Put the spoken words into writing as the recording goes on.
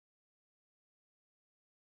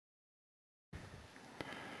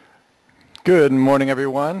Good morning,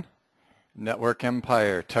 everyone. Network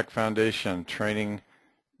Empire, Tech Foundation, Training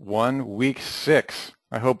 1, Week 6.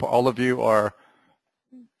 I hope all of you are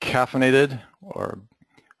caffeinated or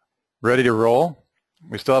ready to roll.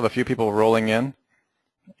 We still have a few people rolling in,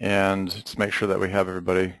 and just make sure that we have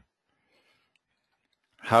everybody.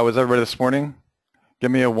 How is everybody this morning? Give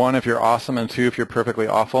me a 1 if you're awesome and 2 if you're perfectly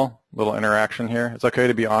awful. Little interaction here. It's okay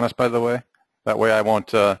to be honest, by the way. That way I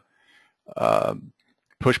won't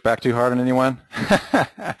push back too hard on anyone.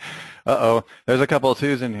 Uh-oh, there's a couple of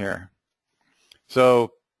 2s in here.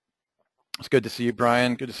 So it's good to see you,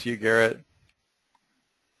 Brian. Good to see you, Garrett.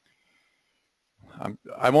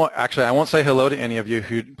 I won't say hello to any of you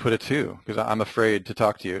who put a 2 because I'm afraid to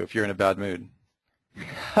talk to you if you're in a bad mood.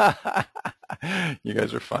 You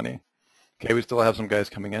guys are funny. Okay, we still have some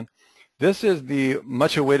guys coming in. This is the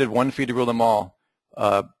much-awaited One Feed to Rule Them All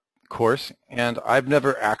course, and I've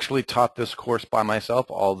never actually taught this course by myself,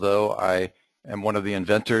 although I am one of the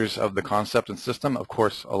inventors of the concept and system, of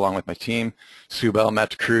course, along with my team, Sue Bell,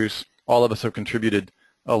 Matt Cruz. All of us have contributed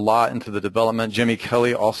a lot into the development. Jimmy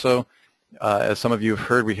Kelley also, as some of you have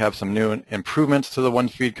heard, we have some new improvements to the One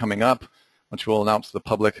Feed coming up, which we'll announce to the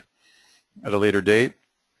public at a later date.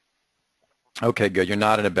 Okay, good. You're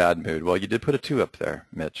not in a bad mood. Well, you did put a 2 up there,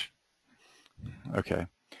 Mitch. Okay.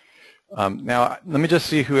 Now, let me just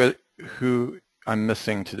see who I'm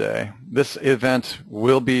missing today. This event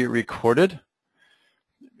will be recorded,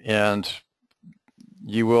 and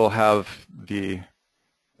you will have the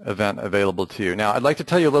event available to you. Now, I'd like to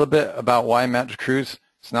tell you a little bit about why Matt Cruz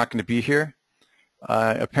is not going to be here.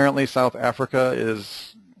 Apparently, South Africa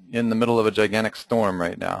is in the middle of a gigantic storm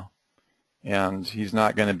right now, and he's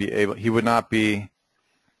not going to be able, he would not be,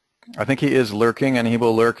 I think he is lurking, and he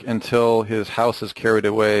will lurk until his house is carried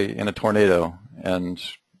away in a tornado, and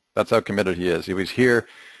that's how committed he is. He was here,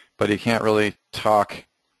 but he can't really talk.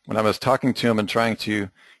 When I was talking to him and trying to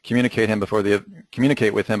communicate with him before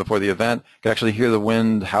the event, I could actually hear the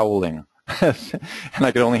wind howling, and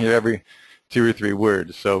I could only hear every 2 or 3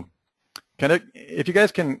 words. So, if you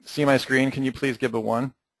guys can see my screen, can you please give a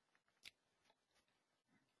 1?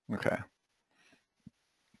 Okay.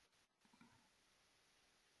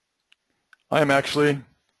 I am actually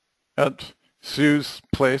at Sue's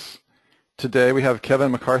place today. We have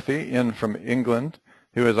Kevin McCarthy in from England,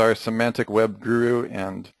 who is our semantic web guru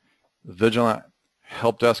and vigilant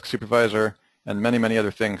help desk supervisor and many, many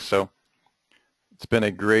other things. So it's been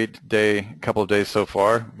a great day, couple of days so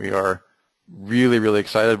far. We are really, really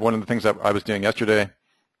excited. One of the things that I was doing yesterday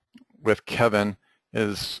with Kevin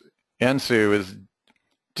and Sue is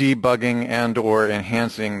debugging and or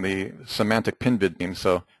enhancing the semantic pin bid team.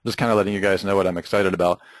 So just kind of letting you guys know what I'm excited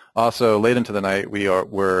about. Also, late into the night,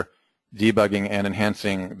 we're debugging and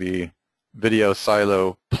enhancing the video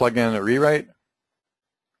silo plugin rewrite.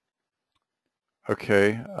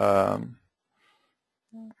 Okay.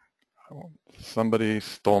 Somebody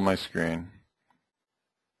stole my screen.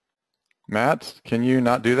 Matt, can you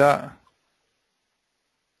not do that?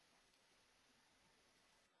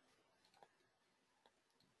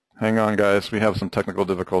 Hang on, guys. We have some technical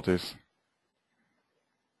difficulties.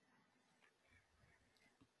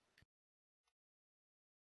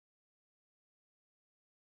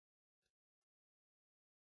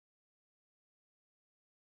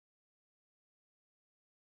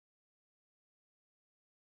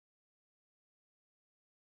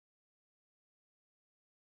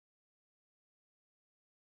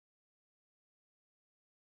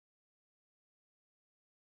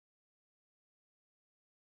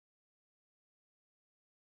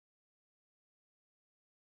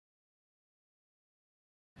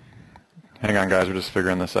 Hang on, guys. We're just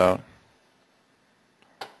figuring this out.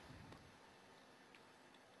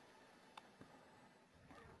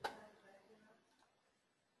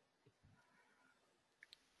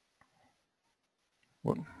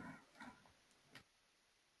 What?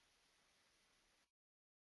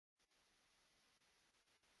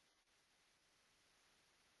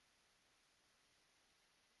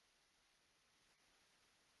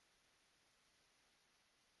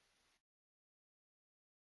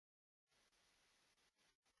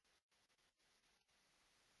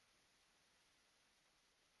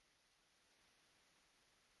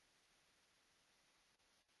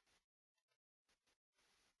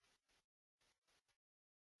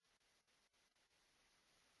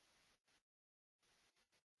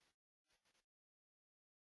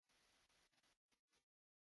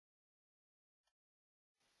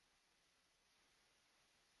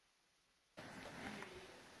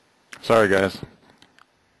 Sorry, guys.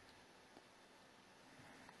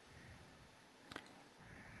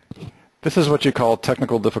 This is what you call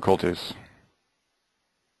technical difficulties.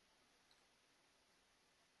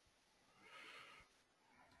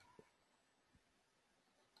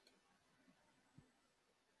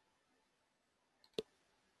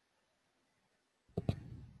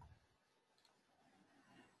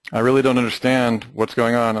 I really don't understand what's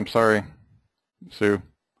going on. I'm sorry, Sue.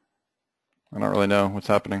 I don't really know what's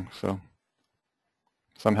happening. So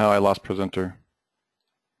somehow I lost presenter.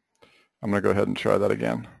 I'm going to go ahead and try that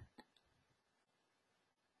again.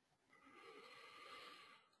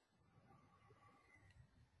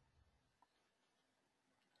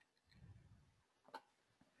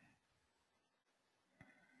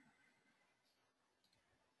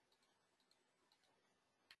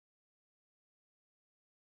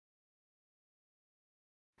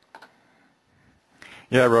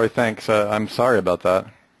 Yeah, Roy, thanks. I'm sorry about that.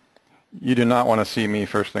 You do not want to see me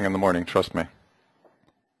first thing in the morning, trust me.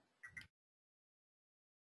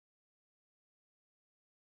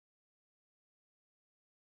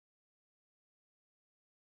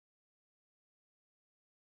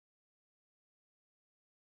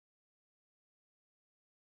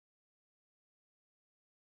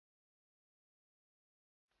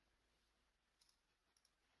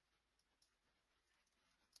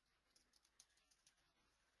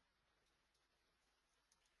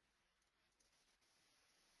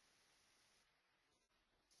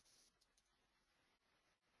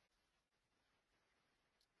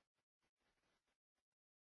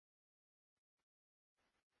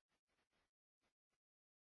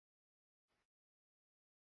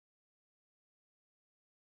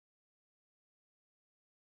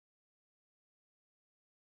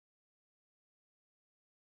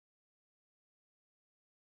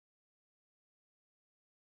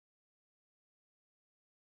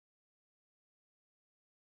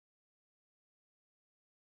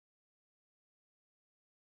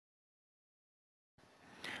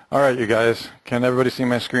 All right, you guys. Can everybody see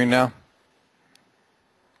my screen now?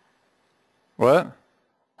 What?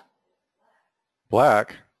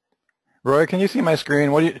 Black? Roy, can you see my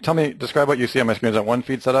screen? What do you tell me? Describe what you see on my screen. Is that one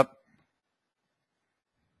feed setup?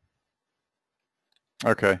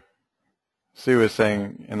 Okay. Sue is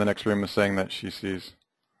saying in the next room is saying that she sees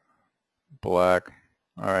black.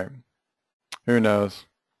 All right. Who knows?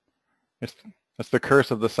 It's the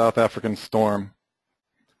curse of the South African storm.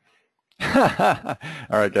 All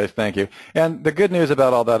right, guys. Thank you. And the good news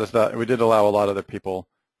about all that is that we did allow a lot of other people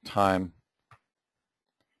time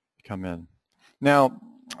to come in. Now,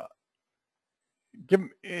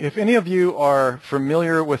 if any of you are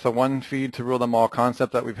familiar with a one feed to rule them all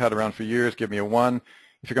concept that we've had around for years, give me a 1.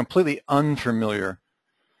 If you're completely unfamiliar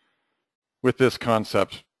with this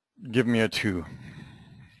concept, give me a 2.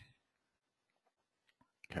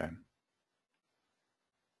 Okay.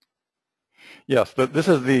 Yes, this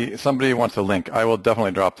is somebody wants a link. I will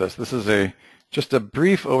definitely drop this. This is just a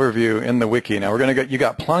brief overview in the wiki. Now you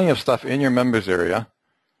got plenty of stuff in your members area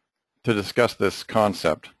to discuss this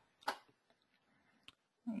concept.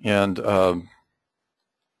 And I'm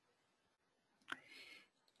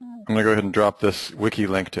going to go ahead and drop this wiki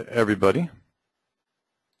link to everybody,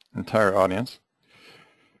 entire audience.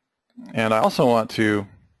 And I also want to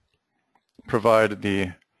provide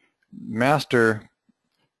the master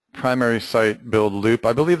primary site build loop.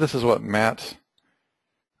 I believe this is what Matt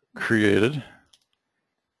created.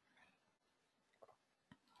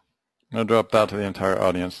 I'm going to drop that to the entire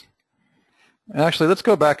audience. And actually, let's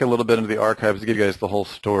go back a little bit into the archives to give you guys the whole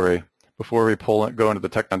story before we go into the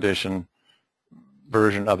Tech Foundation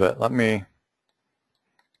version of it.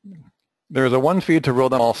 There's a one feed to rule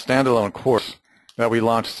them all standalone course that we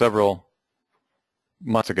launched several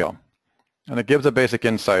months ago. And it gives a basic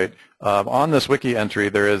insight. On this wiki entry,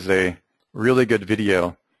 there is a really good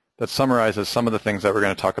video that summarizes some of the things that we're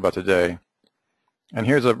going to talk about today. And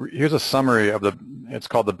here's a summary of it's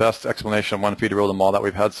called the best explanation of one feed to rule them all that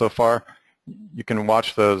we've had so far. You can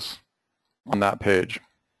watch those on that page.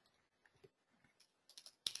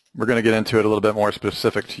 We're going to get into it a little bit more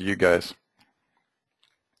specific to you guys.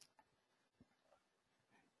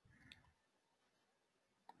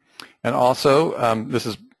 And also, this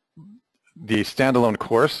is the standalone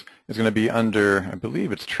course is going to be under, I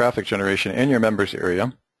believe it's traffic generation in your members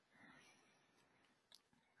area.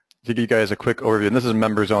 To give you guys a quick overview, and this is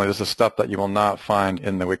members only. This is stuff that you will not find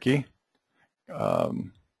in the wiki. Let me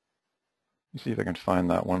see if I can find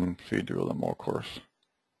that one feed to rule them all course.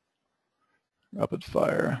 Rapid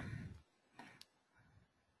fire.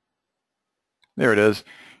 There it is.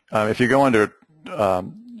 If you go under,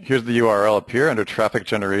 here's the URL up here under traffic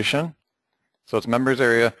generation. So it's members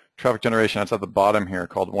area, traffic generation. It's at the bottom here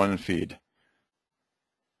called one feed.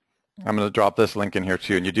 I'm going to drop this link in here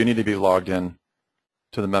too. And you do need to be logged in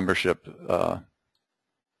to the membership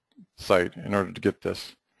site in order to get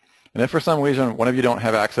this. And if for some reason one of you don't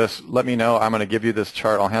have access, let me know. I'm going to give you this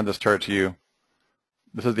chart. I'll hand this chart to you.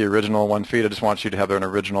 This is the original one feed. I just want you to have an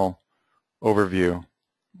original overview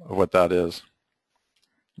of what that is.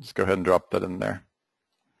 Just go ahead and drop that in there.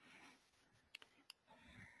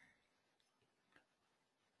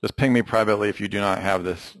 Just ping me privately if you do not have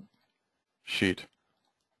this sheet.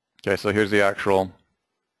 Okay, so here's the actual.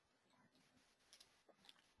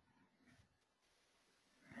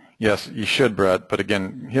 Yes, you should, Brett, but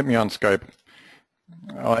again, hit me on Skype,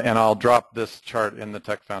 and I'll drop this chart in the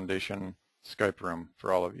Tech Foundation Skype room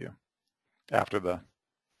for all of you after the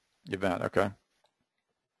event, okay?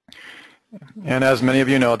 And as many of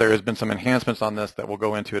you know, there has been some enhancements on this that we'll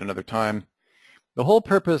go into at another time. The whole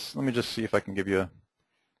purpose, let me just see if I can give you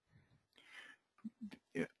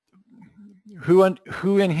who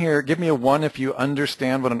in here, give me a 1 if you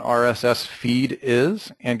understand what an RSS feed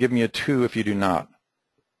is, and give me a 2 if you do not.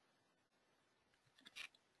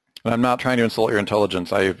 And I'm not trying to insult your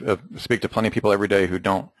intelligence. I speak to plenty of people every day who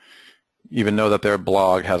don't even know that their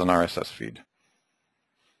blog has an RSS feed.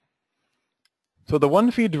 So the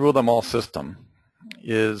one feed to rule them all system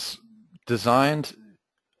is designed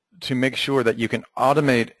to make sure that you can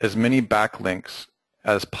automate as many backlinks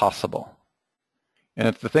as possible. And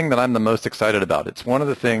it's the thing that I'm the most excited about. It's one of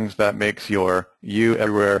the things that makes your you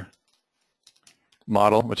everywhere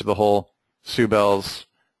model, which is the whole Sue Bell's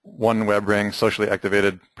one web ring, socially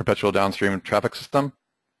activated perpetual downstream traffic system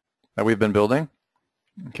that we've been building.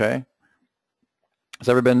 Okay. Has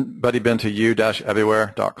everybody been to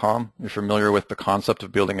you-everywhere.com? You're familiar with the concept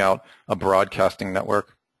of building out a broadcasting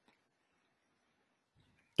network?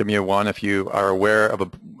 Give me a 1 if you are aware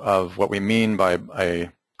of what we mean by a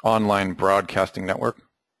online broadcasting network.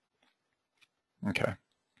 Okay.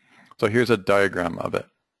 So here's a diagram of it.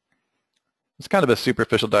 It's kind of a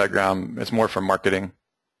superficial diagram. It's more for marketing.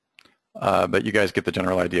 But you guys get the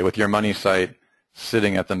general idea with your money site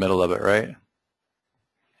sitting at the middle of it, right?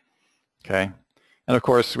 Okay. And of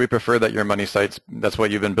course, we prefer that your money sites, that's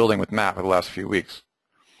what you've been building with Matt for the last few weeks.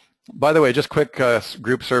 By the way, just quick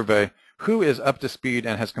group survey. Who is up to speed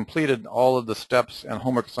and has completed all of the steps and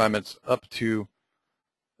homework assignments up to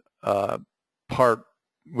part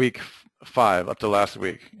week 5, up to last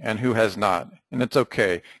week, and who has not? And it's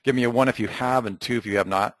okay. Give me a 1 if you have and 2 if you have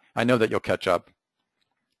not. I know that you'll catch up.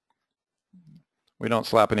 We don't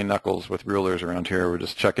slap any knuckles with rulers around here. We're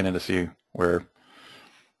just checking in to see where.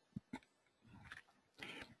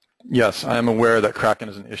 Yes, I am aware that Kraken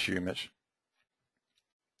is an issue, Mitch.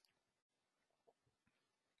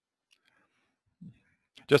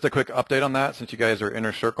 Just a quick update on that, since you guys are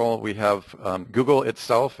inner circle. We have Google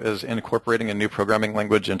itself is incorporating a new programming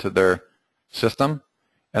language into their system,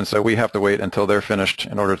 and so we have to wait until they're finished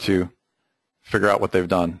in order to figure out what they've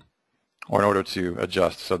done, or in order to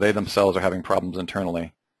adjust. So they themselves are having problems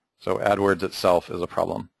internally. So AdWords itself is a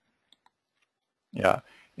problem. Yeah.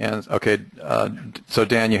 And okay, so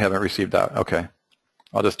Dan, you haven't received that. Okay.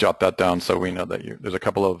 I'll just jot that down so we know that there's a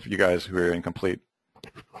couple of you guys who are incomplete.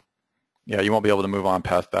 Yeah, you won't be able to move on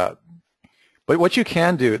past that. But what you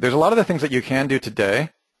can do, there's a lot of the things that you can do today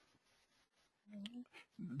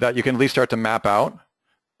that you can at least start to map out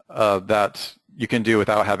that you can do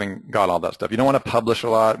without having got all that stuff. You don't want to publish a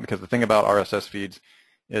lot, because the thing about RSS feeds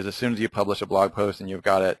is as soon as you publish a blog post and you've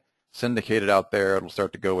got it syndicated out there, it'll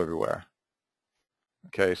start to go everywhere.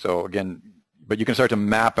 Okay, so again, but you can start to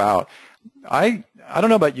map out. I don't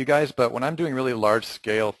know about you guys, but when I'm doing really large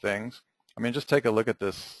scale things, I mean, just take a look at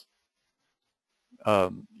this.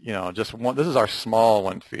 You know, just one. This is our small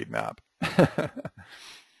one feed map.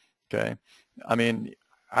 Okay, I mean,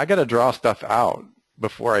 I got to draw stuff out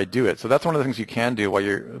before I do it. So that's one of the things you can do while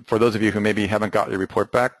you're, for those of you who maybe haven't got your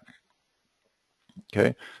report back.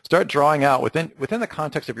 Okay, start drawing out within the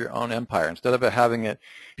context of your own empire, instead of having it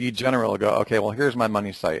be general. Go, okay, well, here's my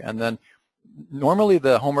money site, and then normally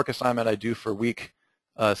the homework assignment I do for week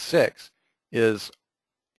 6 is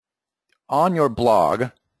on your blog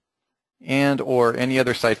and or any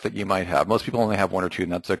other sites that you might have. Most people only have 1 or 2,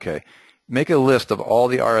 and that's okay. Make a list of all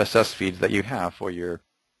the RSS feeds that you have for your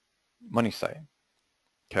money site.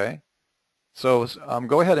 Okay, so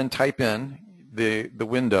go ahead and type in the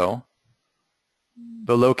window,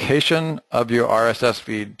 the location of your RSS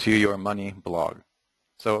feed to your money blog.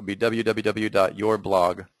 So it would be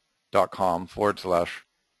www.yourblog.com/.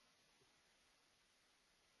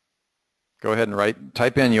 Go ahead and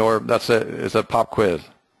type in your, it's a pop quiz.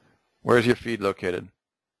 Where's your feed located?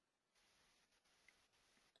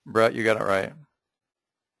 Brett, you got it right.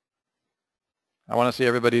 I want to see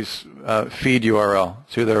everybody's feed URL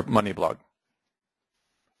to their money blog.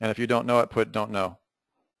 And if you don't know it, put don't know.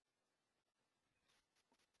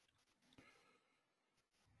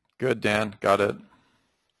 Good, Dan, got it.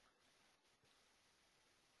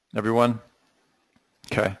 Everyone?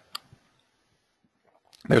 Okay.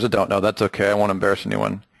 There's a don't know, that's okay, I won't embarrass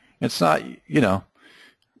anyone. It's not, you know,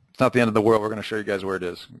 It's not the end of the world. We're going to show you guys where it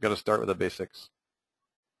is. We've got to start with the basics.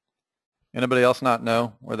 Anybody else not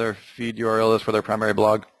know where their feed URL is for their primary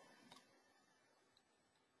blog?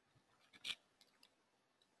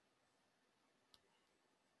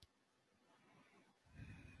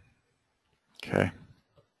 Okay.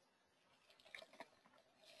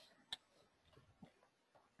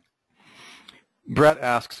 Brett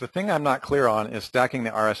asks, the thing I'm not clear on is stacking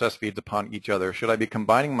the RSS feeds upon each other. Should I be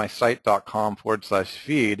combining my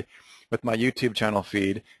site.com/feed with my YouTube channel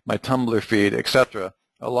feed, my Tumblr feed, etc.,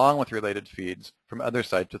 along with related feeds from other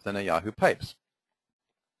sites within a Yahoo Pipes?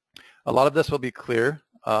 A lot of this will be clear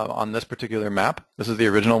on this particular map. This is the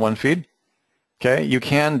original one feed. Okay, you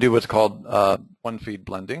can do what's called one feed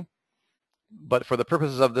blending, but for the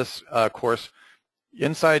purposes of this course,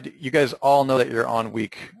 inside, you guys all know that you're on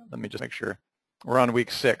week, let me just make sure, we're on week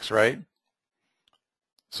 6, right?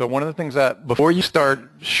 So one of the things that, before you start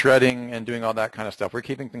shredding and doing all that kind of stuff, we're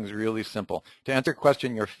keeping things really simple. To answer your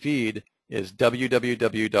question, your feed is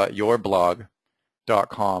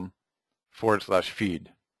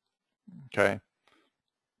www.yourblog.com/feed. Okay?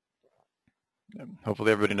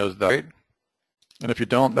 Hopefully everybody knows that, right? And if you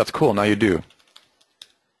don't, that's cool. Now you do.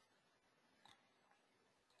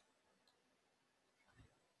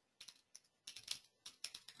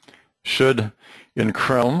 Should in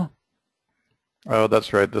Chrome, oh,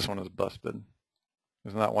 that's right, this one is busted.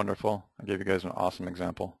 Isn't that wonderful? I gave you guys an awesome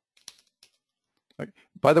example.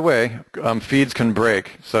 By the way, feeds can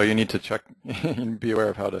break, so you need to check, be aware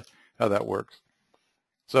of how that works.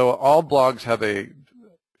 So all blogs have a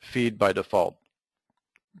feed by default.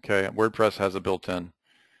 Okay, WordPress has a built-in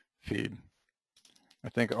feed. I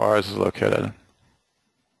think ours is located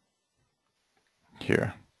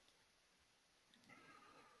here.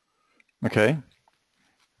 Okay,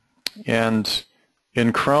 and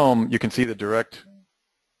in Chrome you can see the direct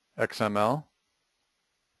XML,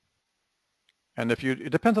 and if you,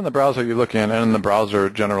 it depends on the browser you look in and in the browser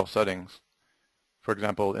general settings. For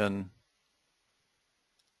example, in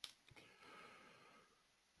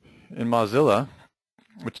Mozilla,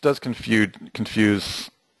 which does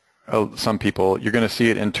confuse some people, you're going to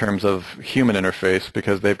see it in terms of human interface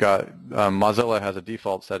because they've got Mozilla has a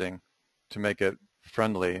default setting to make it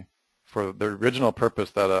friendly. For the original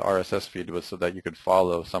purpose that a RSS feed was so that you could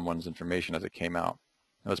follow someone's information as it came out.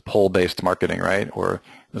 It was poll-based marketing, right? Or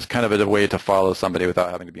it was kind of a way to follow somebody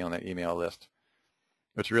without having to be on their email list,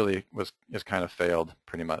 which really is kind of failed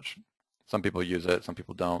pretty much. Some people use it, some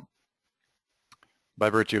people don't. By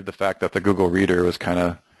virtue of the fact that the Google Reader was kind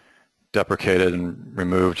of deprecated and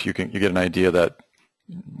removed, you get an idea that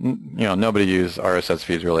nobody uses RSS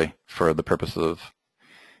feeds really for the purpose of,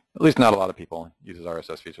 at least not a lot of people uses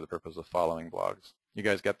RSS feeds for the purpose of following blogs. You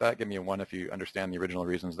guys get that? Give me a 1 if you understand the original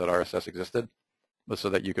reasons that RSS existed, was so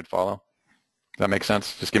that you could follow. Does that make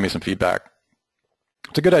sense? Just give me some feedback.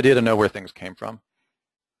 It's a good idea to know where things came from.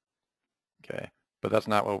 Okay, but that's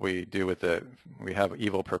not what we do with it. We have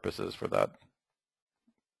evil purposes for that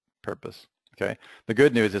purpose. Okay, the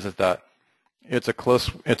good news is that it's a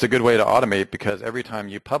good way to automate because every time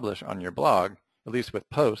you publish on your blog, at least with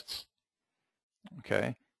posts,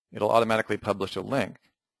 okay, it'll automatically publish a link.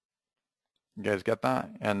 You guys get that?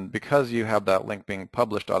 And because you have that link being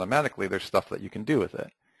published automatically, there's stuff that you can do with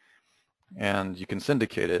it. And you can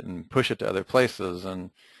syndicate it and push it to other places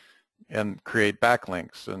and create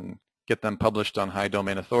backlinks and get them published on high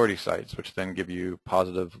domain authority sites, which then give you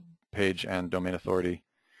positive page and domain authority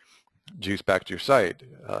juice back to your site.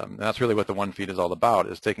 And that's really what the one feed is all about,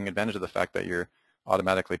 is taking advantage of the fact that you're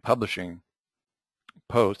automatically publishing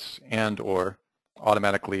posts and or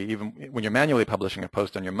automatically, even when you're manually publishing a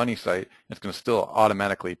post on your money site, it's going to still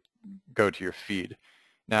automatically go to your feed.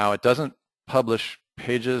 Now, it doesn't publish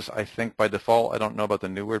pages, I think, by default. I don't know about the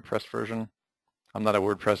new WordPress version. I'm not a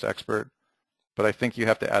WordPress expert, but I think you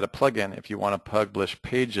have to add a plugin if you want to publish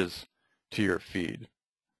pages to your feed.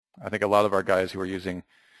 I think a lot of our guys who are using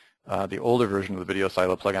the older version of the Video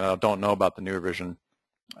Silo plugin, I don't know about the newer version,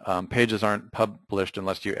 pages aren't published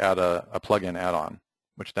unless you add a plugin add-on,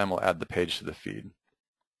 which then will add the page to the feed.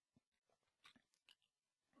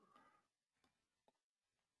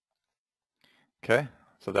 Okay,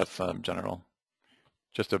 so that's general,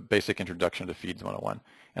 just a basic introduction to Feeds 101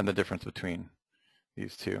 and the difference between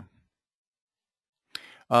these two.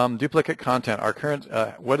 Duplicate content. Our current,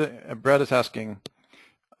 Brett is asking,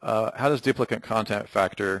 how does duplicate content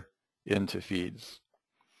factor into feeds?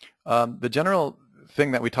 The general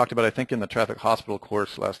thing that we talked about, I think, in the Traffic Hospital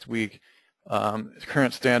course last week,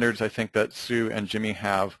 current standards I think that Sue and Jimmy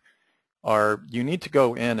have are you need to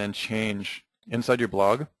go in and change inside your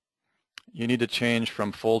blog. You need to change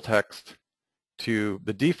from full text to,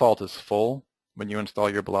 the default is full, when you install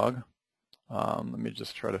your blog. Let me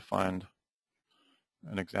just try to find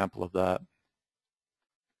an example of that.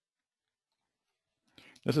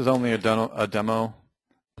 This is only a demo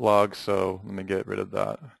blog, so let me get rid of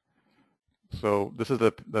that. So this is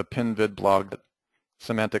the PinVid blog,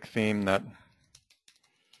 semantic theme that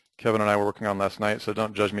Kevin and I were working on last night, so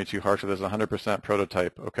don't judge me too harshly. This is 100%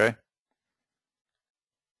 prototype, okay?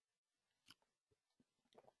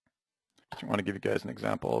 I want to give you guys an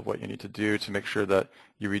example of what you need to do to make sure that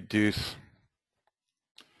you reduce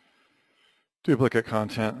duplicate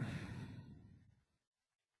content.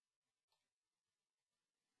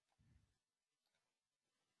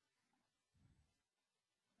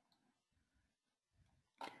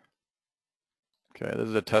 Okay, this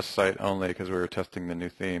is a test site only because we were testing the new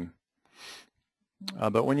theme.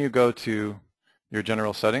 But when you go to your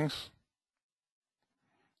general settings,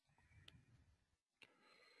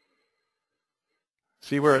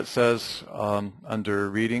 see where it says under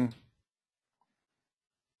reading,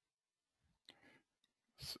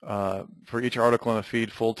 for each article in the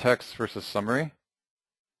feed, full text versus summary.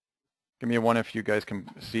 Give me a 1 if you guys can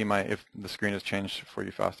see if the screen has changed for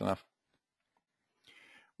you fast enough.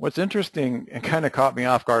 What's interesting, and kind of caught me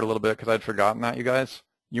off guard a little bit because I'd forgotten that, you guys,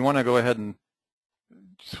 you want to go ahead and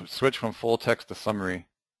switch from full text to summary.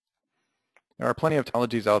 There are plenty of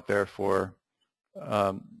technologies out there for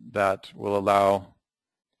that will allow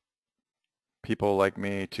people like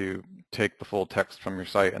me to take the full text from your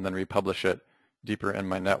site and then republish it deeper in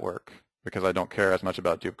my network because I don't care as much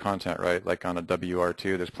about dupe content, right? Like on a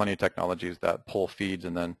WR2, there's plenty of technologies that pull feeds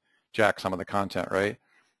and then jack some of the content, right?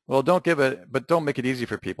 Well, don't make it easy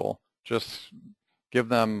for people. Just give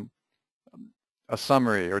them a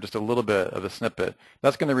summary or just a little bit of a snippet.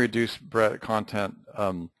 That's going to reduce content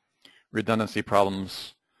redundancy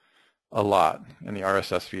problems a lot in the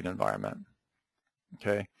RSS feed environment.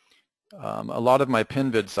 Okay, a lot of my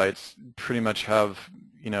PinVid sites pretty much have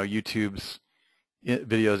YouTube's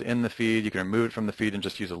videos in the feed. You can remove it from the feed and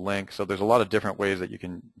just use a link. So there's a lot of different ways that you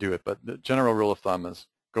can do it. But the general rule of thumb is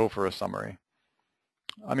go for a summary.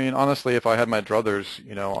 I mean, honestly, if I had my druthers,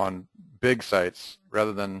 on big sites,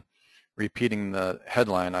 rather than repeating the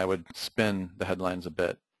headline, I would spin the headlines a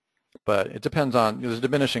bit. But it depends on, there's a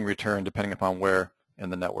diminishing return depending upon where in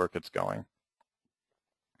the network it's going.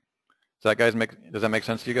 Does that make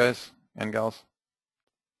sense to you guys and gals?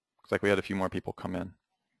 Looks like we had a few more people come in.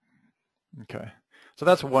 Okay, so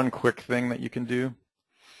that's one quick thing that you can do.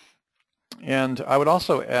 And I would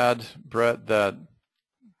also add, Brett, that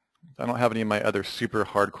I don't have any of my other super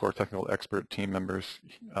hardcore technical expert team members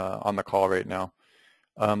on the call right now.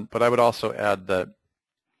 But I would also add that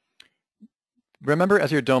remember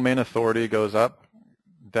as your domain authority goes up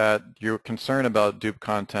that your concern about dupe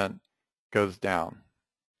content goes down.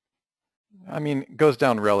 I mean, it goes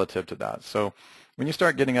down relative to that. So when you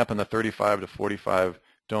start getting up in the 35 to 45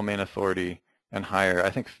 domain authority and higher, I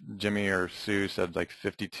think Jimmy or Sue said like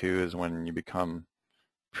 52 is when you become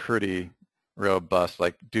pretty robust,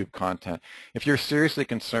 like dupe content. If you're seriously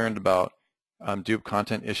concerned about dupe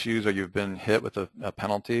content issues or you've been hit with a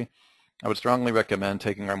penalty, I would strongly recommend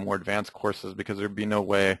taking our more advanced courses because there'd be no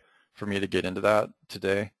way for me to get into that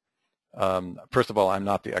today. First of all, I'm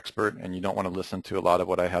not the expert and you don't want to listen to a lot of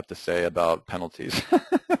what I have to say about penalties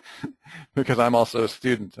because I'm also a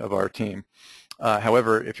student of our team.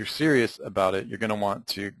 However, if you're serious about it, you're going to want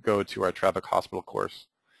to go to our Traffic Hospital course.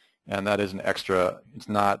 And that is an extra, it's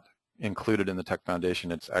not included in the Tech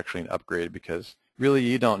Foundation, it's actually an upgrade because really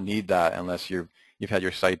you don't need that unless you've had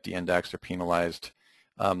your site de-indexed or penalized.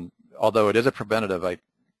 Although it is a preventative,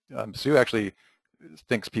 Sue actually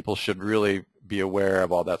thinks people should really be aware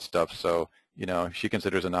of all that stuff. So, she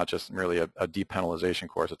considers it not just merely a depenalization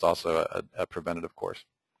course, it's also a preventative course.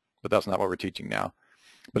 But that's not what we're teaching now.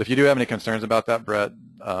 But if you do have any concerns about that, Brett,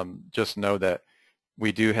 just know that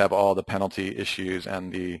we do have all the penalty issues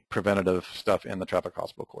and the preventative stuff in the Traffic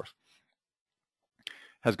Hospital course.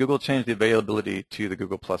 Has Google changed the availability to the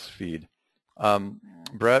Google Plus feed?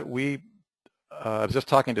 Brett, I was just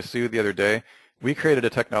talking to Sue the other day. We created a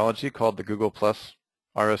technology called the Google Plus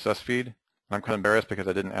RSS feed. I'm kind of embarrassed because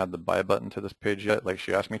I didn't add the buy button to this page yet like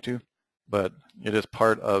she asked me to, but it is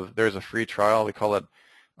part of, there's a free trial. We call it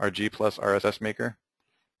our G Plus RSS maker.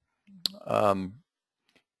 And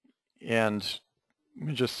let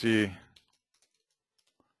me just see.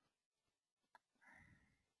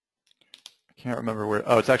 I can't remember where.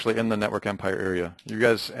 Oh, it's actually in the Network Empire area. You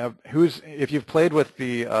guys have, if you've played with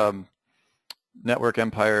the Network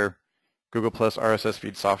Empire Google Plus RSS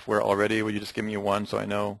feed software already, would you just give me one so I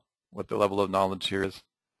know what the level of knowledge here is?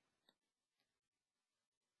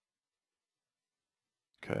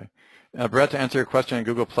 Okay. Brett, to answer your question,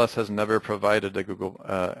 Google Plus has never provided a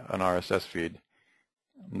an RSS feed.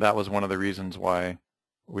 That was one of the reasons why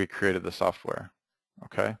we created the software.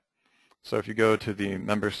 Okay. So if you go to the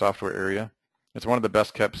member software area, it's one of the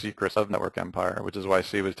best kept secrets of Network Empire, which is why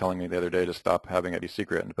Steve was telling me the other day to stop having it be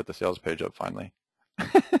secret and to put the sales page up finally.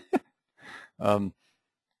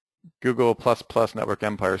 Google Plus Network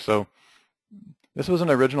Empire. So this was an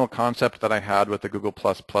original concept that I had with the Google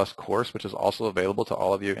course, which is also available to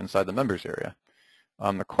all of you inside the members area.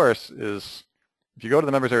 The course is, if you go to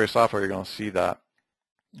the members area software, you're going to see that.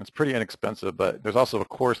 It's pretty inexpensive, but there's also a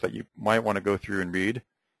course that you might want to go through and read.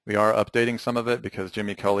 We are updating some of it because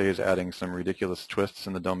Jimmy Kelley is adding some ridiculous twists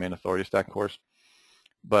in the domain authority stack course.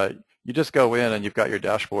 But you just go in and you've got your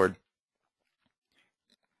dashboard,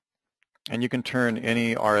 and you can turn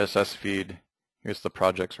any RSS feed, here's the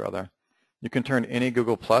projects rather, you can turn any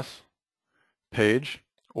Google Plus page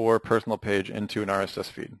or personal page into an RSS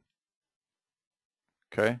feed.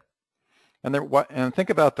 Okay? And think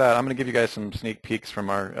about that. I'm going to give you guys some sneak peeks from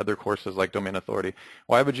our other courses like Domain Authority.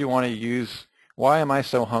 Why would you want to use, why am I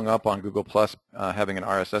so hung up on Google Plus having an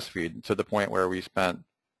RSS feed to the point where we spent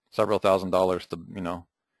several $1,000s to,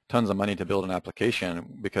 tons of money to build an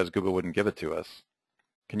application because Google wouldn't give it to us?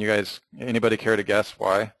 Can you guys, anybody care to guess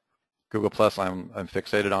why? Google Plus, I'm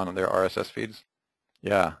fixated on their RSS feeds.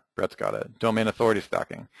 Yeah, Brett's got it. Domain authority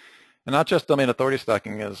stacking. And not just domain authority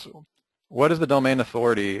stacking is, what is the domain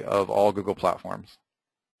authority of all Google platforms?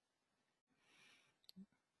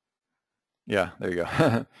 Yeah, there you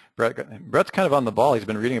go. Brett's kind of on the ball. He's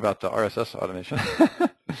been reading about the RSS automation.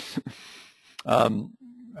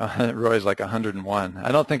 Roy's like 101.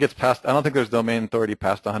 I don't think it's past, I don't think there's domain authority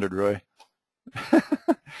past 100, Roy.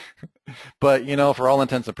 But, for all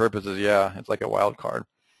intents and purposes, yeah, it's like a wild card.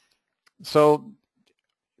 So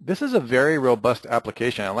this is a very robust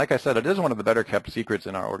application. And like I said, it is one of the better kept secrets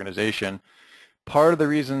in our organization. Part of the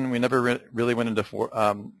reason we never really went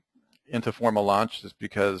into formal launch is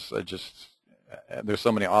because there's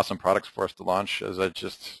so many awesome products for us to launch, as it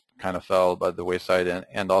just kind of fell by the wayside.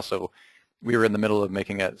 And also we were in the middle of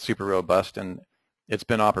making it super robust, and it's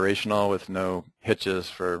been operational with no hitches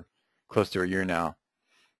for close to a year now.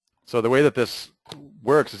 So the way that this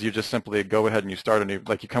works is you just simply go ahead and you start a new,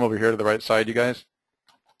 like you come over here to the right side, you guys,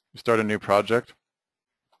 you start a new project,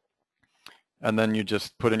 and then you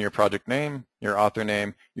just put in your project name, your author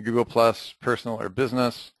name, your Google Plus, personal or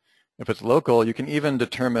business. If it's local, you can even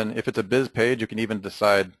determine, if it's a biz page, you can even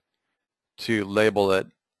decide to label it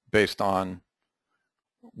based on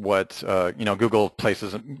what Google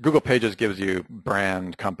Pages gives you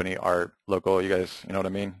brand, company, art, local. You guys, you know what I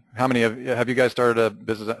mean? How many have you guys started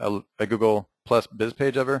a Google Plus biz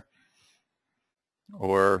page ever?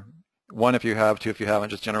 Or one if you have, two if you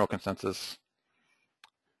haven't, just general consensus.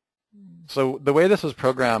 So the way this was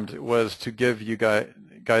programmed was to give you guys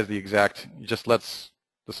the exact, just lets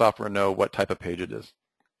the software know what type of page it is.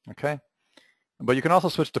 Okay? But you can also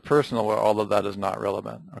switch to personal where all of that is not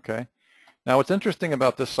relevant. Okay? Now, what's interesting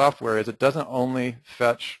about this software is it doesn't only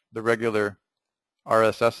fetch the regular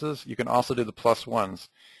RSSs, you can also do the plus ones.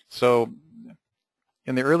 So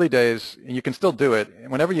in the early days, and you can still do it,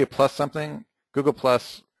 whenever you plus something, Google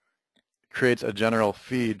Plus creates a general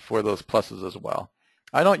feed for those pluses as well.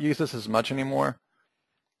 I don't use this as much anymore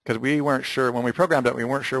because we weren't sure, when we programmed it, we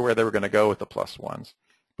weren't sure where they were going to go with the plus ones.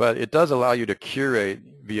 But it does allow you to curate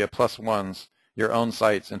via plus ones your own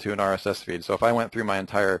sites into an RSS feed. So if I went through my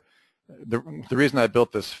entire, the reason I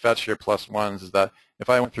built this fetch your plus ones is that if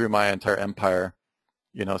I went through my entire empire,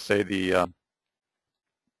 say the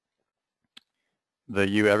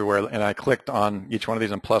you everywhere, and I clicked on each one of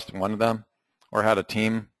these and plus one of them, or had a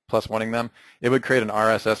team plus oneing them, it would create an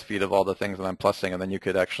RSS feed of all the things that I'm plussing, and then you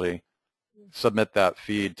could actually submit that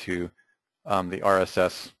feed to the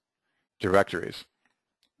RSS directories.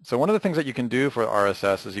 So one of the things that you can do for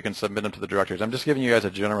RSS is you can submit them to the directories. I'm just giving you guys a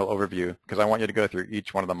general overview because I want you to go through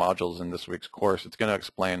each one of the modules in this week's course. It's going to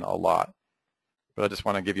explain a lot, but I just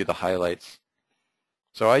want to give you the highlights.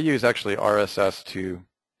 So I use actually RSS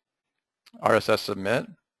submit.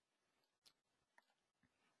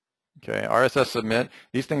 Okay, RSS submit.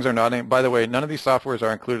 These things are not, by the way, none of these softwares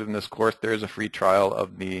are included in this course. There is a free trial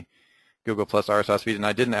of the Google Plus RSS feed,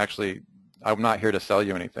 and I'm not here to sell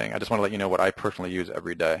you anything. I just want to let you know what I personally use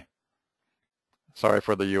every day. Sorry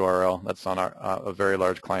for the URL. That's on a very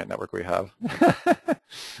large client network we have.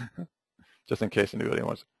 Just in case anybody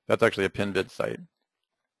wants. That's actually a PinVid site.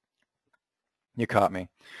 You caught me.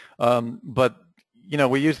 But,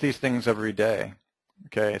 we use these things every day.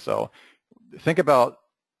 Okay, so think about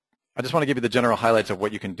I just want to give you the general highlights of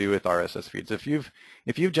what you can do with RSS feeds. If you've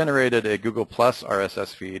generated a Google Plus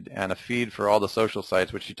RSS feed and a feed for all the social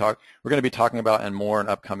sites, which we're going to be talking about and more in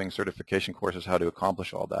upcoming certification courses how to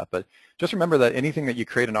accomplish all that. But just remember that anything that you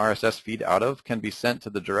create an RSS feed out of can be sent to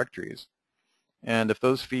the directories. And if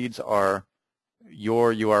those feeds are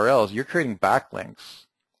your URLs, you're creating backlinks.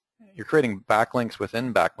 You're creating backlinks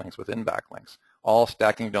within backlinks within backlinks, all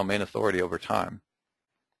stacking domain authority over time.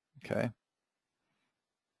 Okay.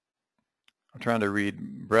 I'm trying to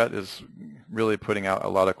read. Brett is really putting out a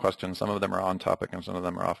lot of questions. Some of them are on topic and some of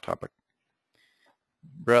them are off topic.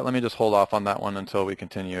 Brett, let me just hold off on that one until we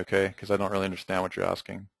continue, okay? Because I don't really understand what you're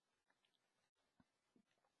asking.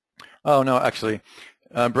 Oh, no, actually,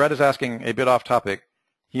 Brett is asking a bit off topic.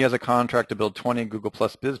 He has a contract to build 20 Google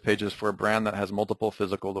Plus Biz pages for a brand that has multiple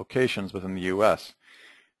physical locations within the U.S.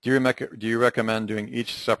 Do you recommend doing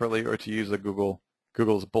each separately or to use the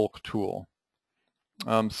Google's bulk tool?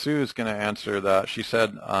 Sue's going to answer that. She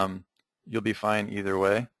said you'll be fine either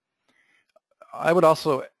way. I would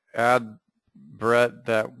also add, Brett,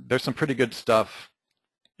 that there's some pretty good stuff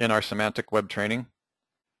in our semantic web training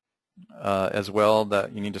as well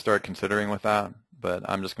that you need to start considering with that, but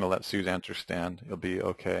I'm just going to let Sue's answer stand. You'll be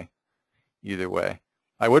okay either way.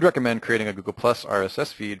 I would recommend creating a Google Plus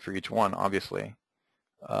RSS feed for each one, obviously,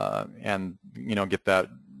 and get that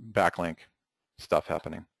backlink stuff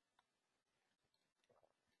happening.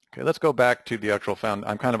 Okay, let's go back to the actual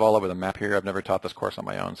I'm kind of all over the map here. I've never taught this course on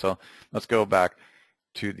my own, so let's go back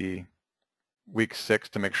to the week 6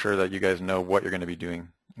 to make sure that you guys know what you're going to be doing.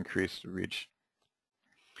 Increase reach.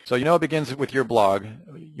 So it begins with your blog,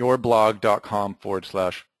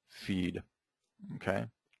 yourblog.com/feed. Okay.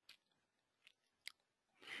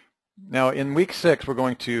 Now in week 6, we're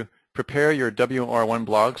going to prepare your WR1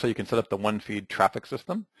 blog so you can set up the one feed traffic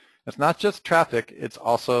system. It's not just traffic, it's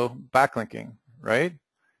also backlinking, right?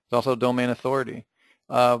 It's also domain authority.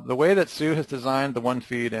 The way that Sue has designed the one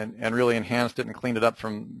feed and really enhanced it and cleaned it up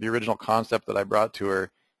from the original concept that I brought to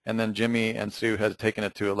her, and then Jimmy and Sue has taken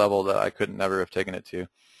it to a level that I could never have taken it to.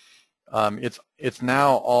 It's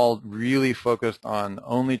now all really focused on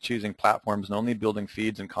only choosing platforms and only building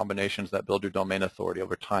feeds and combinations that build your domain authority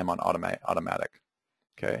over time on automatic.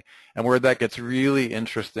 Okay, and where that gets really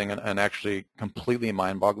interesting and actually completely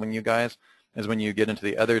mind-boggling, you guys, is when you get into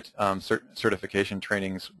the other certification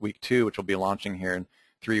trainings, week 2, which will be launching here in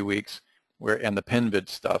 3 weeks, and the PinVid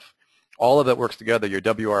stuff. All of it works together. Your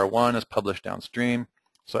WR1 is published downstream,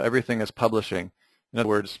 so everything is publishing. In other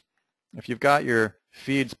words, if you've got your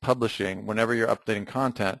feeds publishing, whenever you're updating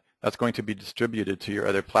content, that's going to be distributed to your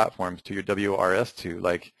other platforms, to your WRS2,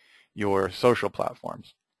 like your social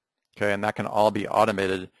platforms. Okay, and that can all be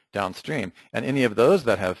automated downstream. And any of those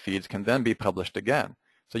that have feeds can then be published again.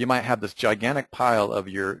 So you might have this gigantic pile of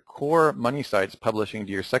your core money sites publishing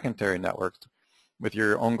to your secondary networks with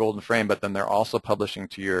your own golden frame, but then they're also publishing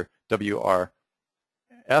to your WRS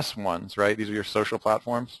ones, right? These are your social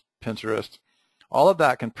platforms, Pinterest. All of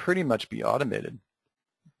that can pretty much be automated,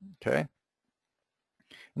 okay?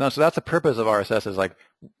 Now, so that's the purpose of RSS, is like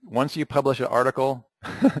once you publish an article,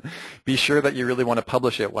 be sure that you really want to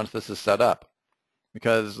publish it once this is set up.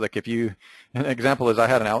 Because like an example is I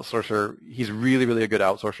had an outsourcer, he's really, really a good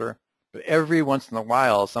outsourcer, but every once in a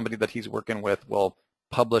while somebody that he's working with will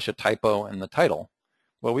publish a typo in the title.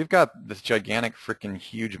 Well, we've got this gigantic freaking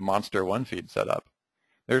huge monster one feed set up.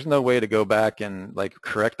 There's no way to go back and like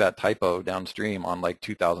correct that typo downstream on like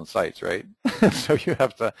 2,000 sites, right? So you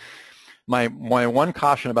have to, my one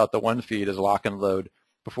caution about the one feed is lock and load.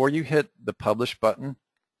 Before you hit the publish button,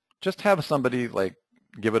 just have somebody like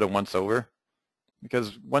give it a once over.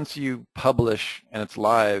 Because once you publish and it's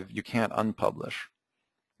live, you can't unpublish.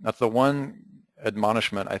 That's the one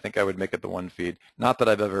admonishment I think I would make at the one feed. Not that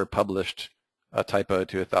I've ever published a typo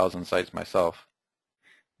to 1,000 sites myself,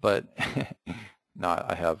 but no,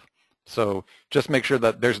 I have. So just make sure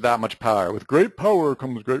that there's that much power. With great power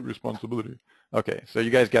comes great responsibility. Okay, so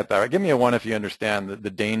you guys get that, right? Give me a 1 if you understand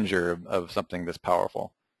the danger of something this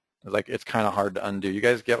powerful. Like it's kind of hard to undo. You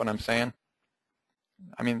guys get what I'm saying?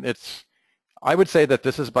 I mean, I would say that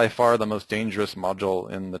this is by far the most dangerous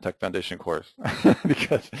module in the Tech Foundation course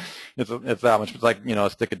because it's that much. It's like, a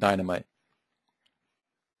stick of dynamite.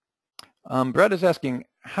 Brett is asking,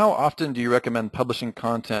 how often do you recommend publishing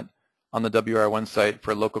content on the WR1 site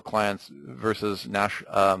for local clients versus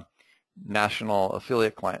national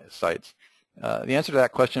affiliate client sites? The answer to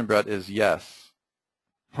that question, Brett, is yes,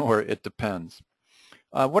 or it depends.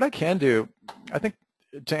 What I can do, I think,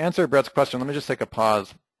 to answer Brett's question, let me just take a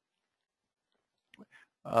pause.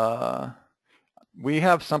 We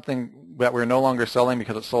have something that we're no longer selling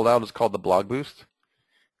because it's sold out. It's called the Blog Boost.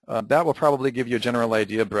 that will probably give you a general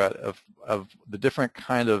idea, Brett, of the different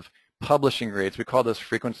kind of publishing rates. We call this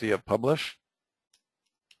frequency of publish.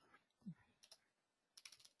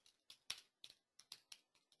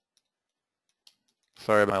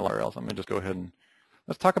 Sorry about my URLs. Let me just go ahead and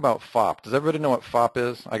let's talk about FOP. Does everybody know what FOP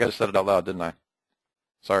is? I just said it out loud, didn't I?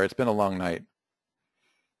 Sorry, it's been a long night.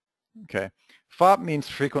 Okay. FOP means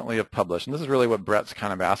frequently of publish, and this is really what Brett's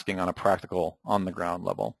kind of asking on a practical, on-the-ground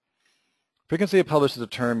level. Frequency of publish is a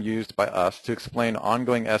term used by us to explain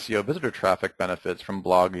ongoing SEO visitor traffic benefits from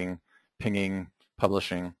blogging, pinging,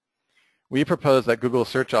 publishing. We propose that Google's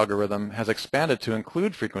search algorithm has expanded to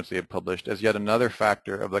include frequency of published as yet another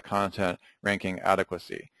factor of the content ranking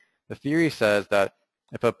adequacy. The theory says that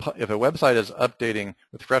if a website is updating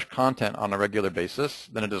with fresh content on a regular basis,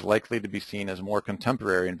 then it is likely to be seen as more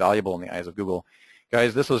contemporary and valuable in the eyes of Google.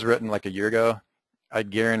 Guys, this was written like a year ago. I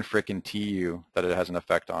guarantee you that it has an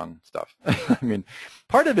effect on stuff. I mean,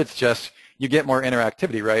 part of it's just you get more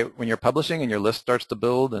interactivity, right? When you're publishing and your list starts to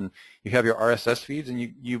build and you have your RSS feeds and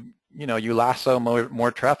you lasso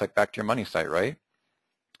more traffic back to your money site, right?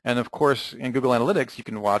 And of course, in Google Analytics, you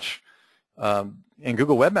can watch, in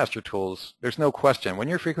Google Webmaster Tools, there's no question, when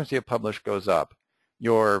your frequency of publish goes up,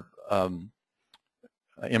 your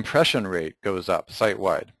impression rate goes up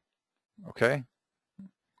site-wide, okay?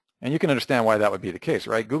 And you can understand why that would be the case,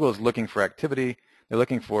 right? Google is looking for activity, they're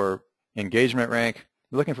looking for engagement rank,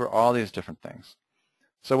 they're looking for all these different things.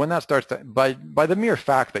 So when that starts to, by the mere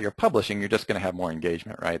fact that you're publishing, you're just going to have more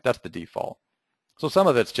engagement, right? That's the default. So some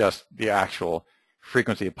of it's just the actual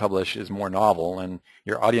frequency of publish is more novel and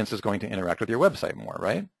your audience is going to interact with your website more,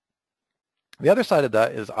 right? The other side of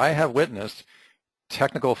that is I have witnessed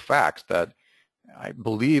technical facts that I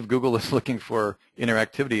believe Google is looking for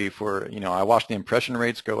interactivity for, I watched the impression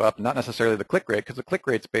rates go up, not necessarily the click rate, because the click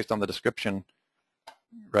rate's based on the description,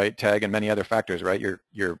 right, tag and many other factors, right?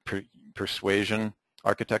 Your persuasion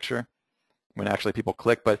architecture when actually people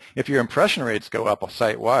click. But if your impression rates go up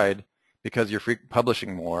site-wide because you're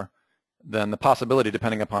publishing more, then the possibility,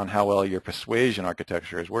 depending upon how well your persuasion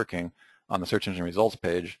architecture is working on the search engine results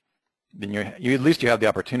page, then at least you have the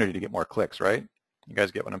opportunity to get more clicks, right? You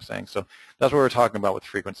guys get what I'm saying? So that's what we're talking about with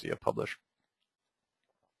frequency of publish.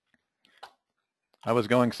 I was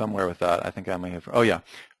going somewhere with that. I think I may have. Oh, yeah.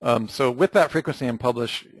 So with that frequency and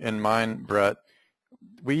publish in mind, Brett,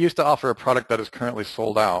 we used to offer a product that is currently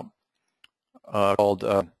sold out called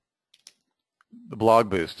the Blog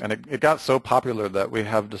Boost, and it got so popular that we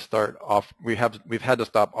have to start off. We've had to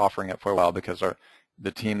stop offering it for a while because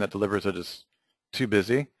the team that delivers it is too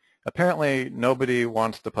busy. Apparently, nobody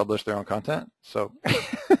wants to publish their own content, so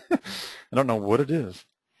I don't know what it is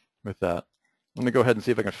with that. Let me go ahead and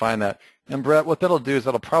see if I can find that. And Brett, what that'll do is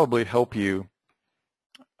that'll probably help you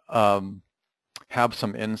have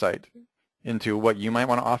some insight into what you might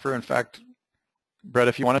want to offer. In fact, Brett,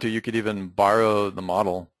 if you wanted to, you could even borrow the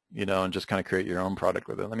model, and just kind of create your own product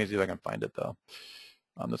with it. Let me see if I can find it, though.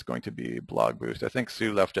 That's going to be Blog Boost. I think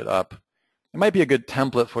Sue left it up. It might be a good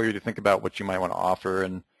template for you to think about what you might want to offer.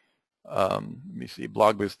 And let me see,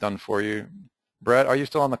 Blog Boost done for you. Brett, are you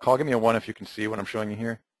still on the call? Give me a 1 if you can see what I'm showing you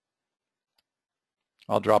here.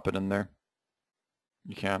 I'll drop it in there.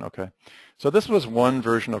 You can, okay. So this was one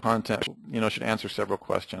version of content, should answer several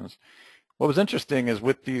questions. What was interesting is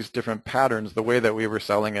with these different patterns, the way that we were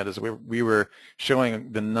selling it is we were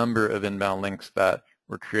showing the number of inbound links that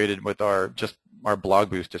were created with our Blog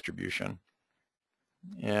Boost distribution.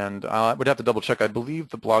 And I would have to double check. I believe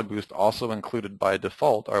the Blog Boost also included by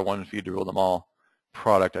default our one feed to rule them all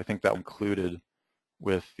product. I think that included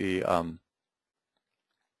with the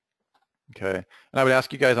okay. And I would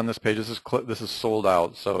ask you guys on this page, this is sold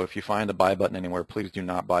out. So if you find a buy button anywhere, please do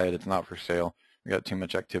not buy it. It's not for sale. We got too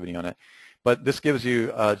much activity on it. But this gives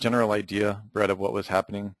you a general idea, Brett, of what was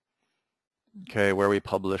happening. Okay, where we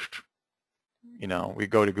published, we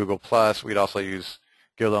go to Google+. We'd also use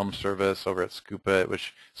Guillaume's service over at Scoop It,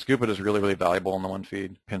 which Scoop It is really, really valuable in the one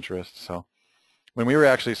feed, Pinterest. So when we were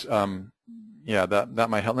actually, yeah, that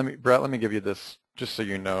might help. Brett, let me give you this just so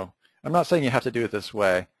you know. I'm not saying you have to do it this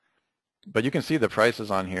way, but you can see the prices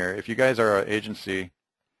on here. If you guys are an agency,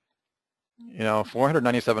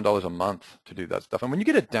 $497 a month to do that stuff. And when you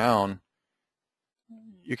get it down,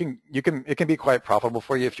 it can be quite profitable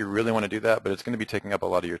for you if you really want to do that, but it's going to be taking up a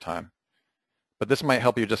lot of your time. But this might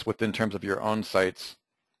help you just in terms of your own sites,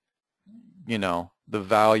 the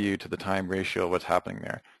value to the time ratio of what's happening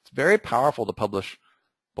there. It's very powerful to publish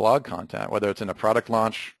blog content, whether it's in a product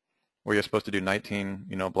launch where you're supposed to do 19,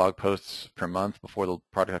 blog posts per month before the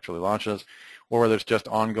product actually launches, or whether it's just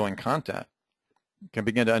ongoing content. You can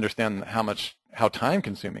begin to understand how time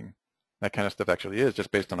consuming that kind of stuff actually is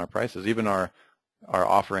just based on our prices. Even our our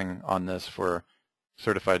offering on this for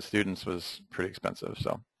certified students was pretty expensive.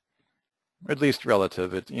 So at least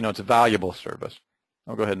relative, it's a valuable service.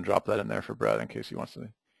 I'll go ahead and drop that in there for Brad in case he wants to.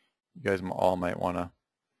 You guys all might want to.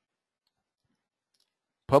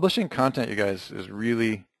 Publishing content, you guys, is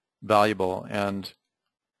really valuable, and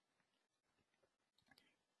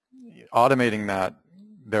automating that,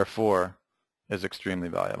 therefore, is extremely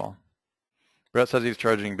valuable. Brett says he's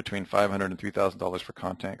charging between $500 and $3,000 for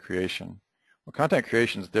content creation. Well, content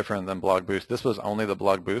creation is different than Blog Boost. This was only the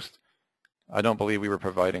Blog Boost. I don't believe we were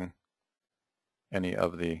providing any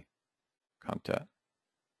of the content.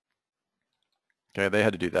 Okay, they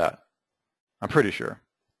had to do that. I'm pretty sure.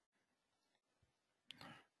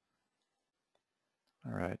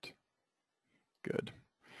 All right, good.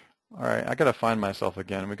 All right, I got to find myself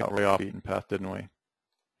again. We got way off the beaten path, didn't we?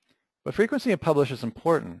 But frequency of publish is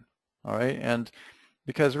important, all right? And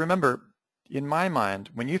because remember, in my mind,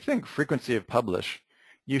 when you think frequency of publish,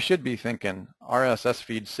 you should be thinking RSS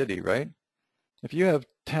feed city, right? If you have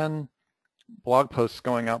 10 blog posts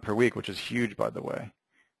going out per week, which is huge, by the way,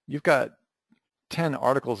 you've got 10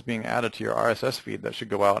 articles being added to your RSS feed that should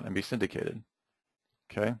go out and be syndicated,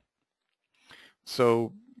 okay?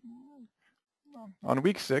 So on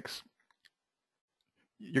week 6,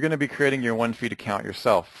 you're going to be creating your one-feed account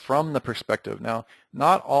yourself from the perspective. Now,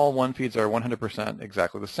 not all one-feeds are 100%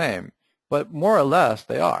 exactly the same, but more or less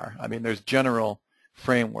they are. I mean, there's general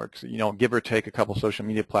frameworks, give or take a couple social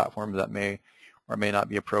media platforms that may or may not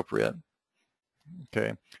be appropriate.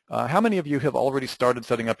 Okay. How many of you have already started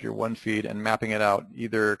setting up your one feed and mapping it out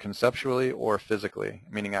either conceptually or physically,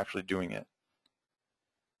 meaning actually doing it?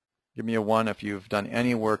 Give me a 1 if you've done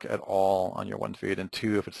any work at all on your one feed, and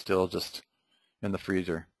 2 if it's still just in the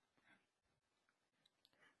freezer.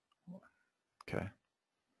 Okay.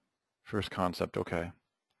 First concept, okay.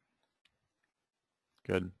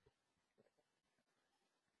 Good.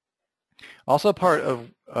 Also part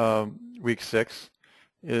of week 6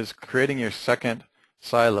 is creating your second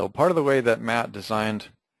silo. Part of the way that Matt designed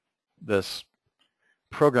this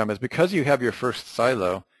program is because you have your first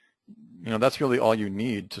silo, that's really all you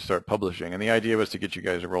need to start publishing. And the idea was to get you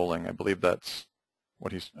guys rolling. I believe that's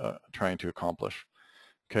what he's trying to accomplish.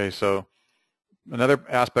 Okay, so another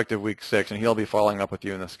aspect of week 6, and he'll be following up with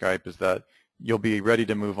you in the Skype, is that you'll be ready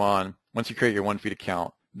to move on. Once you create your one feed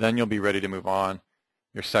account, then you'll be ready to move on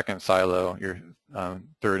your second silo, your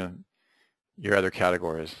third, and your other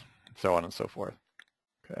categories, so on and so forth.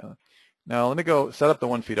 Okay. Now let me go set up the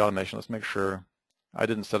one feed automation. Let's make sure I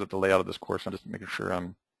didn't set up the layout of this course. I'm just making sure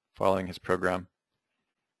I'm following his program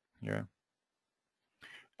here.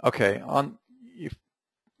 Okay, on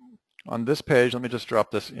this page, let me just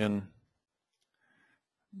drop this in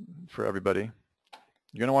for everybody.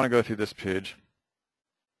 You're going to want to go through this page.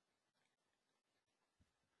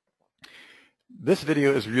 This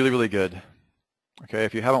video is really, really good. Okay,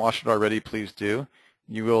 if you haven't watched it already, please do.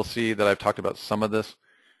 You will see that I've talked about some of this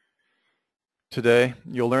today.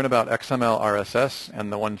 You'll learn about XML, RSS,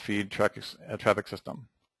 and the one feed traffic system.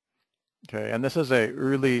 Okay, and this is a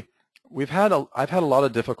really, I've had a lot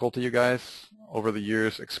of difficulty, you guys, over the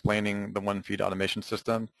years explaining the one feed automation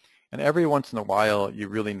system, and every once in a while you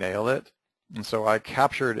really nail it. And so I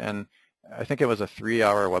captured, and I think it was a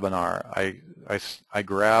 3-hour webinar. I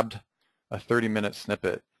grabbed a 30-minute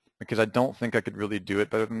snippet because I don't think I could really do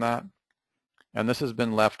it better than that. And this has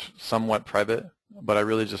been left somewhat private, but I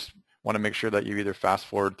really just want to make sure that you either fast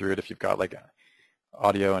forward through it if you've got like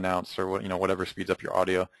audio announce or whatever speeds up your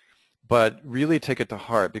audio, but really take it to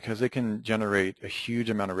heart because it can generate a huge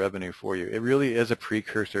amount of revenue for you. It really is a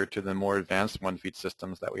precursor to the more advanced one feed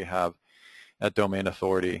systems that we have at Domain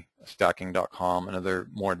Authority, stacking.com, and other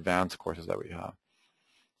more advanced courses that we have.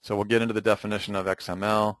 So we'll get into the definition of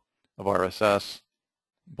XML, of RSS,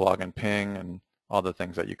 blog and ping, and all the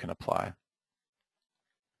things that you can apply.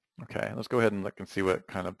 Okay, let's go ahead and look and see what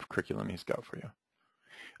kind of curriculum he's got for you.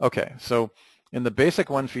 Okay, so in the basic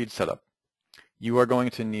one feed setup, you are going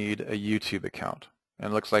to need a YouTube account.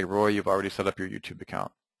 And it looks like, Roy, you've already set up your YouTube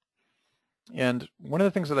account. And one of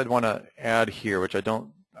the things that I'd want to add here, which I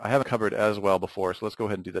haven't covered as well before, so let's go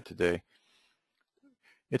ahead and do that today.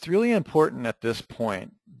 It's really important at this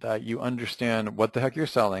point that you understand what the heck you're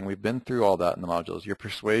selling. We've been through all that in the modules, your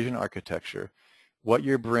persuasion architecture, what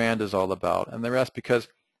your brand is all about, and the rest, because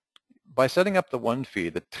by setting up the one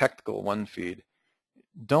feed, the technical one feed,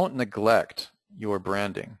 don't neglect your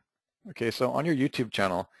branding. Okay, so on your YouTube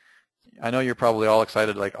channel, I know you're probably all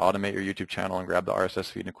excited to like automate your YouTube channel and grab the RSS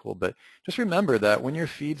feed and cool, but just remember that when your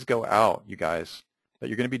feeds go out, you guys, that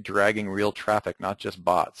you're going to be dragging real traffic, not just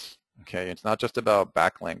bots. Okay, it's not just about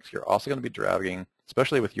backlinks. You're also going to be dragging,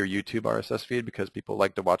 especially with your YouTube RSS feed, because people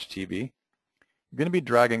like to watch TV. you're going to be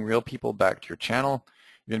dragging real people back to your channel.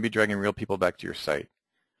 You're going to be dragging real people back to your site.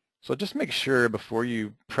 So just make sure before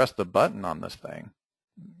you press the button on this thing,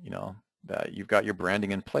 that you've got your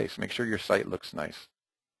branding in place. Make sure your site looks nice.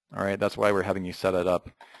 All right, that's why we're having you set it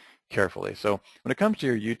up carefully. So when it comes to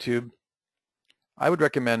your YouTube, I would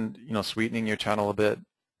recommend, sweetening your channel a bit.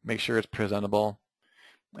 Make sure it's presentable.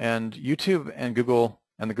 And YouTube and Google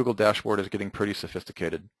and the Google dashboard is getting pretty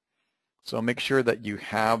sophisticated. So make sure that you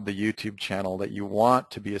have the YouTube channel that you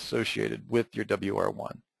want to be associated with your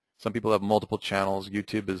WR1. Some people have multiple channels.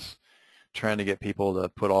 YouTube is trying to get people to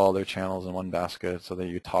put all their channels in one basket so that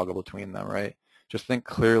you toggle between them, right? Just think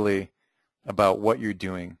clearly about what you're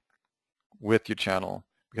doing with your channel,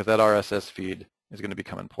 because that RSS feed is going to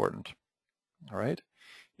become important. All right?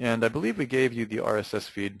 And I believe we gave you the RSS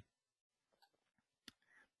feed.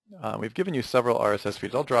 We've given you several RSS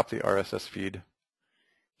feeds. I'll drop the RSS feed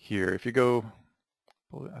here. If you go,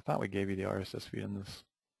 I thought we gave you the RSS feed in this.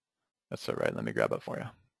 That's all right. Let me grab it for you.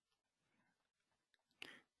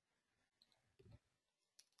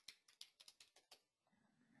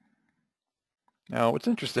 Now, what's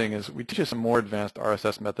interesting is we teach you some more advanced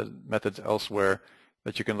RSS methods elsewhere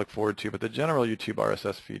that you can look forward to, but the general YouTube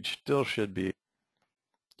RSS feed still should be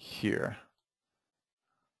here.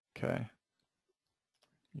 Okay.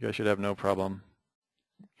 You guys should have no problem.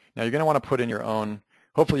 Now, you're going to want to put in your own.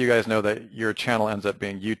 Hopefully, you guys know that your channel ends up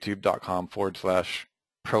being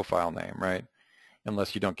youtube.com/profile name, right?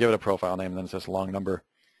 Unless you don't give it a profile name, then it's just a long number.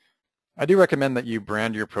 I do recommend that you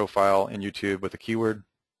brand your profile in YouTube with a keyword,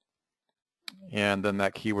 and then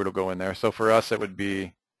that keyword will go in there. So for us, it would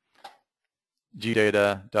be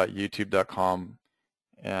gdata.youtube.com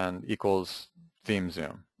and equals theme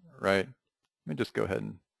zoom, right? Let me just go ahead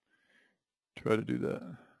and try to do that.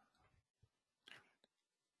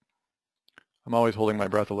 I'm always holding my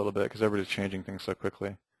breath a little bit because everybody's changing things so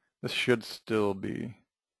quickly. This should still be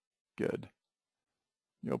good.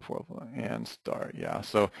 Your profile and start, yeah.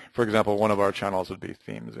 So for example, one of our channels would be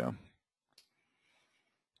theme zoom.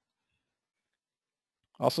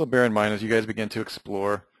 Also bear in mind, as you guys begin to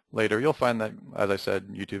explore later, you'll find that, as I said,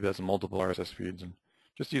 YouTube has multiple RSS feeds, and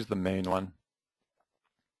just use the main one.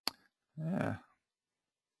 Yeah.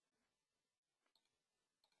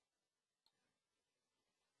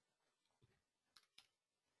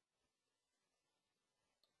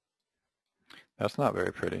 That's not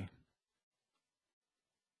very pretty.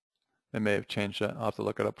 They may have changed that. I'll have to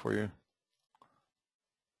look it up for you.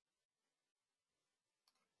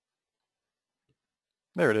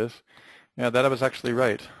 There it is. Yeah, that was actually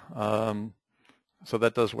right. So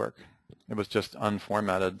that does work. It was just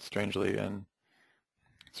unformatted, strangely, in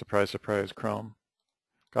surprise, surprise, Chrome.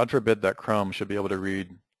 God forbid that Chrome should be able to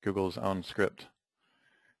read Google's own script.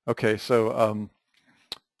 Okay, so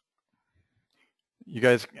you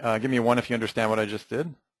guys give me 1 if you understand what I just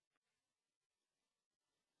did,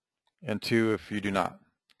 and 2 if you do not,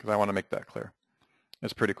 because I want to make that clear.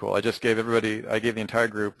 It's pretty cool. I just gave I gave the entire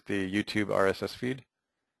group the YouTube RSS feed,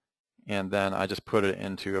 and then I just put it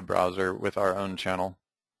into a browser with our own channel.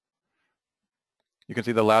 You can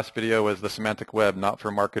see the last video was the semantic web, not for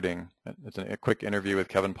marketing. It's a quick interview with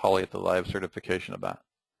Kevin Polly at the live certification of that.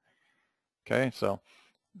 Okay, so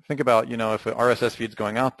think about, if an RSS feed's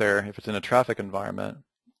going out there, if it's in a traffic environment,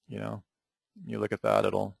 you look at that,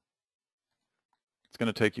 it's going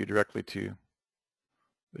to take you directly to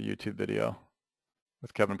the YouTube video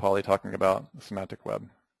with Kevin Polly talking about the semantic web.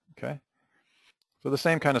 Okay, so the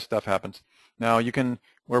same kind of stuff happens. Now you can,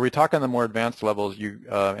 where we talk on the more advanced levels,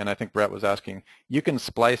 and I think Brett was asking, you can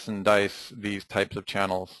splice and dice these types of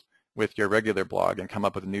channels with your regular blog and come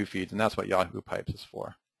up with new feeds, and that's what Yahoo Pipes is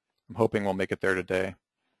for. I'm hoping we'll make it there today.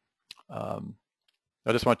 I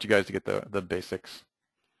just want you guys to get the basics.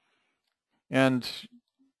 And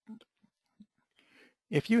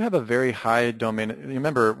if you have a very high domain,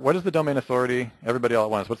 remember, what is the domain authority? Everybody all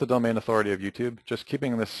at once, what's the domain authority of YouTube? Just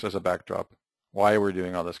keeping this as a backdrop. Why we're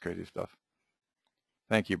doing all this crazy stuff.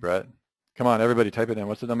 Thank you, Brett. Come on, everybody type it in.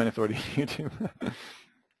 What's the domain authority of YouTube?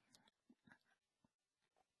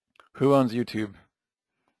 Who owns YouTube?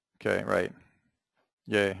 Okay, right.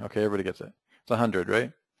 Yay. Okay, everybody gets it. It's 100,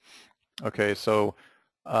 right? Okay, so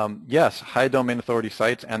yes, high domain authority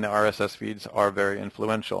sites and the RSS feeds are very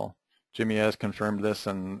influential. Jimmy has confirmed this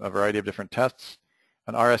in a variety of different tests.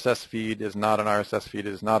 An RSS feed is not an RSS feed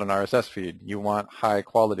is not an RSS feed. You want high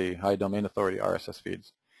quality, high domain authority RSS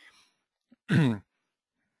feeds.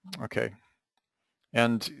 Okay.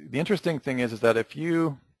 And the interesting thing is that if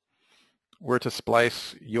you were to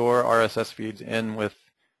splice your RSS feeds in with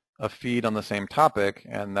a feed on the same topic,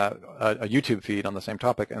 and that a YouTube feed on the same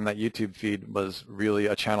topic, and that YouTube feed was really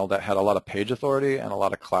a channel that had a lot of page authority and a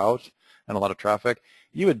lot of clout and a lot of traffic,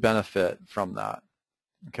 you would benefit from that.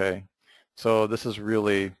 Okay, so this is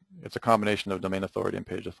really, it's a combination of domain authority and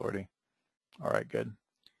page authority. All right, good.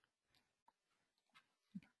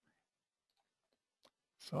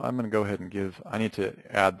 So I'm going to go ahead and I need to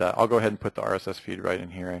add that. I'll go ahead and put the RSS feed right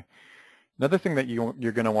in here. Another thing that you're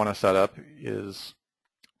going to want to set up is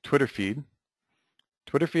Twitter feed.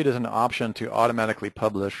 Twitter feed is an option to automatically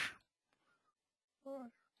publish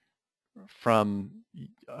from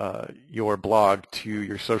your blog to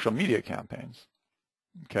your social media campaigns.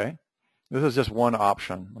 Okay, this is just one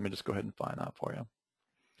option. Let me just go ahead and find that for you.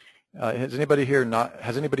 Has anybody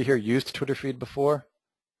here used Twitter feed before?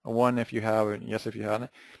 A one if you have, and yes if you haven't.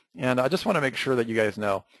 And I just want to make sure that you guys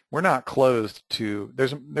know we're not closed to.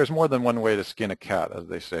 There's more than one way to skin a cat, as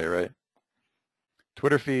they say, right?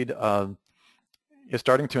 Twitter feed is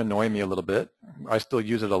starting to annoy me a little bit. I still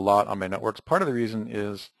use it a lot on my networks. Part of the reason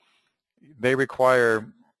is they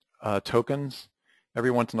require tokens every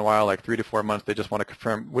once in a while, like 3 to 4 months. They just want to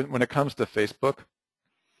confirm. When it comes to Facebook,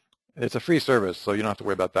 it's a free service, so you don't have to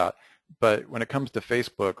worry about that. But when it comes to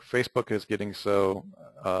Facebook, Facebook is getting so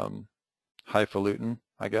highfalutin,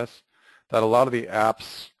 I guess, that a lot of the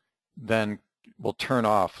apps then will turn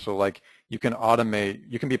off. So like you can automate,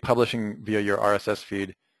 you can be publishing via your RSS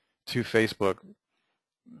feed to Facebook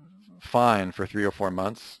fine for 3 or 4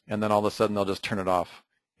 months, and then all of a sudden they'll just turn it off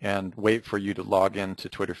and wait for you to log into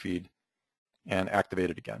Twitter feed and activate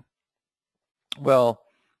it again. Well,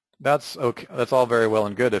 that's okay. That's all very well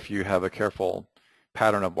and good if you have a careful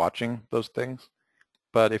pattern of watching those things.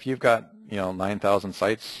 But if you've got 9,000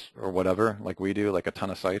 sites or whatever, like we do, like a ton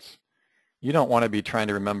of sites, you don't want to be trying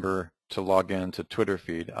to remember to log in to Twitter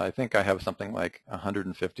feed. I think I have something like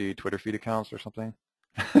 150 Twitter feed accounts or something.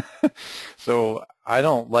 So I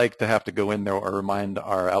don't like to have to go in there or remind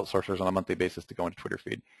our outsourcers on a monthly basis to go into Twitter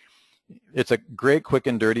feed. It's a great, quick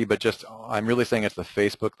and dirty, but just I'm really saying it's the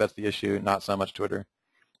Facebook that's the issue, not so much Twitter.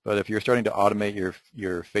 But if you're starting to automate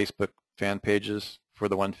your Facebook fan pages for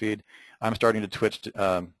the one feed, I'm starting to twitch.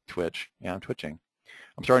 Yeah, I'm twitching.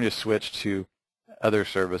 I'm starting to switch to other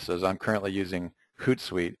services. I'm currently using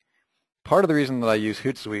Hootsuite. Part of the reason that I use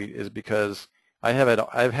Hootsuite is because I've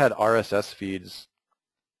had RSS feeds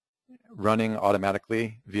running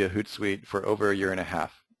automatically via Hootsuite for over 1.5 years,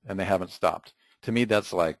 and they haven't stopped. To me,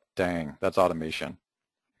 that's like, dang, that's automation.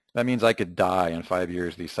 That means I could die in 5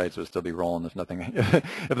 years. These sites would still be rolling if nothing,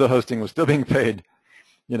 if the hosting was still being paid.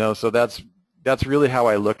 So that's really how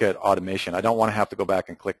I look at automation. I don't want to have to go back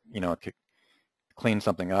and click, clean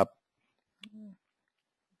something up.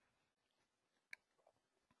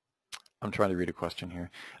 I'm trying to read a question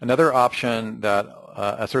here. Another option that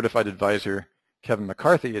a certified advisor, Kevin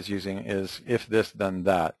McCarthy, is using is if this, then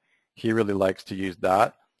that. He really likes to use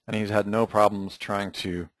that, and he's had no problems trying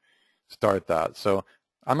to start that. So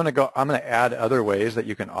I'm going to add other ways that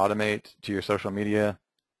you can automate to your social media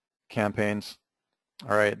campaigns.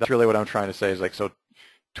 All right, that's really what I'm trying to say is so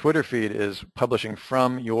Twitter feed is publishing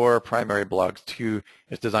from your primary blogs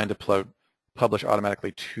it's designed to publish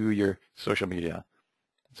automatically to your social media.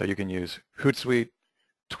 So you can use Hootsuite,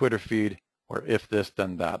 Twitter feed, or if this,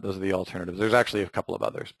 then that. Those are the alternatives. There's actually a couple of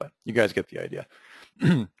others, but you guys get the idea.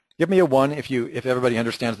 Give me a 1 if everybody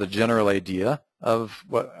understands the general idea of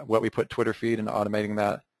what we put Twitter feed and automating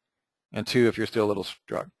that, and 2 if you're still a little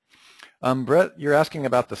struck. Brett, you're asking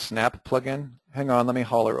about the Snap plugin. Hang on, let me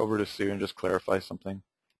holler over to Sue and just clarify something.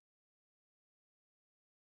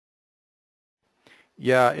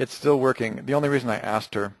 Yeah, it's still working. The only reason I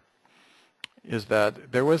asked her is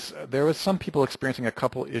that there was some people experiencing a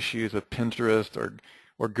couple issues with Pinterest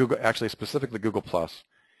or Google, actually specifically Google+.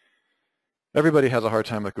 Everybody has a hard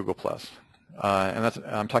time with Google+. And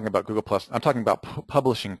I'm talking about Google+. I'm talking about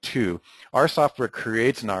publishing to. Our software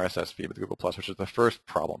creates an RSS feed with Google+, which is the first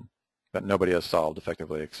problem that nobody has solved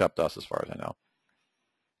effectively except us as far as I know.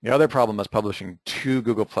 The other problem is publishing to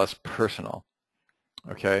Google+ personal.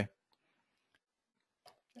 Okay?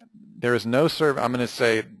 There is no service. I'm going to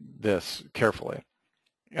say this carefully.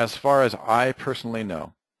 As far as I personally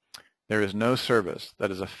know, there is no service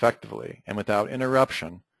that is effectively and without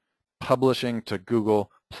interruption publishing to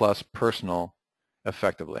Google+ personal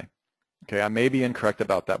effectively. Okay, I may be incorrect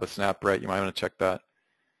about that with Snap, Wright. You might want to check that.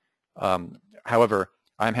 However,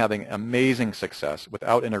 I'm having amazing success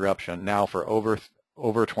without interruption now for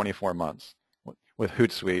over 24 months with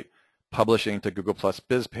Hootsuite publishing to Google+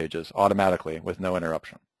 Biz pages automatically with no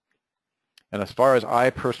interruption. And as far as I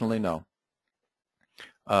personally know,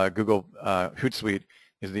 Hootsuite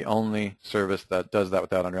is the only service that does that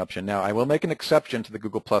without interruption. Now, I will make an exception to the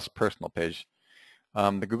Google+ personal page.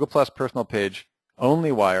 The Google+ personal page,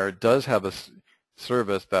 OnlyWire, does have a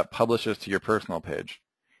service that publishes to your personal page.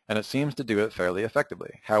 and it seems to do it fairly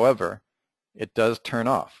effectively. However, it does turn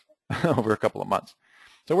off over a couple of months.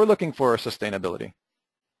 So we're looking for sustainability.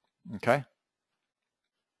 Okay.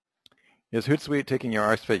 Is Hootsuite taking your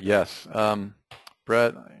RSFit? Yes.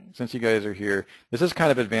 Brett, since you guys are here, this is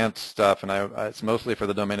kind of advanced stuff, and it's mostly for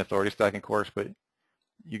the domain authority stacking course, but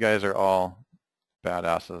you guys are all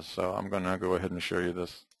badasses, so I'm going to go ahead and show you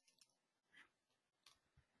this.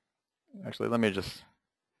 Actually, let me just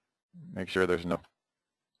make sure there's no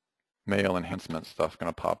mail enhancement stuff going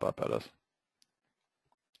to pop up at us.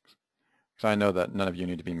 So I know that none of you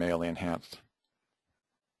need to be mail enhanced.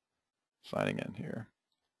 Signing in here.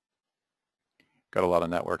 Got a lot of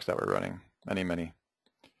networks that we're running, many.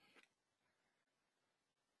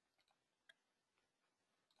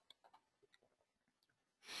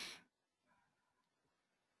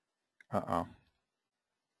 Uh-oh.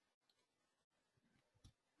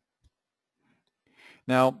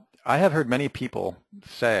 Now, I have heard many people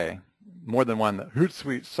say, more than one, that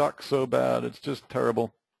Hootsuite sucks so bad, it's just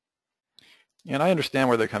terrible. And I understand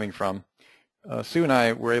where they're coming from. Sue and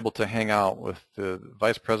I were able to hang out with the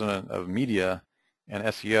vice president of media and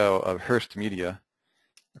SEO of Hearst Media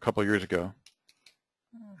a couple of years ago.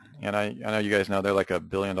 And I know you guys know they're like $1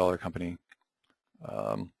 billion company.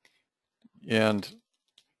 And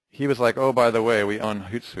he was like, oh, by the way, we own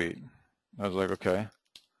Hootsuite. I was like, okay.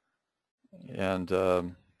 And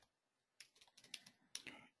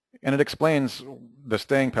it explains the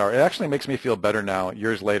staying power. It actually makes me feel better now,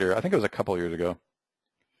 years later. I think it was a couple years ago.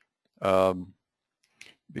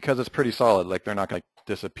 Because it's pretty solid, like they're not going to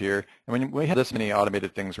disappear. And when we have this many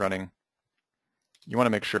automated things running, you want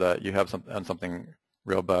to make sure that you have something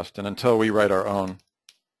robust. And until we write our own,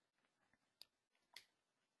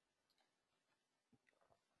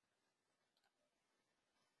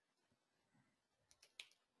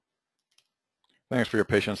 thanks for your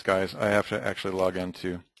patience, guys. I have to actually log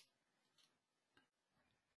into.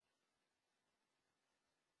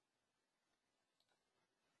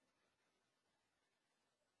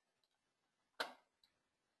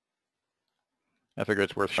 I figure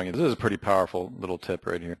it's worth showing you. This is a pretty powerful little tip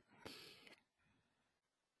right here.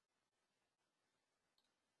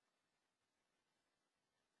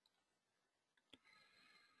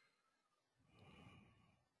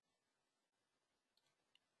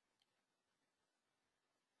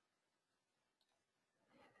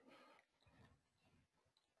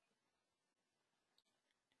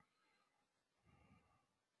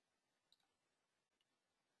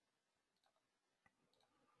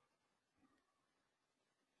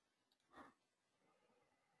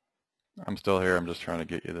 I'm still here. I'm just trying to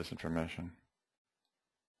get you this information.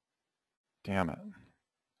 Damn it.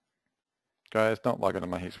 Guys, don't log into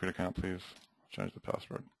my Hootsuite account, please. Change the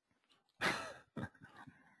password.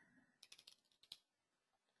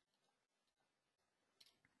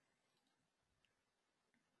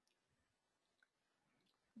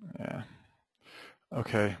 Yeah.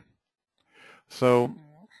 Okay. So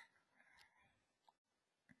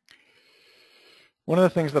one of the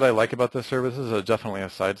things that I like about this service is definitely a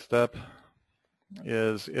sidestep,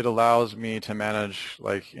 is it allows me to manage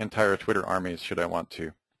like entire Twitter armies should I want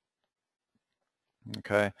to.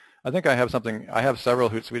 Okay. I think I have several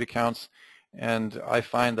Hootsuite accounts, and I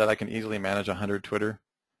find that I can easily manage 100 Twitter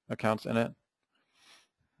accounts in it.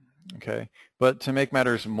 Okay. But to make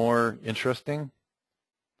matters more interesting,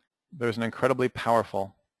 there's an incredibly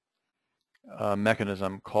powerful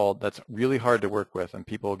mechanism that's really hard to work with, and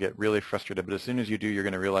people get really frustrated. But as soon as you do, you're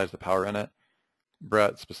going to realize the power in it.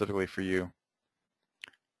 Brett, specifically for you,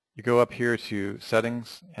 you go up here to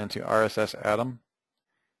Settings and to RSS Atom,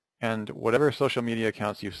 and whatever social media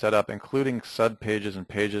accounts you've set up, including sub pages and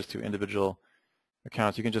pages to individual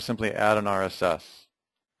accounts, you can just simply add an RSS.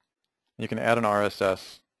 You can add an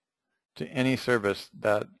RSS to any service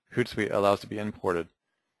that Hootsuite allows to be imported,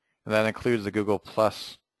 and that includes the Google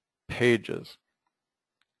Plus pages.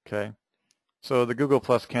 Okay, so the Google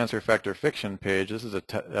Plus Cancer Factor Fiction page, this is a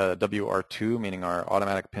WR2, meaning our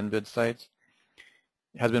automatic pin vid sites,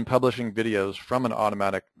 has been publishing videos from an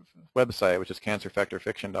automatic website, which is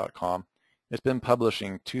cancerfactorfiction.com. It's been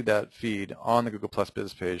publishing to that feed on the Google Plus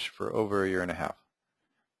Biz page for over 1.5 years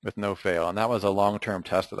with no fail, and that was a long-term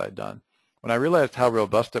test that I'd done. When I realized how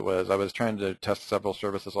robust it was, I was trying to test several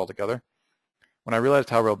services altogether. When I realized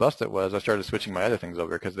how robust it was, I started switching my other things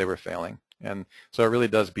over because they were failing. And so it really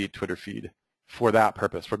does beat Twitter feed for that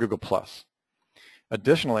purpose, for Google+.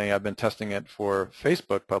 Additionally, I've been testing it for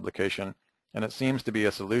Facebook publication, and it seems to be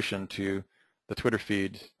a solution to the Twitter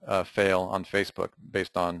feed fail on Facebook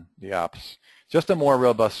based on the apps. Just a more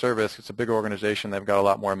robust service. It's a bigger organization. They've got a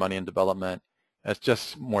lot more money in development. It's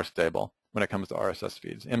just more stable when it comes to RSS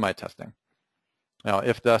feeds in my testing. Now,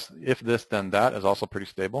 if this, then that is also pretty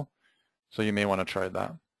stable. So you may want to try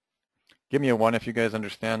that. Give me a 1 if you guys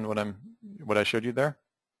understand what I showed you there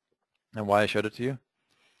and why I showed it to you.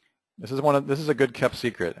 This is a good kept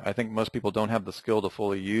secret. I think most people don't have the skill to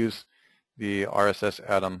fully use the RSS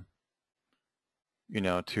Atom,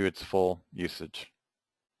 to its full usage.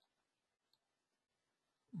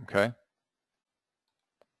 Okay.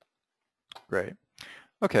 Great.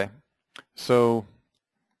 Okay. So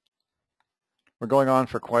we're going on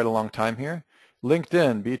for quite a long time here.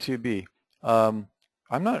 LinkedIn, B2B.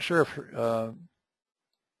 I'm not sure if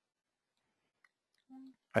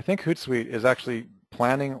I think Hootsuite is actually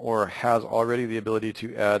planning or has already the ability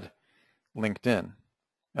to add LinkedIn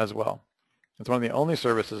as well. It's one of the only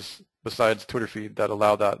services besides Twitter feed that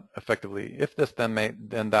allow that effectively. If this, then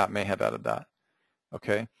that may have added that.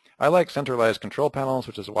 Okay. I like centralized control panels,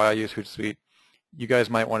 which is why I use Hootsuite. You guys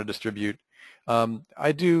might want to distribute.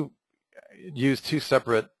 I do use 2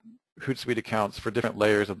 separate Hootsuite accounts for different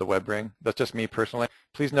layers of the web ring. That's just me personally.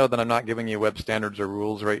 Please know that I'm not giving you web standards or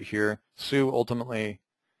rules right here. Sue ultimately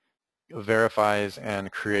verifies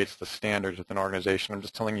and creates the standards with an organization. I'm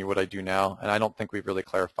just telling you what I do now, and I don't think we've really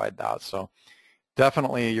clarified that. So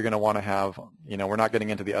definitely you're going to want to have, we're not getting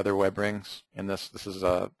into the other web rings in this. This is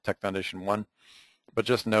Tech Foundation 1. But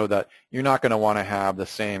just know that you're not going to want to have the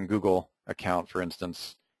same Google account, for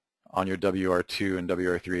instance, on your WR2 and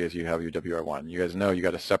WR3 as you have your WR1. You guys know you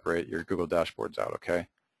got to separate your Google dashboards out, okay?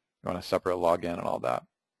 You want to separate login and all that.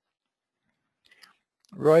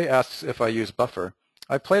 Roy asks if I use Buffer.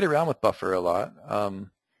 I played around with Buffer a lot.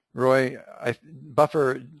 Roy,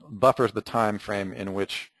 Buffer is the time frame in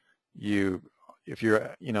which if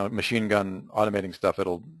you're machine gun automating stuff,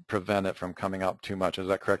 it'll prevent it from coming up too much. Is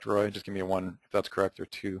that correct, Roy? Just give me a 1 if that's correct, or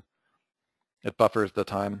 2. It buffers the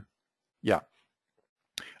time. Yeah.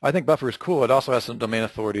 I think Buffer is cool. It also has some domain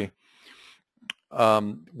authority.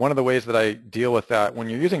 One of the ways that I deal with that, when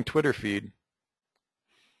you're using Twitter feed,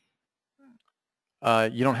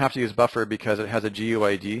 you don't have to use Buffer because it has a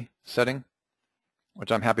GUID setting,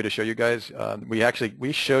 which I'm happy to show you guys.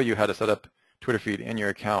 We show you how to set up Twitter feed in your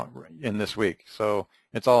account in this week, so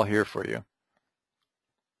it's all here for you.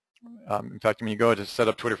 In fact, when you go to set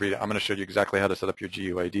up Twitter feed, I'm going to show you exactly how to set up your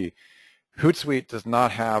GUID. Hootsuite does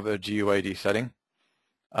not have a GUID setting,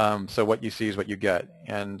 so what you see is what you get.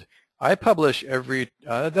 And I publish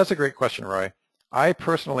that's a great question, Roy. I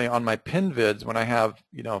personally, on my pinned vids, when I have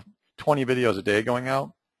 20 videos a day going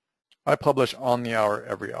out, I publish on the hour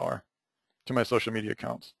every hour to my social media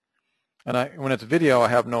accounts. And when it's video, I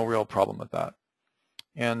have no real problem with that.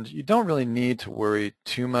 And you don't really need to worry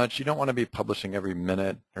too much. You don't want to be publishing every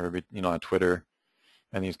minute or every, on Twitter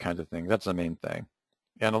and these kinds of things. That's the main thing.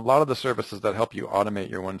 And a lot of the services that help you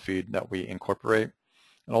automate your one feed that we incorporate,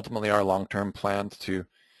 and ultimately our long-term plans to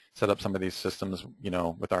set up some of these systems,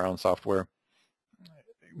 with our own software,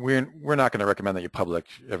 we're not going to recommend that you publish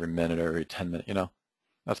every minute or every 10 minutes.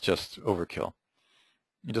 That's just overkill.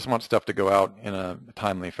 You just want stuff to go out in a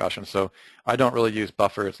timely fashion. So I don't really use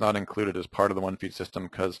Buffer. It's not included as part of the one feed system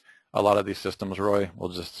because a lot of these systems, Roy, will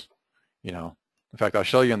just, in fact, I'll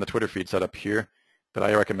show you in the Twitter feed setup here that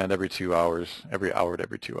I recommend every 2 hours, every hour to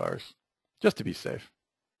every 2 hours, just to be safe.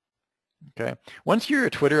 Okay. Once your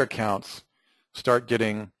Twitter accounts start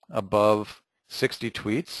getting above 60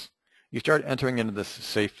 tweets, you start entering into this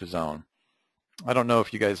safe zone. I don't know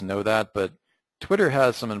if you guys know that, but Twitter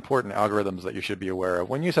has some important algorithms that you should be aware of.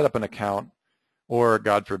 When you set up an account, or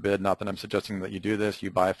God forbid, not that I'm suggesting that you do this, you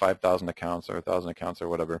buy 5,000 accounts or 1,000 accounts or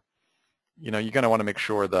whatever, you're going to want to make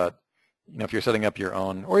sure that, if you're setting up your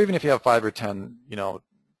own, or even if you have 5 or 10,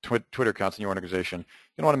 Twitter accounts in your organization,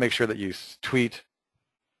 you want to make sure that you tweet.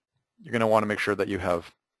 You're going to want to make sure that you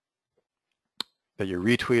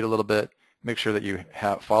retweet a little bit, make sure that you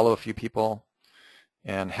follow a few people,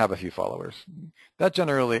 and have a few followers. That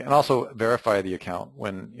generally, and also verify the account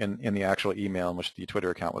when in the actual email in which the Twitter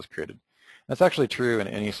account was created. That's actually true in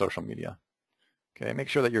any social media. Okay, make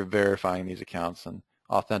sure that you're verifying these accounts and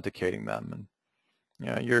authenticating them.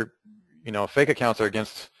 And fake accounts are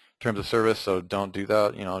against terms of service, so don't do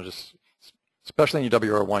that. Just especially in your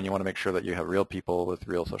WR1, you want to make sure that you have real people with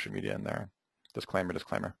real social media in there. Disclaimer,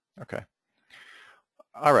 disclaimer. Okay.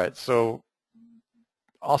 All right, so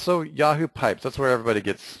also Yahoo Pipes, that's where everybody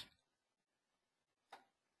gets.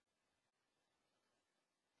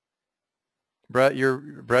 Brett, you're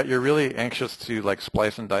really anxious to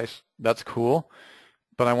splice and dice. That's cool,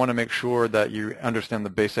 but I want to make sure that you understand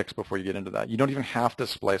the basics before you get into that. You don't even have to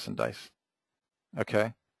splice and dice.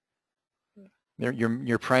 Okay?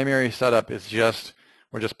 Your primary setup is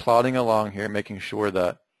we're just plodding along here, making sure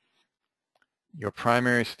that your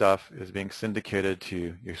primary stuff is being syndicated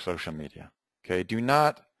to your social media. Okay, do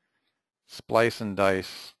not splice and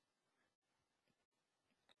dice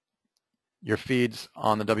your feeds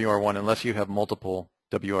on the WR1 unless you have multiple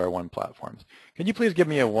WR1 platforms. Can you please give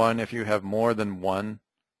me a 1 if you have more than one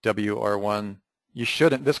WR1? You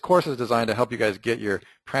shouldn't. This course is designed to help you guys get your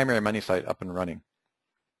primary money site up and running.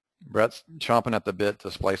 Brett's chomping at the bit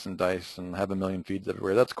to splice and dice and have a million feeds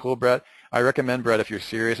everywhere. That's cool, Brett. I recommend, Brett, if you're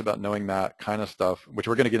serious about knowing that kind of stuff, which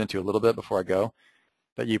we're going to get into a little bit before I go,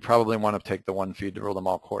 that you probably want to take the one feed to rule them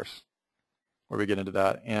all course, where we get into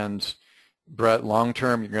that. And Brett, long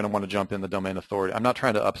term, you're going to want to jump in the domain authority. I'm not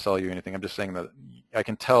trying to upsell you or anything. I'm just saying that I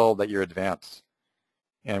can tell that you're advanced.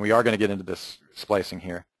 And we are going to get into this splicing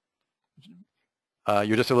here.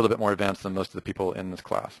 You're just a little bit more advanced than most of the people in this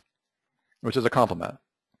class, which is a compliment,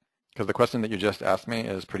 because the question that you just asked me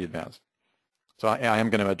is pretty advanced. So I am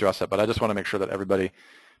going to address it, but I just want to make sure that everybody,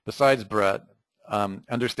 besides Brett,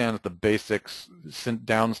 understands the basics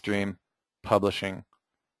downstream publishing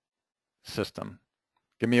system.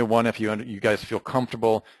 Give me a 1 if you guys feel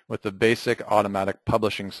comfortable with the basic automatic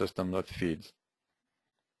publishing system with feeds.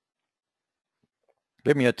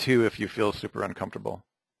 Give me a 2 if you feel super uncomfortable,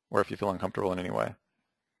 or if you feel uncomfortable in any way.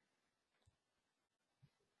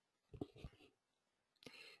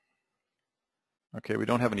 Okay, we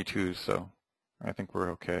don't have any 2s, so I think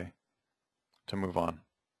we're okay to move on.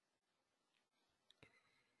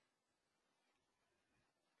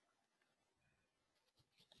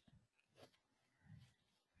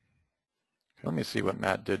 Let me see what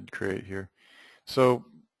Matt did create here. So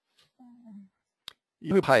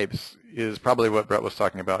Pipes is probably what Brett was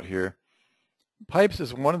talking about here. Pipes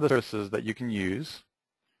is one of the services that you can use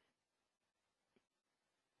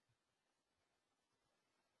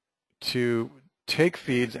to take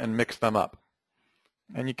feeds and mix them up.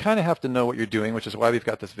 And you kind of have to know what you're doing, which is why we've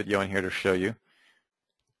got this video in here to show you.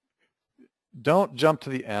 Don't jump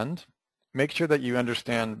to the end. Make sure that you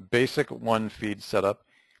understand basic one feed setup.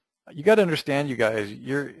 You got to understand, you guys,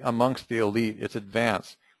 you're amongst the elite. It's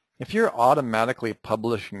advanced. If you're automatically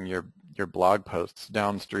publishing your blog posts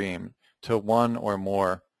downstream to one or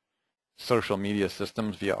more social media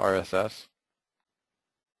systems via RSS,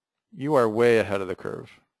 you are way ahead of the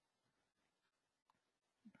curve.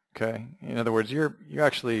 Okay. In other words, you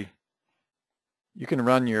can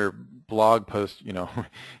run your blog post, you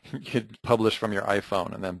could publish from your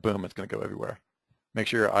iPhone, and then boom, it's going to go everywhere. Make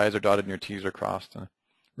sure your I's are dotted and your T's are crossed. And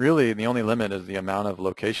really, the only limit is the amount of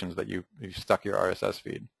locations that you stuck your RSS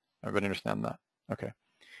feed. Everybody understand that? Okay.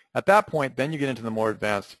 At that point, then you get into the more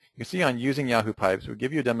advanced. You can see on using Yahoo Pipes, we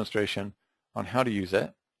give you a demonstration on how to use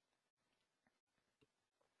it.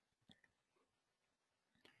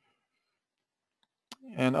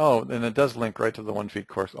 And and it does link right to the one feed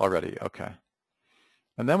course already. Okay.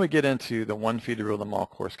 And then we get into the one feed to rule them all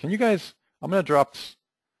course. Can you guys? I'm going to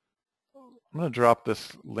drop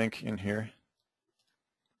this link in here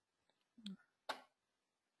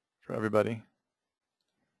for everybody.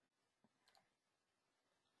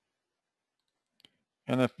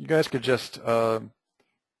 And if you guys could just, can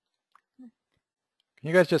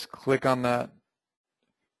you guys just click on that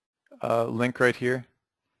link right here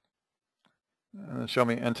and show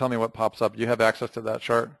me and tell me what pops up? Do you have access to that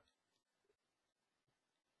chart?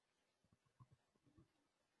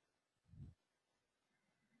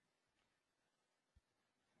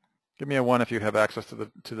 Give me a 1 if you have access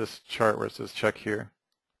to this chart where it says check here.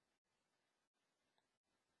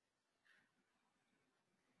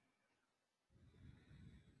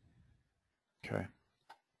 Okay.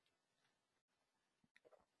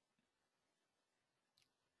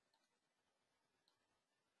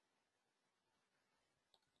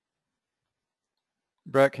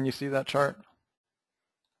 Brett, can you see that chart?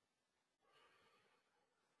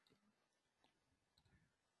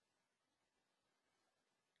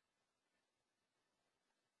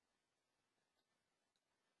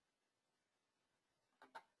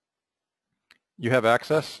 You have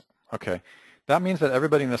access? Okay. That means that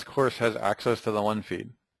everybody in this course has access to the one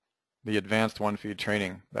feed, the advanced one feed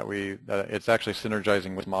training that it's actually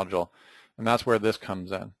synergizing with module. And that's where this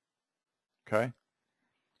comes in. Okay?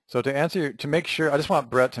 So to make sure, I just want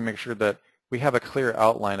Brett to make sure that we have a clear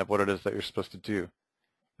outline of what it is that you're supposed to do. And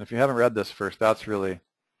if you haven't read this first, that's really,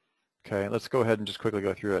 okay, let's go ahead and just quickly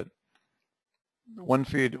go through it. One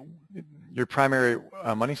feed, your primary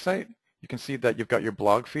money site, you can see that you've got your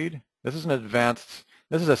blog feed. This is an advanced,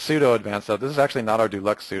 this is a pseudo-advanced stuff. This is actually not our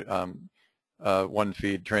deluxe one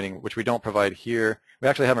feed training, which we don't provide here. We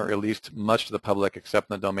actually haven't released much to the public except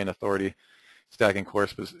in the domain authority stacking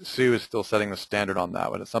course, but Sue is still setting the standard on that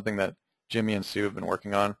one. It's something that Jimmy and Sue have been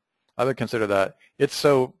working on. I would consider that. It's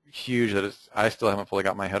so huge that I still haven't fully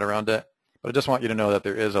got my head around it, But I just want you to know that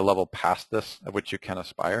there is a level past this at which you can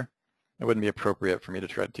aspire. It wouldn't be appropriate for me to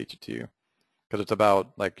try to teach it to you because it's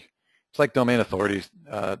about it's like domain authorities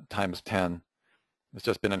times 10. It's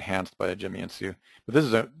just been enhanced by Jimmy and Sue. But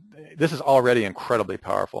this is already incredibly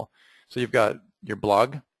powerful. So you've got your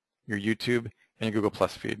blog, your YouTube, and your Google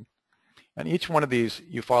Plus feed. And each one of these,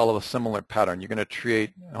 you follow a similar pattern. You're going to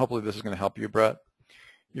create, and hopefully this is going to help you, Brett.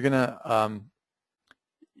 You're going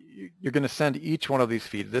to send each one of these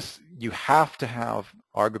feeds. You have to have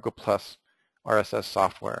our Google Plus RSS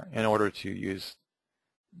software in order to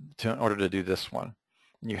do this one.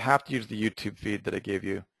 And you have to use the YouTube feed that I gave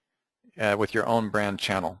you with your own brand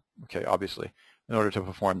channel, okay, obviously, in order to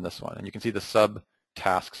perform this one. And you can see the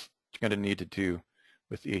sub-tasks you're going to need to do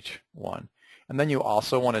with each one. And then you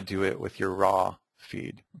also want to do it with your raw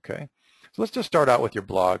feed, okay? So let's just start out with your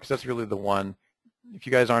blog, because that's really the one. If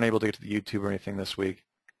you guys aren't able to get to the YouTube or anything this week,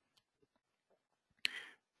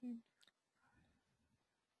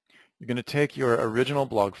 you're going to take your original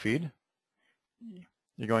blog feed.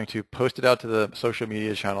 You're going to post it out to the social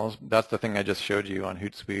media channels. That's the thing I just showed you on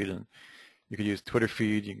Hootsuite, and you could use Twitter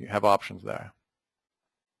feed. You have options there.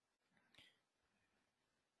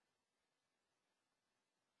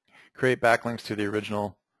 Create backlinks to the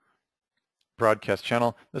original broadcast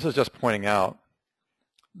channel. This is just pointing out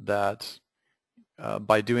that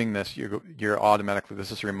by doing this, you're automatically,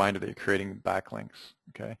 this is a reminder that you're creating backlinks,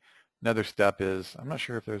 okay? Another step is, I'm not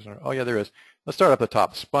sure if there's, oh yeah, there is. Let's start up at the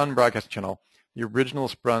top, spun broadcast channel, the original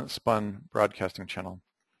spun broadcasting channel.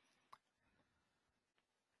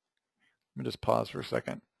 Let me just pause for a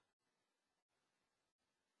second.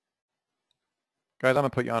 Guys, I'm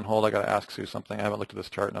going to put you on hold. I got to ask Sue something. I haven't looked at this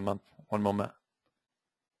chart in a month. One moment.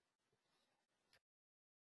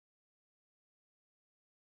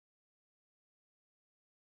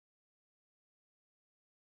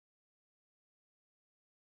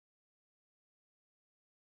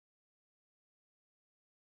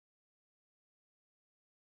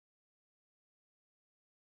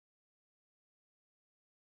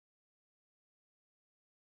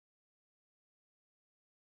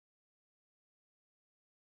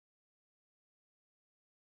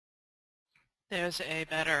 There's a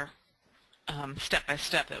better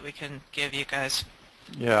step-by-step that we can give you guys.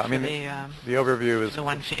 Yeah, I mean, the overview is the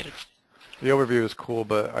one feed. The overview is cool,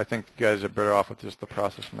 but I think you guys are better off with just the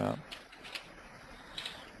process map.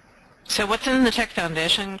 So what's in the Tech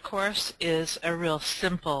Foundation course is a real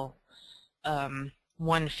simple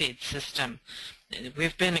one feed system.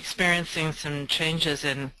 We've been experiencing some changes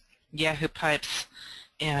in Yahoo pipes,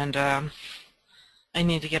 and I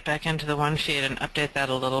need to get back into the one feed and update that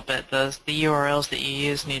a little bit. The URLs that you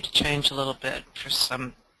use need to change a little bit. For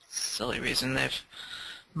some silly reason, they've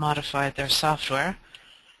modified their software.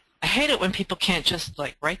 I hate it when people can't just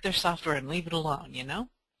write their software and leave it alone, you know?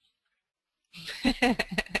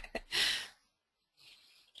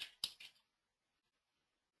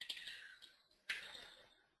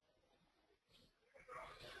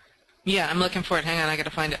 Yeah, I'm looking for it. Hang on, I gotta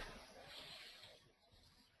find it.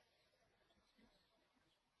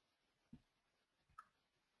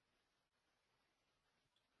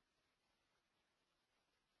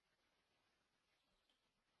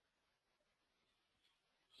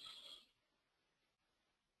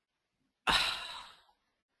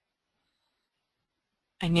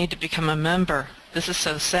 I need to become a member. This is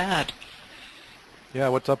so sad. Yeah,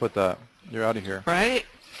 what's up with that? You're out of here. Right?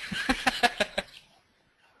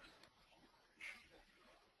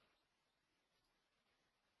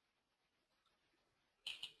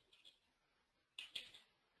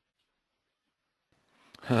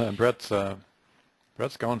 Brett's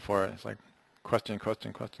going for it. It's like question.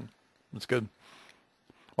 That's good.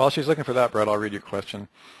 While she's looking for that, Brett, I'll read your question.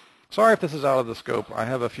 Sorry if this is out of the scope. I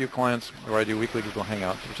have a few clients where I do weekly Google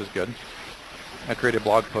Hangouts, which is good. I create a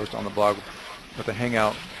blog post on the blog with a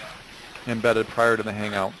Hangout embedded prior to the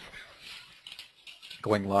Hangout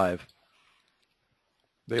going live.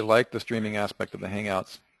 They like the streaming aspect of the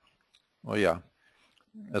Hangouts. Well, yeah,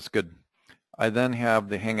 that's good. I then have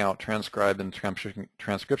the Hangout transcribed, and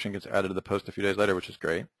transcription gets added to the post a few days later, which is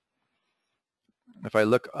great. If I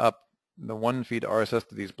look up the one feed RSS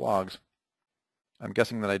to these blogs, I'm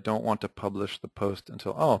guessing that I don't want to publish the post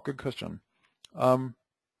until, oh, good question.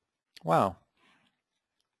 Wow.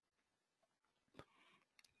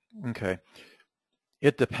 Okay.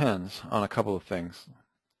 It depends on a couple of things.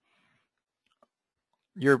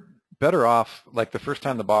 You're better off, like the first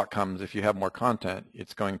time the bot comes, if you have more content,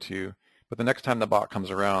 it's going to, but the next time the bot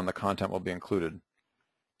comes around, the content will be included.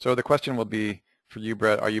 So the question will be for you,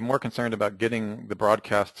 Brett, are you more concerned about getting the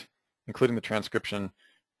broadcast, including the transcription,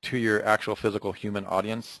 to your actual physical human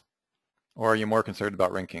audience, or are you more concerned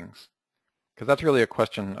about rankings? because that's really a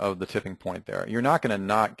question of the tipping point there. You're not going to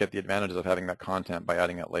not get the advantages of having that content by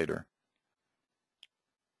adding it later.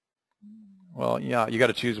 Well, yeah, you got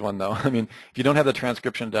to choose one though. I mean, if you don't have the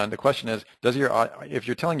transcription done, the question is, if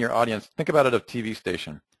you're telling your audience, think about it as a TV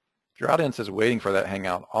station. If your audience is waiting for that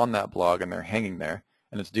hangout on that blog and they're hanging there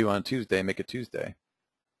and it's due on Tuesday, make it Tuesday.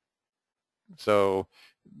 So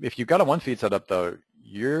if you've got a one feed set up though,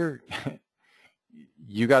 you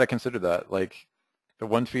got to consider that. Like the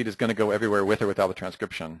one feed is going to go everywhere with or without the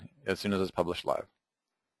transcription as soon as it's published live.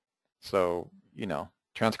 So,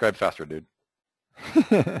 transcribe faster, dude.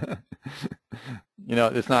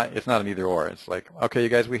 It's not an either or. It's like, okay, you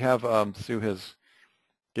guys, we have Sue has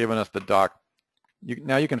given us the doc.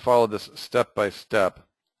 Now you can follow this step by step.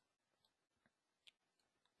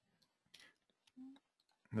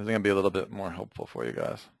 This is going to be a little bit more helpful for you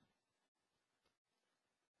guys.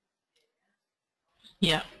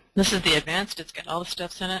 Yeah, this is the advanced. It's got all the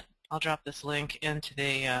steps in it. I'll drop this link into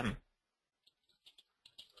the.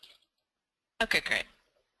 Okay, great.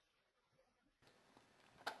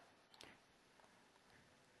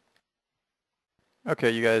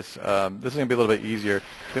 Okay, you guys, this is going to be a little bit easier.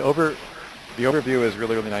 The overview is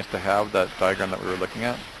really, really nice to have, that diagram that we were looking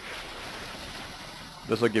at.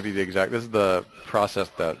 This will give you this is the process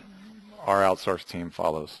that our outsourced team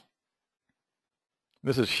follows.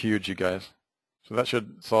 This is huge, you guys. So that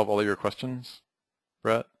should solve all of your questions,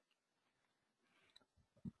 Brett.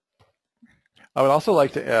 I would also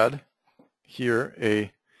like to add here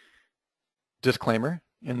a disclaimer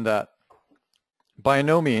in that by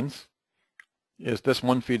no means is this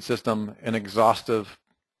one feed system an exhaustive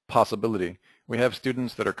possibility. We have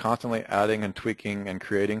students that are constantly adding and tweaking and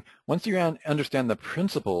creating. Once you understand the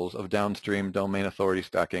principles of downstream domain authority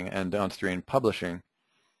stacking and downstream publishing,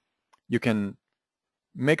 you can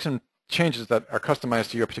make some changes that are customized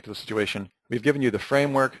to your particular situation. We've given you the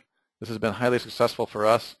framework. This has been highly successful for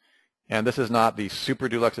us. And this is not the super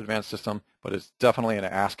deluxe advanced system, but it's definitely an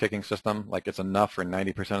ass-kicking system. Like it's enough for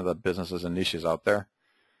 90% of the businesses and niches out there.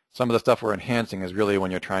 Some of the stuff we're enhancing is really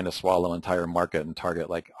when you're trying to swallow an entire market and target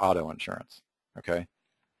like auto insurance, okay?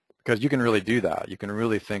 Because you can really do that. You can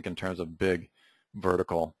really think in terms of big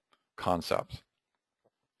vertical concepts.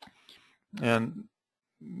 And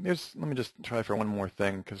let me just try for one more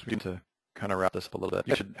thing because we need to kind of wrap this up a little bit.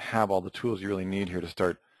 You should have all the tools you really need here to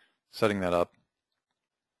start setting that up.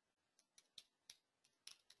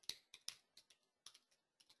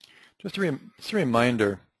 Just a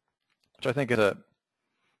reminder, which I think is a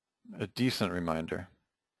decent reminder,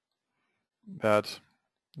 that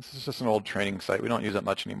this is just an old training site. We don't use it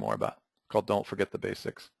much anymore, but it's called Don't Forget the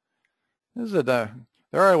Basics. This is there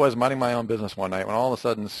I was minding my own business one night when all of a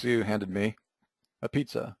sudden Sue handed me a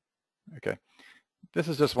pizza. Okay. This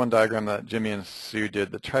is just one diagram that Jimmy and Sue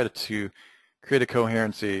did that tried to create a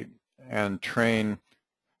coherency and train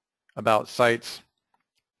about sites,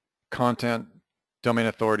 content, domain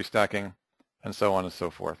authority stacking, and so on and so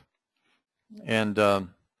forth. And what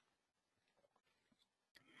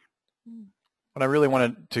I really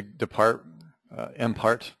wanted to impart. I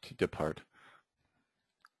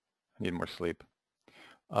need more sleep.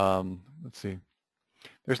 Let's see.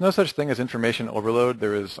 There's no such thing as information overload.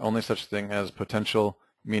 There is only such thing as potential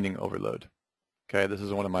meaning overload. Okay, this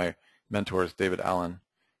is one of my mentors, David Allen.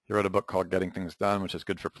 He wrote a book called Getting Things Done, which is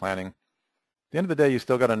good for planning. At the end of the day, you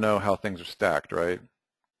still got to know how things are stacked, right?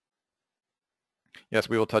 Yes,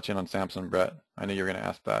 we will touch in on Samson, Brett. I knew you were going to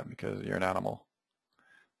ask that because you're an animal.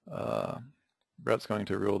 Brett's going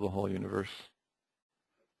to rule the whole universe.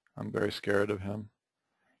 I'm very scared of him.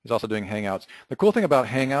 He's also doing Hangouts. The cool thing about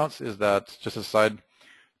Hangouts is that, just a side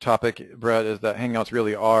topic, Brett, is that Hangouts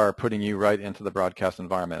really are putting you right into the broadcast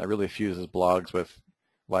environment. It really fuses blogs with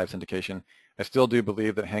live syndication. I still do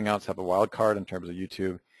believe that Hangouts have a wild card in terms of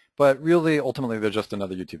YouTube, but really, ultimately, they're just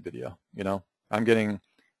another YouTube video.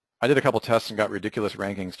 I did a couple tests and got ridiculous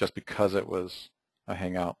rankings just because it was a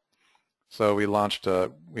Hangout. So we launched,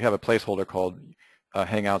 we have a placeholder called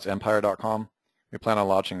hangoutsempire.com. We plan on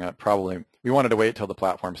launching it probably. We wanted to wait till the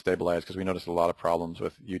platform stabilized because we noticed a lot of problems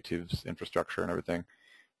with YouTube's infrastructure and everything.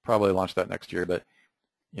 Probably launch that next year, but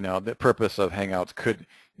the purpose of Hangouts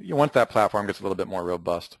once that platform gets a little bit more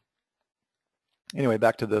robust. Anyway,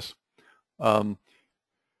 back to this.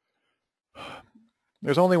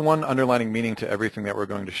 There's only one underlining meaning to everything that we're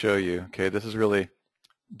going to show you. Okay, this is really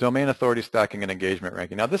domain authority stacking and engagement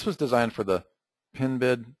ranking. Now, this was designed for the pin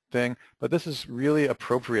bid thing, but this is really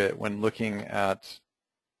appropriate when looking at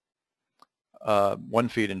one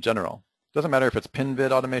feed in general. It doesn't matter if it's pin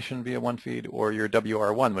bid automation via one feed or your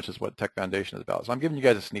WR1, which is what Tech Foundation is about. So I'm giving you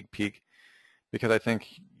guys a sneak peek because I think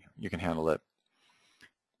you can handle it.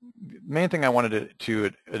 main thing I wanted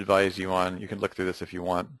to advise you on, you can look through this if you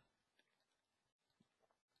want.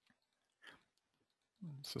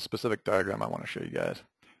 It's a specific diagram I want to show you guys.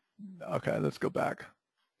 Okay, let's go back.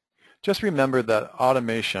 Just remember that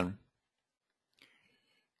automation,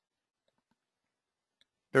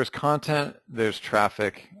 there's content, there's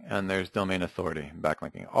traffic, and there's domain authority,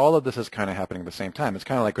 backlinking. All of this is kind of happening at the same time. It's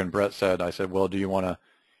kind of like when Brett said, I said, well, do you want to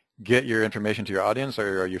get your information to your audience,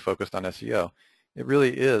 or are you focused on SEO? It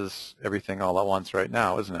really is everything all at once right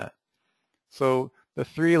now, isn't it? So the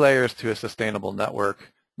 3 layers to a sustainable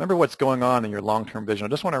network, remember what's going on in your long-term vision. I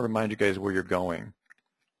just want to remind you guys where you're going.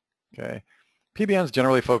 Okay, PBNs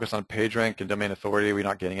generally focus on PageRank and domain authority. We're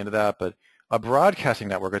not getting into that, but a broadcasting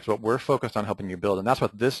network is what we're focused on helping you build, and that's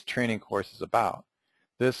what this training course is about.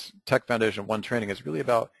 This Tech Foundation 1 training is really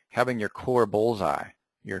about having your core bullseye,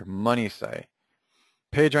 your money say.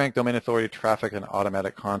 PageRank, domain authority, traffic, and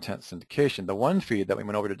automatic content syndication. The 1 feed that we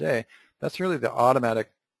went over today, that's really the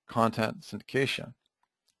automatic content syndication.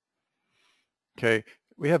 Okay,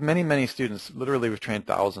 we have many, many students. Literally, we've trained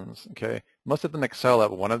thousands. Okay, most of them excel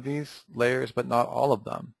at one of these layers, but not all of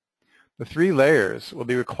them. The 3 layers will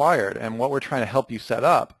be required, and what we're trying to help you set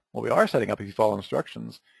up, what we are setting up if you follow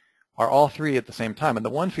instructions, are all 3 at the same time, and the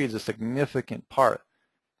 1 feed is a significant part.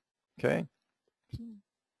 Okay,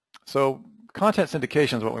 so content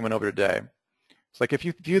syndication is what we went over today. It's like if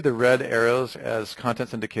you view the red arrows as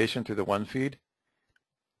content syndication through the 1 feed,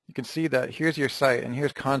 you can see that here's your site and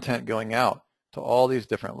here's content going out to all these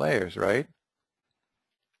different layers, right?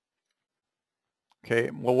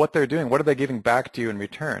 Okay, well, what they're doing, what are they giving back to you in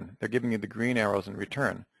return? They're giving you the green arrows in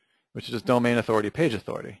return, which is domain authority, page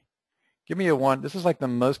authority. Give me a 1. This is like the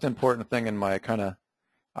most important thing in my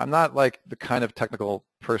I'm not like the kind of technical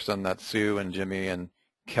person that Sue and Jimmy and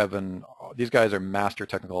Kevin, these guys are master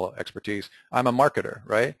technical expertise. I'm a marketer,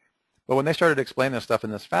 right? But when they started explaining this stuff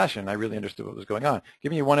in this fashion, I really understood what was going on.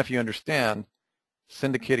 Give me a 1 if you understand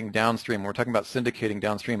syndicating downstream. We're talking about syndicating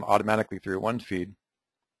downstream automatically through 1 feed.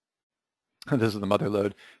 This is the mother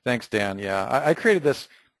load. Thanks, Dan. Yeah, I created this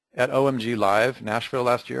at OMG Live, Nashville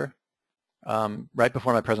last year, right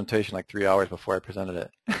before my presentation, like 3 hours before I presented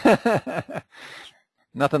it.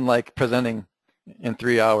 Nothing like presenting in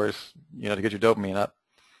 3 hours, to get your dopamine up.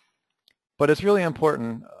 But it's really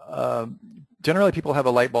important. Generally, people have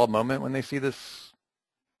a light bulb moment when they see this.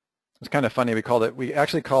 It's kind of funny. We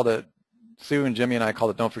actually called it, Sue and Jimmy and I called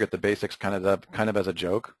it "Don't Forget the Basics," kind of as a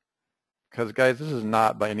joke. Because guys, this is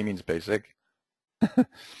not by any means basic.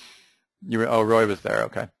 Oh, Roy was there.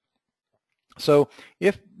 Okay. So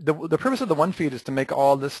if the purpose of the 1 feed is to make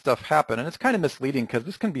all this stuff happen, and it's kind of misleading because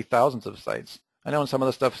this can be thousands of sites. I know in some of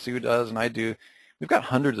the stuff Sue does and I do, we've got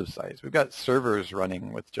hundreds of sites. We've got servers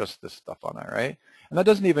running with just this stuff on it, right? And that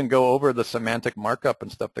doesn't even go over the semantic markup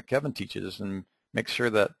and stuff that Kevin teaches and makes sure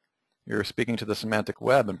that you're speaking to the semantic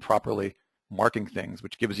web and properly marking things,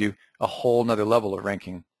 which gives you a whole nother level of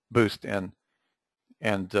ranking boost and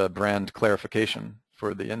brand clarification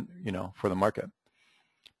for the for the market.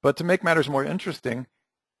 But to make matters more interesting,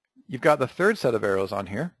 you've got the 3rd set of arrows on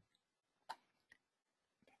here.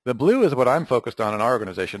 The blue is what I'm focused on in our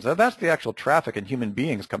organization. So that's the actual traffic and human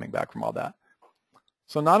beings coming back from all that.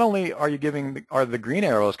 So not only are the green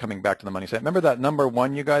arrows coming back to the money site. Remember that number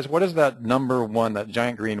 1, you guys? What is that number 1, that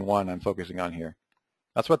giant green 1 I'm focusing on here?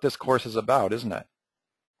 That's what this course is about, isn't it?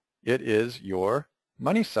 It is your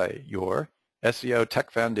money site, your SEO Tech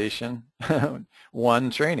Foundation 1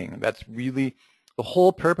 training. That's really the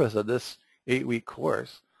whole purpose of this 8-week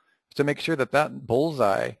course, is to make sure that that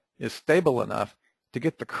bullseye is stable enough to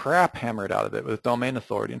get the crap hammered out of it with domain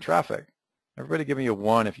authority and traffic. Everybody give me a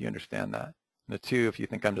 1 if you understand that, and a 2 if you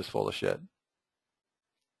think I'm just full of shit.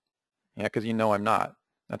 Yeah, because you know I'm not.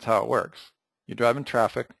 That's how it works. You're driving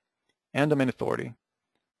traffic and domain authority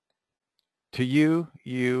to you,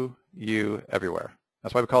 everywhere.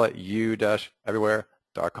 That's why we call it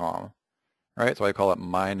you-everywhere.com. All right, that's why I call it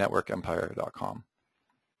mynetworkempire.com.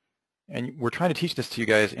 And we're trying to teach this to you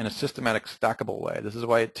guys in a systematic, stackable way. This is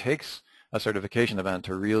why it takes a certification event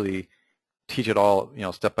to really teach it all,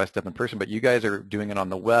 step by step in person. But you guys are doing it on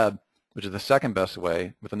the web, which is the second best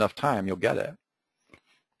way. With enough time, you'll get it.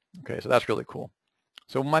 Okay, so that's really cool.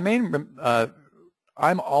 So my main,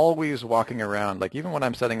 I'm always walking around, like even when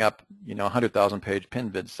I'm setting up, 100,000 page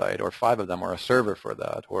PinVid site, or 5 of them, or a server for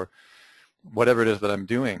that, or whatever it is that I'm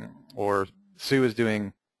doing, or Sue is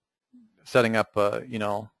setting up,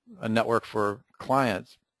 a network for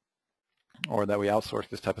clients, or that we outsource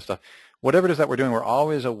this type of stuff. Whatever it is that we're doing, we're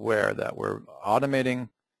always aware that we're automating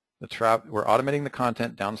the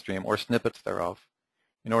content downstream, or snippets thereof,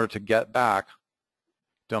 in order to get back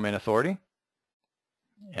domain authority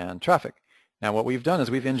and traffic. Now what we've done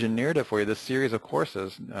is we've engineered it for you, this series of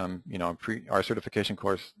courses, our certification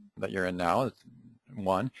course that you're in now is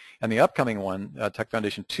one, and the upcoming one, Tech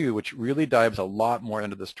Foundation 2, which really dives a lot more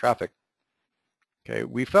into this traffic. Okay,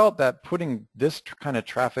 we felt that putting this kind of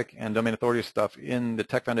traffic and domain authority stuff in the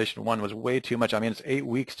Tech Foundation 1 was way too much. I mean, it's 8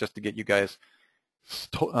 weeks just to get you guys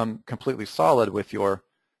completely solid with your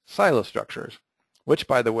silo structures, which,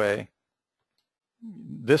 by the way,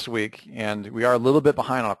 this week, and we are a little bit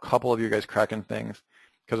behind on a couple of you guys cracking things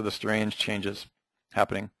because of the strange changes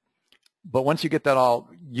happening. But once you get that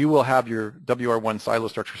all, you will have your WR1 silo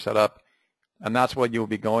structure set up, and that's what you will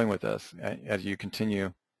be going with this as you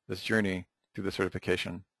continue this journey through the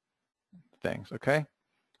certification things, okay?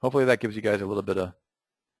 Hopefully that gives you guys a little bit of,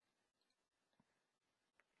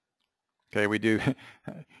 okay, we do,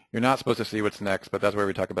 you're not supposed to see what's next, but that's where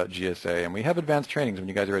we talk about GSA, and we have advanced trainings when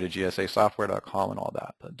you guys are at gsasoftware.com and all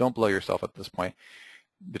that, but don't blow yourself up at this point.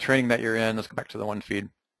 The training that you're in, let's go back to the one feed.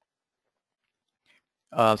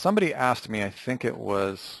 Somebody asked me, I think it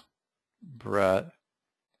was Brett,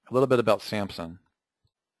 a little bit about Samson.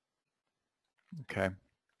 Okay,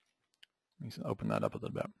 let me open that up a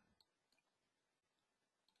little bit.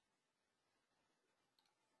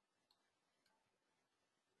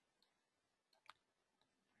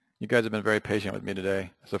 You guys have been very patient with me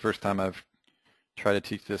today. It's the first time I've tried to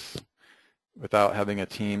teach this without having a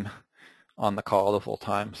team on the call the full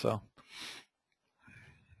time, so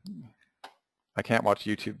I can't watch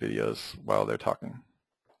YouTube videos while they're talking.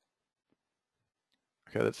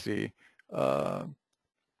 Okay, let's see.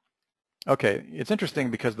 Okay, it's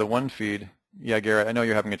interesting because the one feed, yeah, Garrett, I know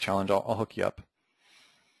you're having a challenge. I'll hook you up.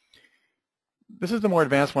 This is the more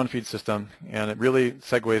advanced one feed system, and it really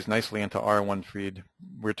segues nicely into our one feed.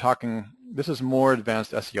 We're talking, this is more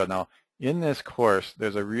advanced SEO. Now, in this course,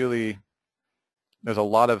 there's a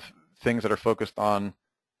lot of things that are focused on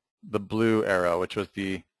the blue arrow, which was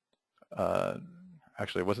the,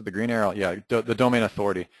 actually, was it the green arrow? Yeah, the domain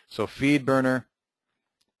authority. So FeedBurner,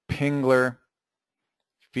 Pingler,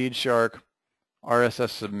 FeedShark,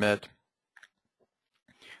 RSS Submit.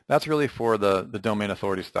 That's really for the domain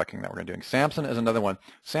authority stacking that we're doing. Samson is another one.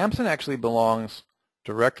 Samson actually belongs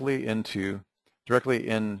directly in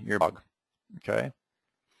your blog. Okay.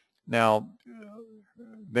 Now,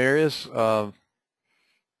 there is, wow,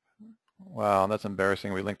 that's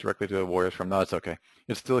embarrassing. We linked directly to a Warriors from. No, it's okay.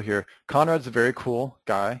 It's still here. Conrad's a very cool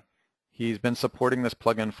guy. He's been supporting this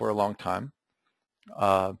plugin for a long time.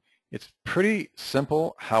 It's pretty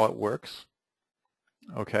simple how it works.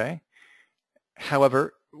 Okay.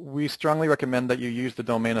 However, we strongly recommend that you use the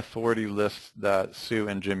domain authority list that Sue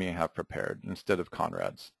and Jimmy have prepared instead of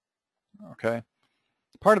Conrad's. Okay?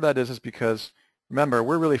 Part of that is because, remember,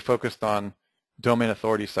 we're really focused on domain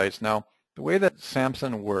authority sites. Now, the way that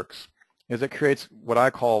Samson works is it creates what I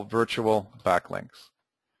call virtual backlinks.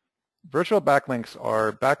 Virtual backlinks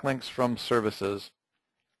are backlinks from services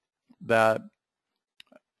that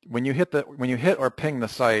when you hit or ping the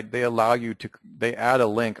site, they allow you to, they add a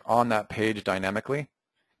link on that page dynamically.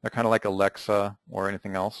 They're kind of like Alexa or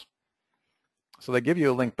anything else. So they give you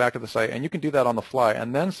a link back to the site, and you can do that on the fly.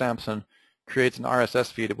 And then Samson creates an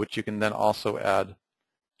RSS feed, which you can then also add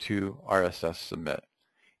to RSS Submit.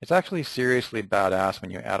 It's actually seriously badass when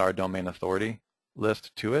you add our domain authority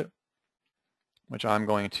list to it, which I'm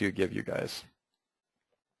going to give you guys.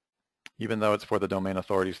 Even though it's for the domain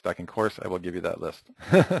authority stacking course, I will give you that list.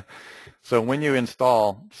 So when you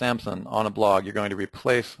install Samson on a blog, you're going to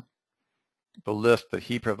replace the list that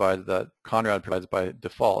he provides, that Conrad provides by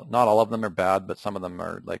default. Not all of them are bad, but some of them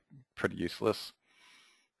are like pretty useless.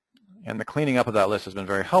 And the cleaning up of that list has been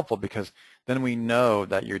very helpful because then we know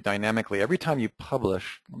that you're dynamically, every time you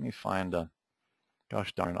publish, let me find a,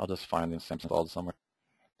 gosh darn, I'll just find this installed somewhere.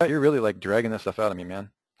 You're really like dragging this stuff out of me,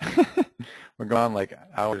 man. We're going on like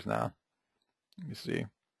hours now. Let me see if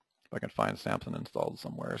I can find Samson installed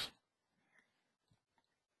somewhere.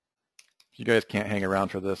 If you guys can't hang around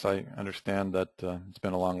for this, I understand that it's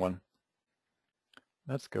been a long one.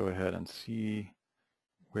 Let's go ahead and see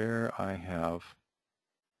where I have.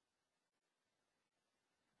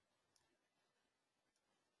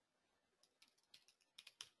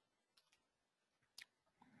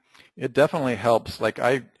 It definitely helps. Like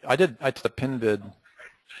I did the Pinvid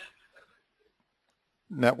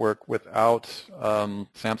network without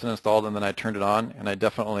Samson installed, and then I turned it on, and I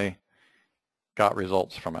definitely got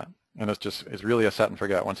results from it. And it's really a set and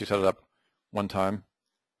forget once you set it up one time.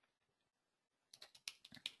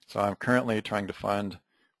 So I'm currently trying to find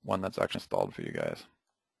one that's actually installed for you guys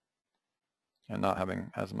and not having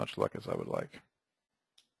as much luck as I would like.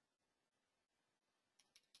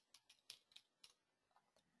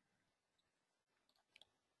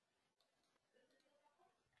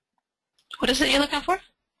 What is it you're looking for?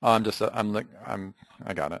 I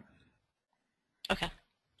got it. Okay.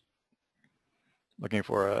 Looking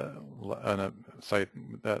for a site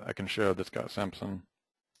that I can show that's got Samson.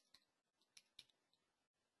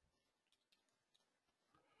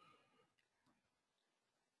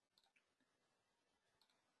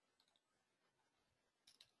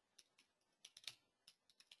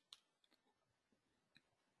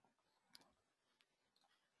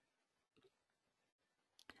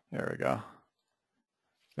 There we go.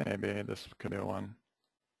 Maybe this could be one.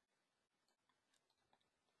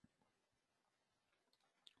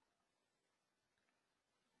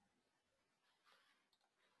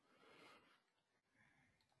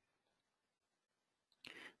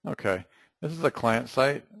 Okay, this is a client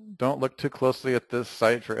site. Don't look too closely at this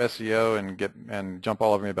site for SEO and jump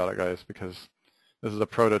all over me about it, guys, because this is a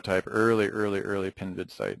prototype, early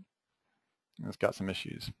PinVid site. It's got some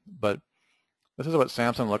issues, but this is what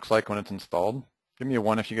Samson looks like when it's installed. Give me a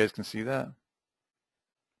 1 if you guys can see that.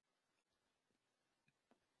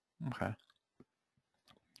 Okay.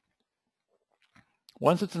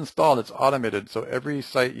 Once it's installed, it's automated. So every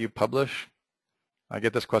site you publish, I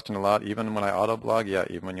get this question a lot, even when I auto-blog. Yeah,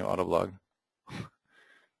 even when you auto-blog.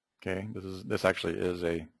 Okay, this actually is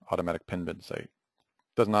a automatic PinVid site.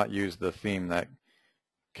 Does not use the theme that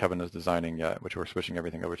Kevin is designing yet, which we're switching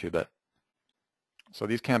everything over to. But so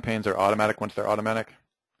these campaigns are automatic once they're automatic.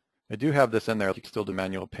 I do have this in there. You can still do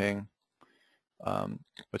manual ping, but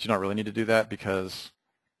you don't really need to do that, because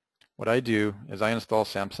what I do is I install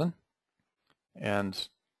Samson, and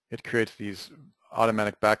it creates these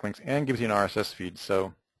automatic backlinks and gives you an RSS feed.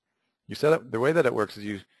 So you set up, the way that it works is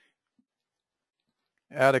you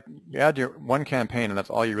add your one campaign, and that's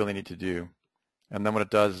all you really need to do. And then what it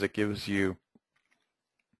does is it gives you,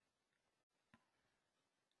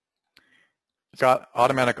 it's got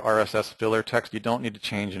automatic RSS filler text. You don't need to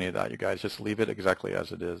change any of that, you guys. Just leave it exactly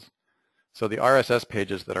as it is. So the RSS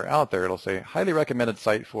pages that are out there, it'll say, highly recommended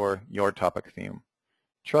site for your topic theme.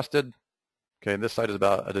 Trusted, okay, this site is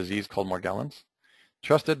about a disease called Morgellons.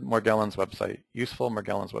 Trusted Morgellons website, useful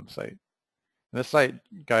Morgellons website. And this site,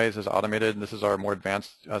 guys, is automated, and this is our more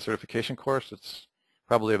advanced certification course. It's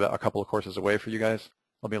probably about a couple of courses away for you guys.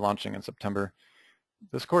 I'll be launching in September.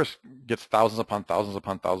 This course gets thousands upon thousands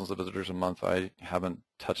upon thousands of visitors a month. I haven't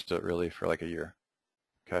touched it really for like a year.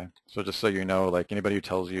 Okay, so just so you know, like anybody who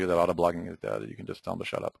tells you that auto-blogging is dead, you can just tell them to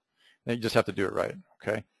shut up. And you just have to do it right,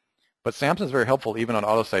 okay? But Samson is very helpful even on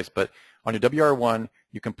auto sites, but on your WR1,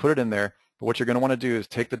 you can put it in there, but what you're going to want to do is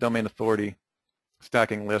take the domain authority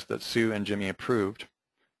stacking list that Sue and Jimmy approved,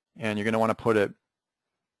 and you're going to want to put it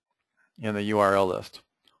in the URL list.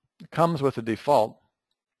 It comes with a default,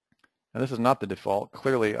 and this is not the default.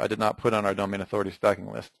 Clearly, I did not put on our domain authority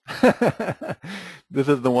stacking list. This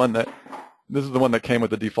is the one that came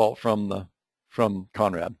with the default from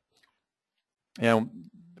Conrad. And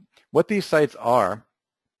what these sites are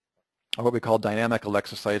what we call dynamic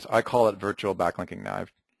Alexa sites. I call it virtual backlinking now.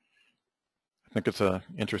 I think it's an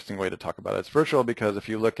interesting way to talk about it. It's virtual because if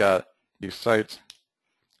you look at these sites,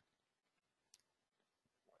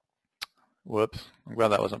 whoops, I'm glad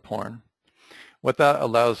that wasn't porn. What that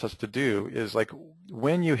allows us to do is, like,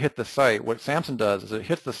 when you hit the site, what Samson does is it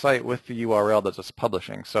hits the site with the URL that it's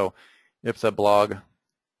publishing. So if it's a blog,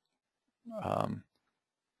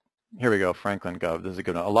 here we go, Franklin Gov. This is a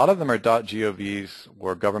good one. A lot of them are .govs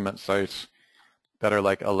or government sites that are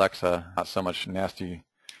like Alexa, not so much nasty.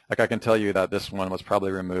 Like, I can tell you that this one was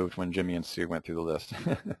probably removed when Jimmy and Sue went through the list.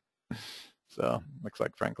 So looks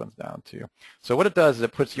like Franklin's down too. So what it does is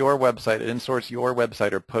it puts your website, it inserts your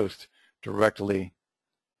website or post directly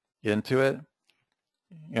into it.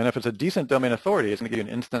 And if it's a decent domain authority, it's going to give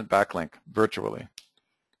you an instant backlink virtually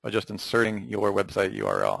by just inserting your website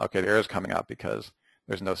URL. Okay, the error is coming out because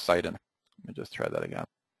there's no site in it. Let me just try that again.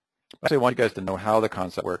 Actually, I want you guys to know how the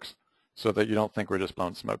concept works so that you don't think we're just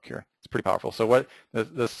blowing smoke here. It's pretty powerful. So what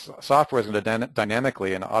this software is going to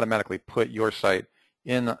dynamically and automatically put your site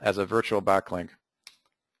in as a virtual backlink.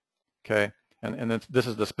 Okay, and this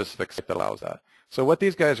is the specific site that allows that. So what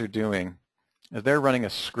these guys are doing is they're running a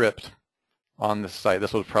script on this site.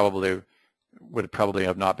 This would probably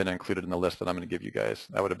have not been included in the list that I'm going to give you guys.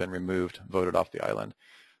 That would have been removed, voted off the island.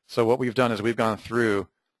 So what we've done is we've gone through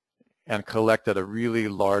and collected a really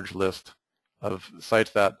large list of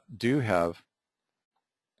sites that do have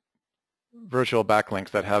virtual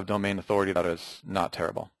backlinks that have domain authority that is not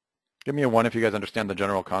terrible. Give me a 1 if you guys understand the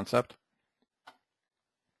general concept.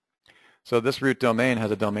 So this root domain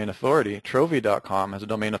has a domain authority. Trovy.com has a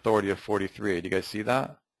domain authority of 43. Do you guys see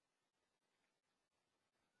that?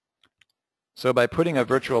 So by putting a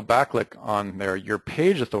virtual backlink on there, your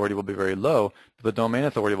page authority will be very low, but the domain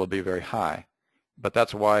authority will be very high. But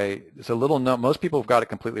that's why it's a little, most people have got it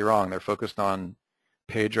completely wrong. They're focused on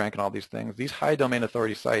page rank and all these things. These high domain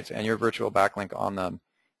authority sites and your virtual backlink on them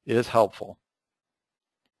is helpful.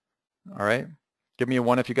 All right? Give me a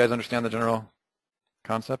 1 if you guys understand the general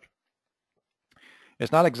concept.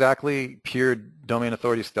 It's not exactly pure domain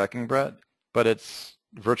authority stacking, Brett, but it's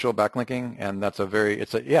virtual backlinking, and that's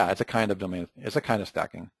it's a kind of domain, it's a kind of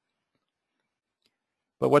stacking.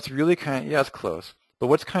 But what's really it's close. But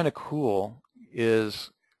what's kind of cool is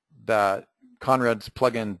that Conrad's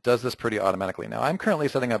plugin does this pretty automatically. Now, I'm currently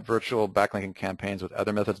setting up virtual backlinking campaigns with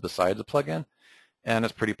other methods besides the plugin, and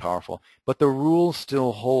it's pretty powerful. But the rules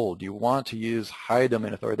still hold. You want to use high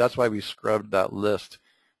domain authority. That's why we scrubbed that list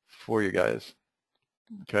for you guys.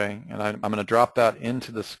 Okay, and I'm going to drop that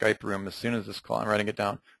into the Skype room as soon as this call. I'm writing it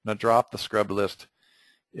down. I'm going to drop the scrubbed list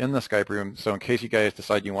in the Skype room, so in case you guys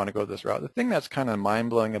decide you want to go this route. The thing that's kind of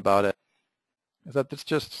mind-blowing about it is that it's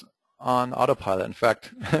just on autopilot. In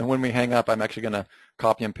fact, when we hang up, I'm actually going to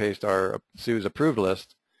copy and paste our Sue's approved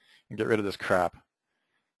list and get rid of this crap.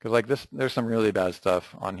 Because like this, there's some really bad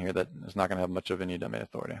stuff on here that is not going to have much of any domain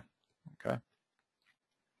authority. Okay,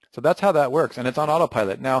 so that's how that works, and it's on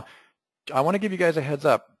autopilot. Now, I want to give you guys a heads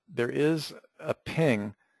up. There is a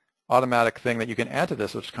ping automatic thing that you can add to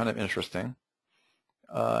this, which is kind of interesting.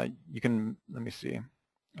 You can, let me see,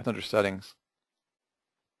 it's under settings.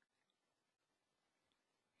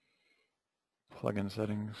 Plugin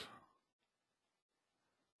settings.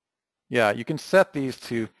 Yeah, you can set these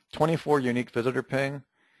to 24 unique visitor ping.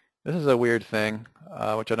 This is a weird thing,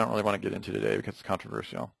 which I don't really want to get into today because it's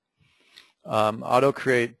controversial. Auto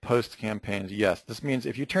create post campaigns. Yes, this means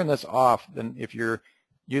if you turn this off, then if you're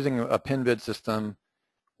using a pin bid system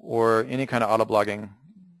or any kind of auto blogging,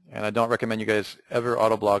 and I don't recommend you guys ever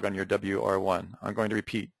auto blog on your WR1. I'm going to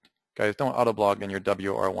repeat, guys, don't auto blog in your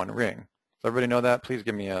WR1 ring. Does everybody know that? Please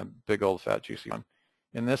give me a big old fat juicy one.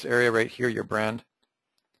 In this area right here, your brand,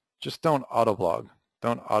 just don't auto blog.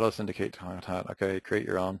 Don't auto syndicate content. Okay, create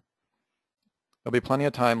your own. There'll be plenty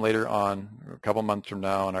of time later on, a couple months from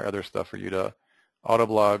now, and our other stuff for you to auto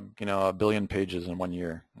blog, you know, 1 billion pages in 1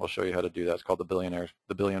 year. We'll show you how to do that. It's called the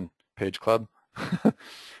Billion Page Club. If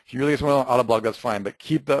you really just want to auto blog, that's fine, but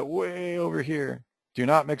keep that way over here. Do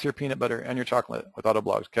not mix your peanut butter and your chocolate with auto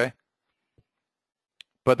blogs, okay?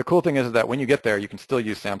 But the cool thing is that when you get there, you can still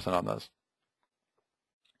use Samson on those.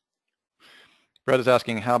 Brett is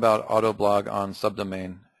asking, how about auto blog on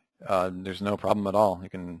subdomain? There's no problem at all. You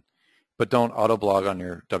can. But don't auto blog on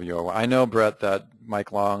your WR1. I know, Brett, that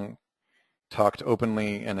Mike Long talked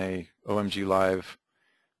openly in a OMG Live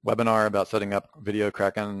webinar about setting up Video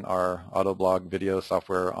Kraken, our auto blog video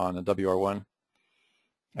software, on a WR1.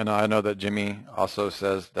 And I know that Jimmy also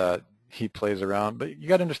says that he plays around, but you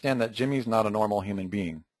got to understand that Jimmy's not a normal human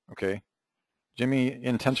being, okay? Jimmy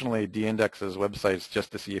intentionally de-indexes websites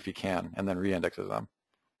just to see if he can, and then re-indexes them.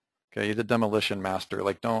 Okay, he's a demolition master.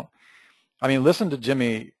 Like, don't, I mean, listen to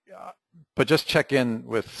Jimmy, but just check in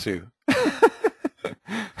with Sue.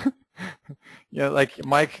 Yeah, like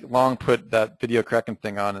Mike Long put that Video Kraken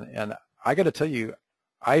thing on, and I got to tell you,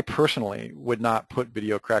 I personally would not put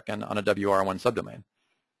Video Kraken on a WR1 subdomain,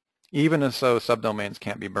 even if so subdomains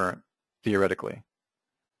can't be burnt, theoretically.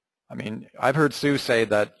 I mean, I've heard Sue say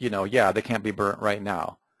that, you know, yeah, they can't be burnt right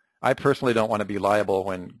now. I personally don't want to be liable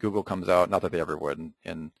when Google comes out, not that they ever would,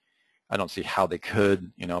 and I don't see how they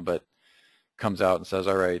could, you know, but comes out and says,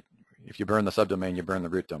 all right, if you burn the subdomain, you burn the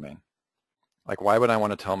root domain. Like, why would I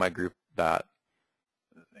want to tell my group that?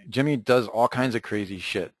 Jimmy does all kinds of crazy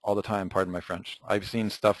shit all the time, pardon my French. I've seen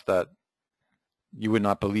stuff that you would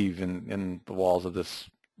not believe in the walls of this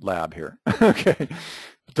lab here. Okay,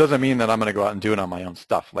 it doesn't mean that I'm going to go out and do it on my own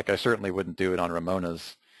stuff. Like, I certainly wouldn't do it on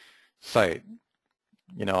Ramona's site.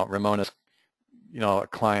 You know, Ramona's, you know, a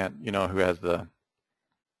client, you know, who has the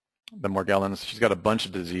Morgellons. She's got a bunch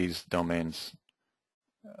of disease domains.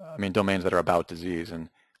 I mean, domains that are about disease, and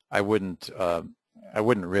I wouldn't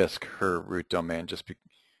risk her root domain just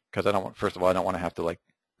because I don't want. First of all, I don't want to have to like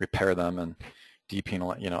repair them and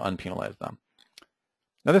depenalize, you know, unpenalize them.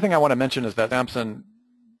 Another thing I want to mention is that Samson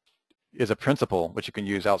is a principle which you can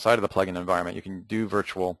use outside of the plugin environment. You can do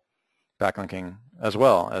virtual backlinking as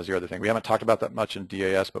well as your other thing. We haven't talked about that much in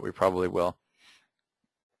DAS, but we probably will.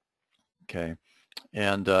 Okay,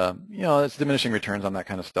 and you know, it's diminishing returns on that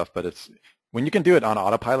kind of stuff, but it's when you can do it on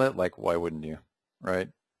autopilot, like, why wouldn't you, right?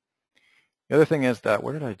 The other thing is that,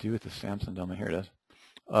 where did I do with the Samson domain? Here it is.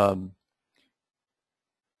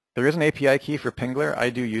 There is an API key for Pingler. I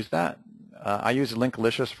do use that. I used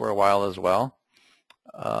Linklicious for a while as well.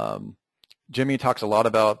 Jimmy talks a lot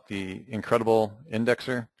about the incredible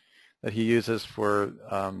indexer that he uses for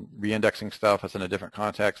re-indexing stuff. That's in a different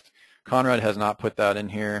context. Conrad has not put that in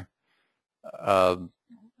here. I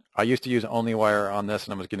used to use OnlyWire on this,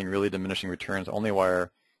 and I was getting really diminishing returns. OnlyWire,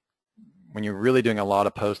 when you're really doing a lot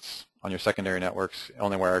of posts on your secondary networks,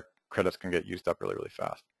 OnlyWire credits can get used up really, really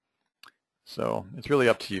fast. So it's really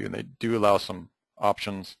up to you, and they do allow some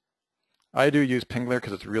options. I do use Pingler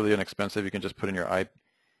because it's really inexpensive. You can just put in your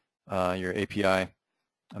API,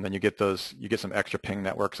 and then you get some extra ping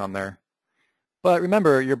networks on there. But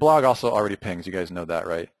remember, your blog also already pings. You guys know that,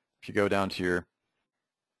 right? If you go down to your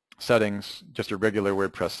settings, just your regular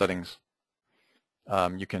WordPress settings,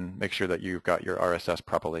 you can make sure that you've got your RSS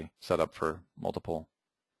properly set up for multiple.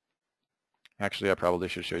 Actually, I probably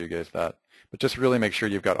should show you guys that. But just really make sure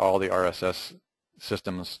you've got all the RSS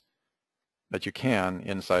systems that you can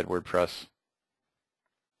inside WordPress.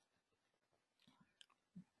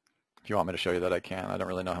 If you want me to show you that, I can. I don't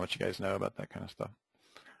really know how much you guys know about that kind of stuff.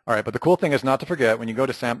 All right, but the cool thing is not to forget, when you go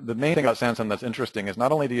to the main thing about Samsung that's interesting is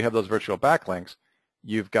not only do you have those virtual backlinks,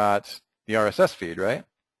 you've got the RSS feed, right?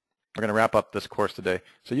 We're going to wrap up this course today.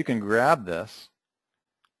 So you can grab this,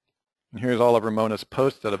 and here's all of Ramona's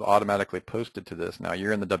posts that have automatically posted to this. Now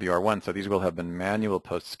you're in the WR1, so these will have been manual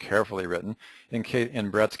posts, carefully written. In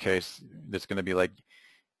Brett's case, it's going to be like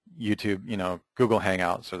YouTube, Google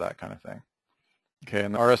Hangouts or that kind of thing. Okay,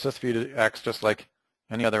 and the RSS feed acts just like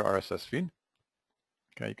any other RSS feed.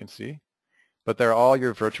 Okay, you can see. But they're all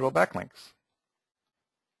your virtual backlinks.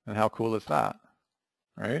 And how cool is that?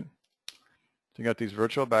 Right? So you got these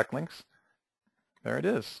virtual backlinks. There it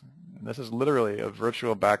is. And this is literally a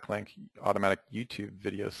virtual backlink automatic YouTube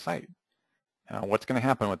video site. Now what's going to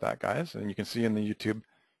happen with that, guys? And you can see in the YouTube,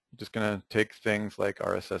 you're just going to take things like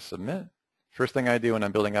RSS submit. First thing I do when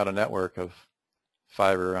I'm building out a network of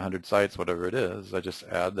 5 or 100 sites, whatever it is, I just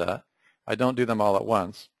add that. I don't do them all at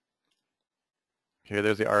once. Here,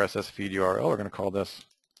 there's the RSS feed URL. We're going to call this,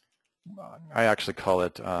 I actually call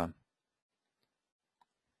it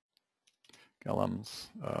Gellum's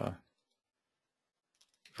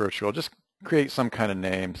virtual. Just create some kind of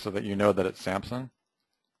name so that you know that it's Samsung.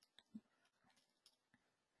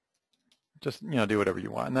 Just do whatever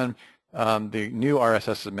you want. And then the new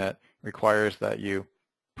RSS submit requires that you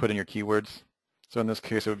put in your keywords. So in this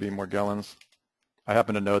case, it would be Morgellons. I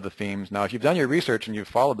happen to know the themes. Now, if you've done your research and you've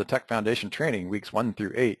followed the Tech Foundation training, weeks 1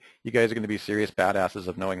 through 8, you guys are going to be serious badasses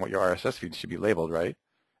of knowing what your RSS feeds should be labeled, right?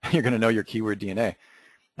 You're going to know your keyword DNA.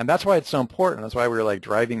 And that's why it's so important. That's why we're like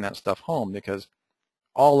driving that stuff home, because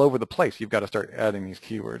all over the place, you've got to start adding these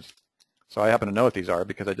keywords. So I happen to know what these are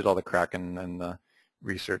because I did all the cracking and the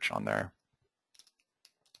research on there.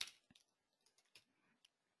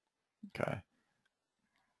 Okay.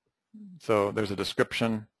 So there's a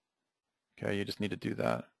description. Okay, you just need to do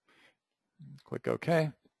that. Click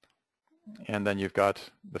OK. And then you've got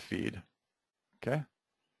the feed. Okay.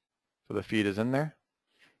 So the feed is in there.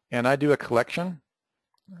 And I do a collection.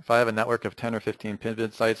 If I have a network of 10 or 15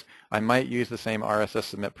 pivot sites, I might use the same RSS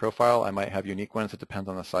submit profile. I might have unique ones. It depends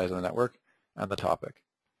on the size of the network and the topic.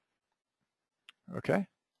 Okay. And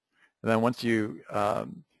then once you,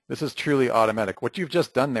 this is truly automatic. What you've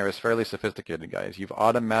just done there is fairly sophisticated, guys. You've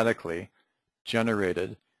automatically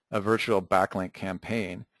generated a virtual backlink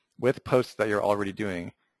campaign with posts that you're already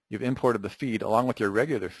doing. You've imported the feed along with your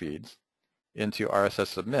regular feeds into RSS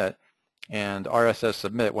submit. And RSS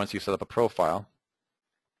submit, once you set up a profile,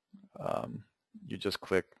 you just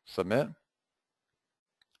click submit.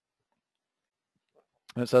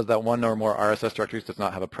 And it says that one or more RSS directories does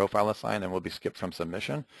not have a profile assigned and will be skipped from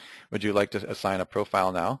submission. Would you like to assign a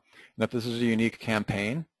profile now? And if this is a unique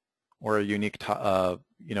campaign or a unique,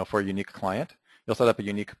 for a unique client, you'll set up a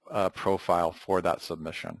unique profile for that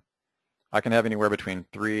submission. I can have anywhere between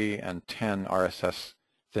 3 and 10 RSS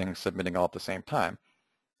things submitting all at the same time.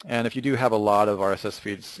 And if you do have a lot of RSS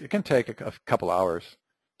feeds, it can take a couple hours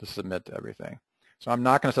to submit everything. So I'm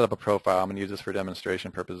not going to set up a profile. I'm going to use this for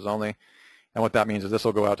demonstration purposes only. And what that means is this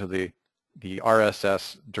will go out to the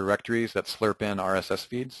RSS directories that slurp in RSS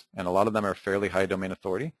feeds, and a lot of them are fairly high domain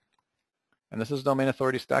authority. And this is domain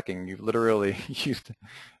authority stacking. You've literally used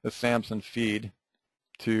the Samsung feed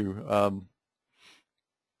to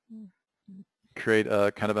create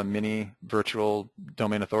a kind of a mini virtual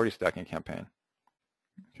domain authority stacking campaign.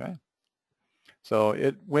 Okay.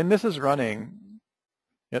 So when this is running,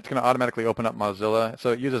 it's going to automatically open up Mozilla.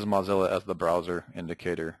 So it uses Mozilla as the browser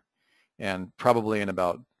indicator. And probably in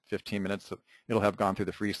about 15 minutes, it'll have gone through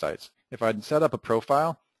the free sites. If I'd set up a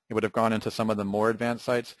profile, it would have gone into some of the more advanced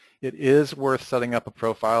sites. It is worth setting up a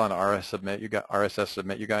profile on RSS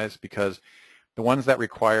submit, you guys, because the ones that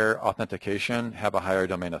require authentication have a higher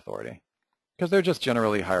domain authority. because they're just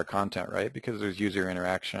generally higher content, right? Because there's user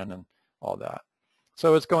interaction and all that.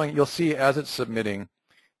 So it's going, you'll see as it's submitting,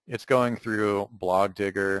 it's going through Blog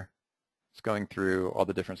Digger, it's going through all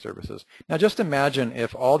the different services. Now just imagine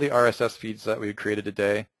if all the RSS feeds that we created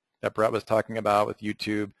today, that Brett was talking about with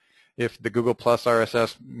YouTube, if the Google Plus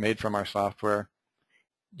RSS made from our software,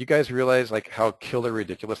 you guys realize like how killer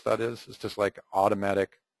ridiculous that is? It's just like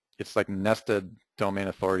automatic, it's like nested domain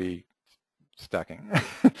authority stacking.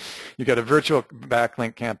 You've got a virtual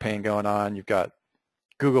backlink campaign going on, you've got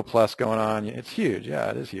Google Plus going on. It's huge.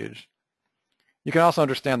 Yeah, it is huge. You can also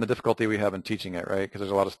understand the difficulty we have in teaching it, right? Because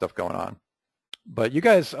there's a lot of stuff going on. But you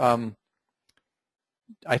guys, I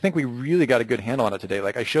think we really got a good handle on it today.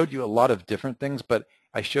 Like I showed you a lot of different things, but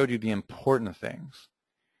I showed you the important things.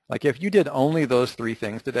 Like if you did only those 3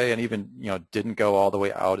 things today and even, didn't go all the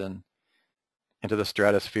way out into the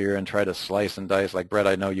stratosphere and try to slice and dice, like Brett,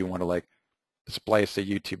 I know you want to like splice a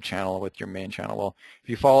YouTube channel with your main channel. Well, if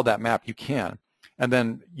you follow that map, you can. And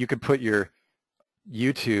then you could put your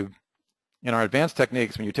YouTube, in our advanced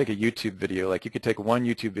techniques, when you take a YouTube video, like you could take one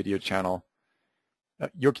YouTube video channel,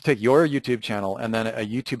 you could take your YouTube channel and then a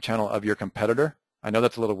YouTube channel of your competitor. I know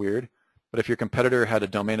that's a little weird, but if your competitor had a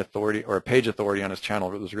domain authority or a page authority on his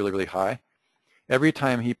channel that was really, really high, every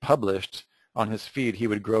time he published on his feed, he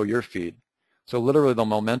would grow your feed. So literally the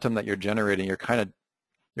momentum that you're generating, you're kind of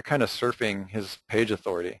surfing his page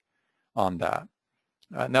authority on that.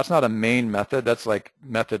 And that's not a main method. That's like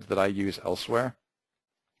methods that I use elsewhere.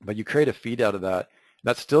 But you create a feed out of that.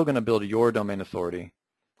 That's still going to build your domain authority.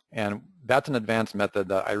 And that's an advanced method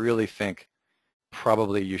that I really think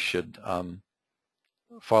probably you should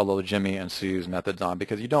follow Jimmy and Sue's methods on,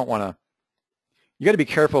 because you don't want to, you got to be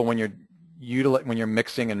careful when you're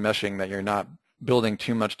mixing and meshing that you're not building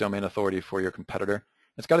too much domain authority for your competitor.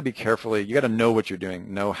 It's got to be carefully, you got to know what you're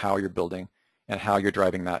doing, know how you're building, and how you're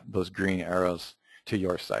driving those green arrows to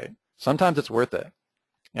your site. Sometimes it's worth it.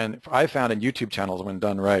 And I found in YouTube channels, when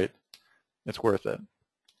done right, it's worth it.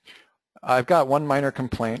 I've got one minor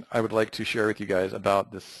complaint I would like to share with you guys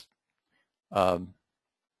about this, the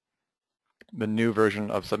new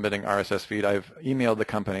version of submitting RSS feed. I've emailed the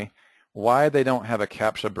company why they don't have a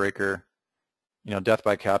CAPTCHA breaker, death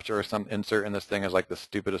by CAPTCHA or some insert in this thing is like the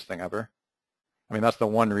stupidest thing ever. I mean, that's the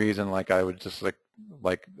one reason like I would just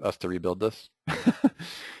like us to rebuild this.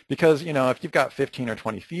 Because, if you've got 15 or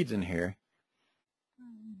 20 feeds in here,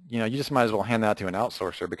 you just might as well hand that to an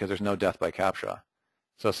outsourcer because there's no death by CAPTCHA.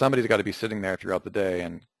 So somebody's got to be sitting there throughout the day,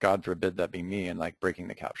 and God forbid that be me and like breaking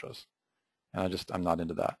the CAPTCHAs. And I'm not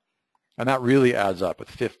into that. And that really adds up with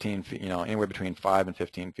 15 feet, anywhere between 5 and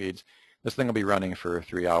 15 feeds. This thing will be running for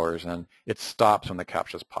 3 hours, and it stops when the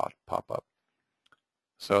CAPTCHAs pop up.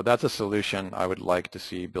 So that's a solution I would like to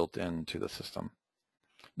see built into the system.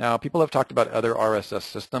 Now, people have talked about other RSS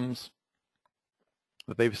systems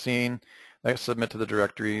that they've seen. They submit to the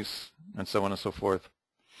directories and so on and so forth.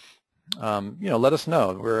 Let us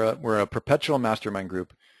know. We're a perpetual mastermind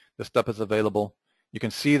group. This stuff is available. You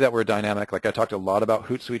can see that we're dynamic. Like I talked a lot about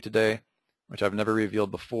Hootsuite today, which I've never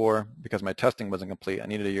revealed before because my testing wasn't complete. I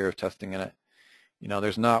needed a year of testing in it.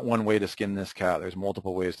 There's not one way to skin this cat. There's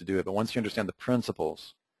multiple ways to do it. But once you understand the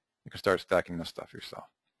principles, you can start stacking this stuff yourself.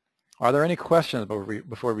 Are there any questions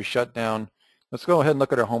before we shut down? Let's go ahead and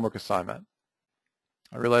look at our homework assignment.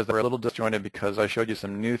 I realize that we're a little disjointed because I showed you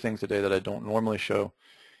some new things today that I don't normally show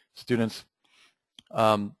students.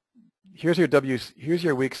 Here's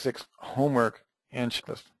your week 6 homework and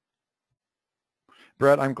checklist.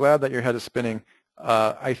 Brett, I'm glad that your head is spinning.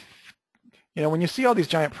 When you see all these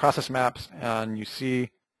giant process maps and you see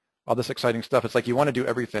all this exciting stuff, it's like you want to do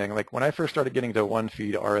everything. Like when I first started getting to one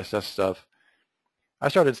feed RSS stuff, I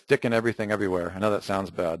started sticking everything everywhere. I know that sounds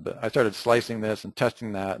bad, but I started slicing this and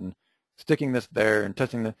testing that and sticking this there and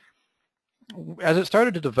testing the. As it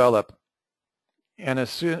started to develop, and as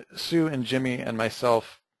Sue and Jimmy and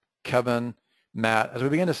myself, Kevin, Matt, as we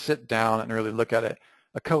began to sit down and really look at it,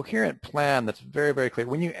 a coherent plan that's very, very clear.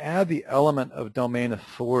 When you add the element of domain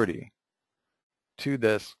authority to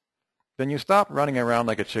this, then you stop running around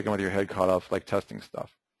like a chicken with your head cut off, like testing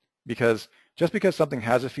stuff. Because just because something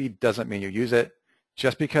has a feed doesn't mean you use it.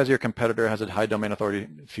 Just because your competitor has a high domain authority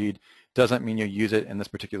feed doesn't mean you use it in this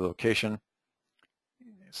particular location.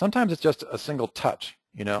 Sometimes it's just a single touch,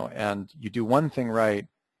 and you do one thing right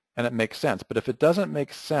and it makes sense. But if it doesn't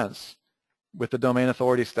make sense with the domain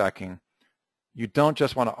authority stacking, you don't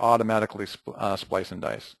just want to automatically splice and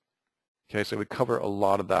dice. Okay, so we cover a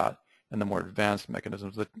lot of that and the more advanced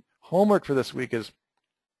mechanisms. The homework for this week is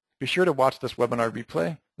be sure to watch this webinar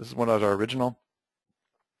replay. This is one of our original.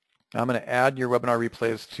 I'm going to add your webinar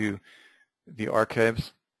replays to the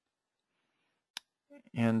archives.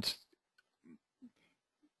 And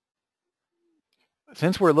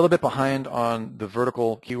since we're a little bit behind on the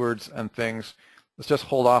vertical keywords and things, let's just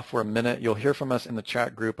hold off for a minute. You'll hear from us in the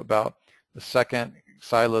chat group about the second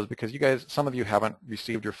silos because you guys, some of you haven't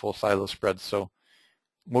received your full silo spreads, so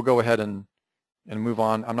we'll go ahead and move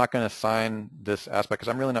on. I'm not going to assign this aspect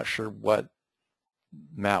because I'm really not sure what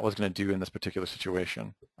Matt was going to do in this particular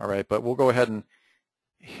situation. All right, but we'll go ahead and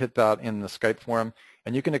hit that in the Skype forum,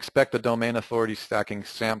 and you can expect the domain authority stacking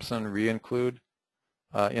Samson re-include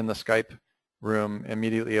in the Skype room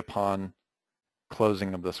immediately upon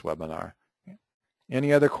closing of this webinar.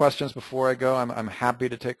 Any other questions before I go? I'm happy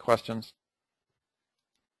to take questions.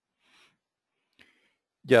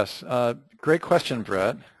 Yes, great question,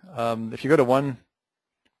 Brett. If you go to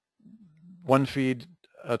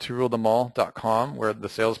onefeed-to-rule-them-all.com, where the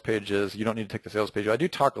sales page is, you don't need to take the sales page. I do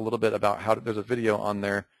talk a little bit about how there's a video on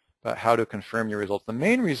there about how to confirm your results. The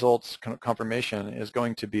main results confirmation is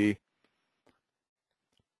going to be,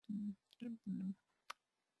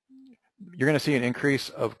 you're going to see an increase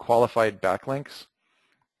of qualified backlinks.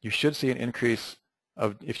 You should see an increase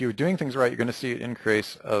of, if you're doing things right, you're going to see an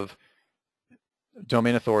increase of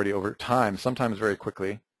domain authority over time, sometimes very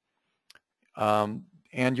quickly. And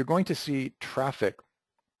you're going to see traffic.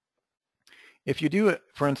 If you do,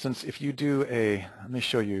 for instance, if you do let me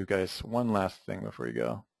show you guys one last thing before you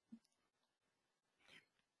go.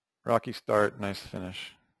 Rocky start, nice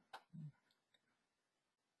finish.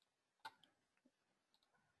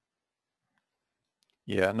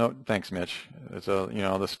 Yeah, no, thanks, Mitch. It's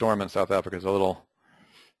the storm in South Africa is a little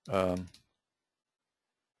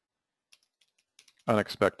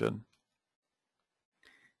unexpected.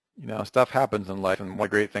 Stuff happens in life, and one of the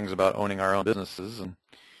great things about owning our own businesses and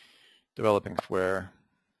developing software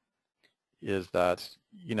is that,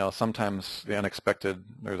 sometimes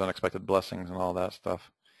there's unexpected blessings and all that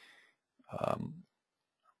stuff.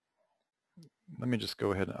 Let me just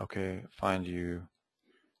go ahead and, find you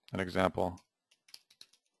an example.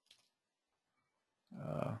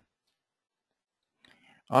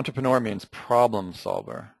 Entrepreneur means problem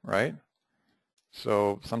solver, right?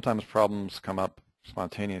 So sometimes problems come up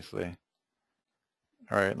spontaneously.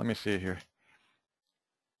 All right, let me see here.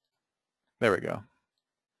 There we go.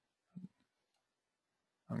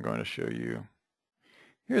 I'm going to show you.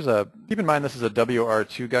 Keep in mind this is a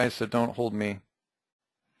WR2, guys, so don't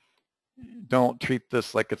treat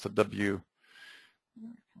this like it's a WR1.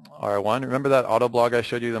 Remember that auto blog I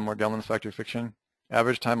showed you, the Morgellons Factory Fiction?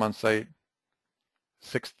 Average time on site,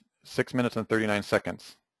 6 minutes and 39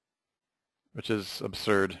 seconds, which is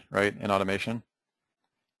absurd, right, in automation.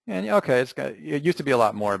 And it used to be a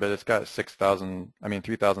lot more, but it's got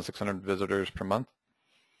 3,600 visitors per month.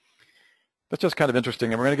 That's just kind of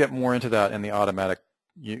interesting, and we're going to get more into that in the automatic.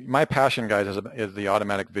 My passion, guys, is the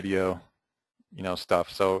automatic video,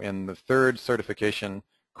 stuff. So in the third certification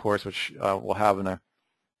course, which we'll have in a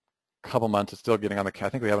couple months, it's still getting on I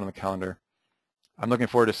think we have it on the calendar. I'm looking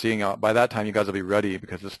forward to seeing, by that time you guys will be ready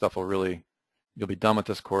because this stuff you'll be done with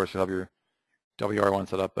this course, you'll have your WR1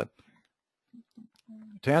 set up. But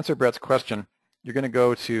to answer Brett's question, you're going to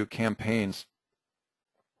go to campaigns.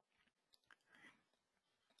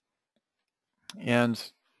 And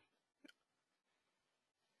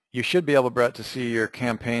you should be able, Brett, to see your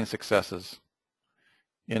campaign successes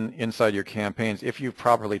inside your campaigns. If you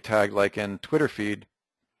properly tag, like in Twitter feed,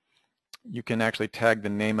 you can actually tag the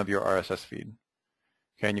name of your RSS feed.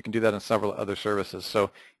 Okay, and you can do that in several other services.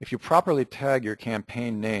 So if you properly tag your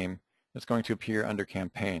campaign name, it's going to appear under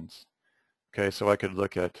campaigns. Okay, so I could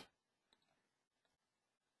look at,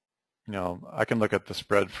 I can look at the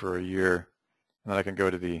spread for a year, and then I can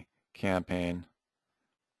go to the campaign.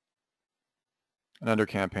 And under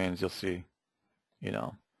campaigns, you'll see,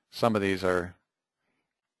 some of these are,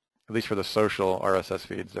 at least for the social RSS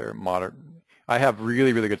feeds, they're modern. I have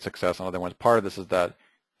really, really good success on other ones. Part of this is that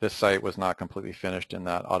this site was not completely finished in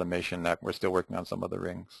that automation that we're still working on some of the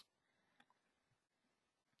rings.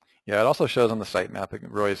 Yeah, it also shows on the sitemap.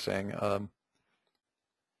 Roy is saying,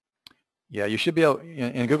 yeah, you should be able,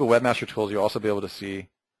 in Google Webmaster Tools, you'll also be able to see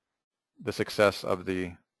the success of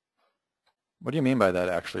the, what do you mean by that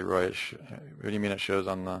actually, Roy? What do you mean it shows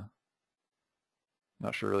on the,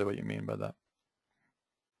 not sure really what you mean by that.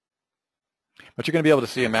 But you're going to be able to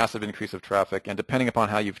see a massive increase of traffic, and depending upon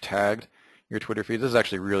how you've tagged your Twitter feed, this is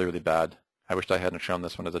actually really, really bad. I wished I hadn't shown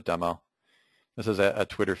this one as a demo. This is a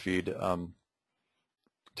Twitter feed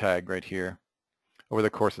tag right here. Over the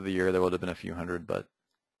course of the year, there would have been a few hundred, but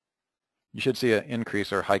you should see an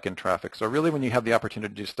increase or hike in traffic. So really, when you have the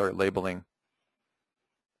opportunity to start labeling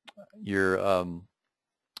your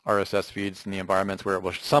RSS feeds in the environments where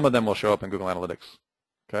some of them will show up in Google Analytics,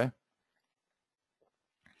 okay?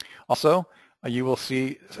 Also, you will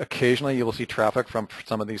see, occasionally you will see traffic from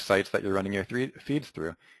some of these sites that you're running your feeds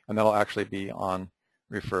through, and that'll actually be on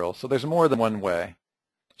referrals. So there's more than one way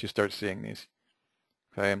to start seeing these.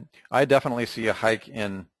 Okay, I definitely see a hike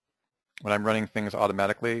in when I'm running things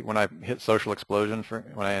automatically. When I hit Social Explosion,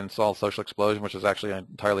 when I install Social Explosion, which is actually an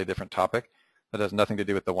entirely different topic that has nothing to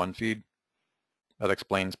do with the one feed, that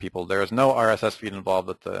explains people. There is no RSS feed involved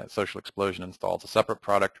with the Social Explosion install. It's a separate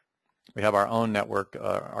product. We have our own network,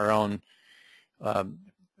 our own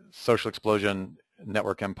Social Explosion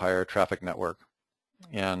network empire traffic network,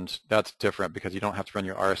 and that's different because you don't have to run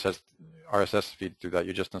your RSS feed through that.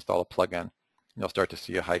 You just install a plugin. You'll start to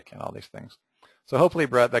see a hike and all these things. So hopefully,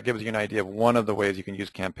 Brett, that gives you an idea of one of the ways you can use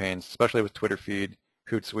campaigns, especially with Twitter feed,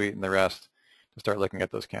 Hootsuite, and the rest, to start looking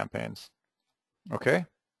at those campaigns. Okay?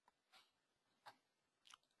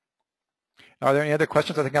 Are there any other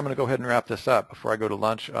questions? I think I'm going to go ahead and wrap this up before I go to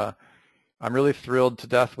lunch. I'm really thrilled to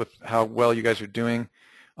death with how well you guys are doing.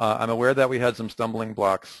 I'm aware that we had some stumbling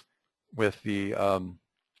blocks with the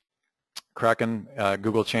Kraken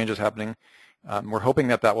Google changes happening. We're hoping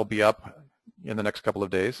that that will be up in the next couple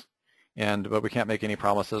of days, but we can't make any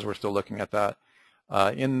promises. We're still looking at that.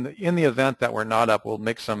 In the event that we're not up, we'll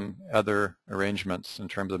make some other arrangements in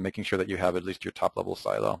terms of making sure that you have at least your top level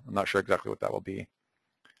silo. I'm not sure exactly what that will be,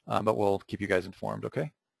 but we'll keep you guys informed,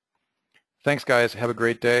 okay? Thanks, guys. Have a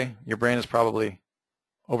great day. Your brain is probably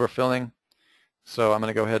overfilling, so I'm going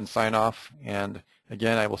to go ahead and sign off. And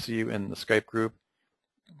again, I will see you in the Skype group,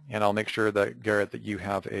 and I'll make sure that, Garrett, that you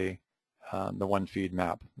have the one feed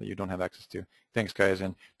map that you don't have access to. Thanks, guys.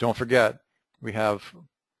 And don't forget, we have,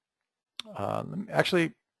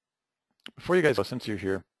 actually, before you guys go, since you're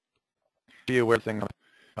here, be aware of the thing,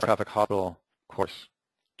 Traffic Hospital course.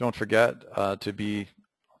 Don't forget to be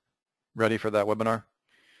ready for that webinar.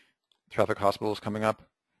 Traffic Hospital is coming up.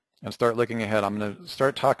 And start looking ahead. I'm going to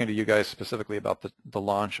start talking to you guys specifically about the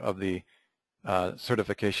launch of the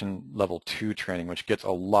certification level 2 training, which gets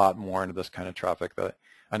a lot more into this kind of traffic that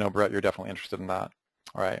I know, Brett, you're definitely interested in that.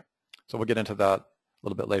 All right, so we'll get into that a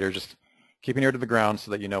little bit later. Just keep an ear to the ground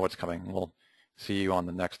so that you know what's coming. We'll see you on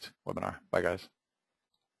the next webinar. Bye, guys.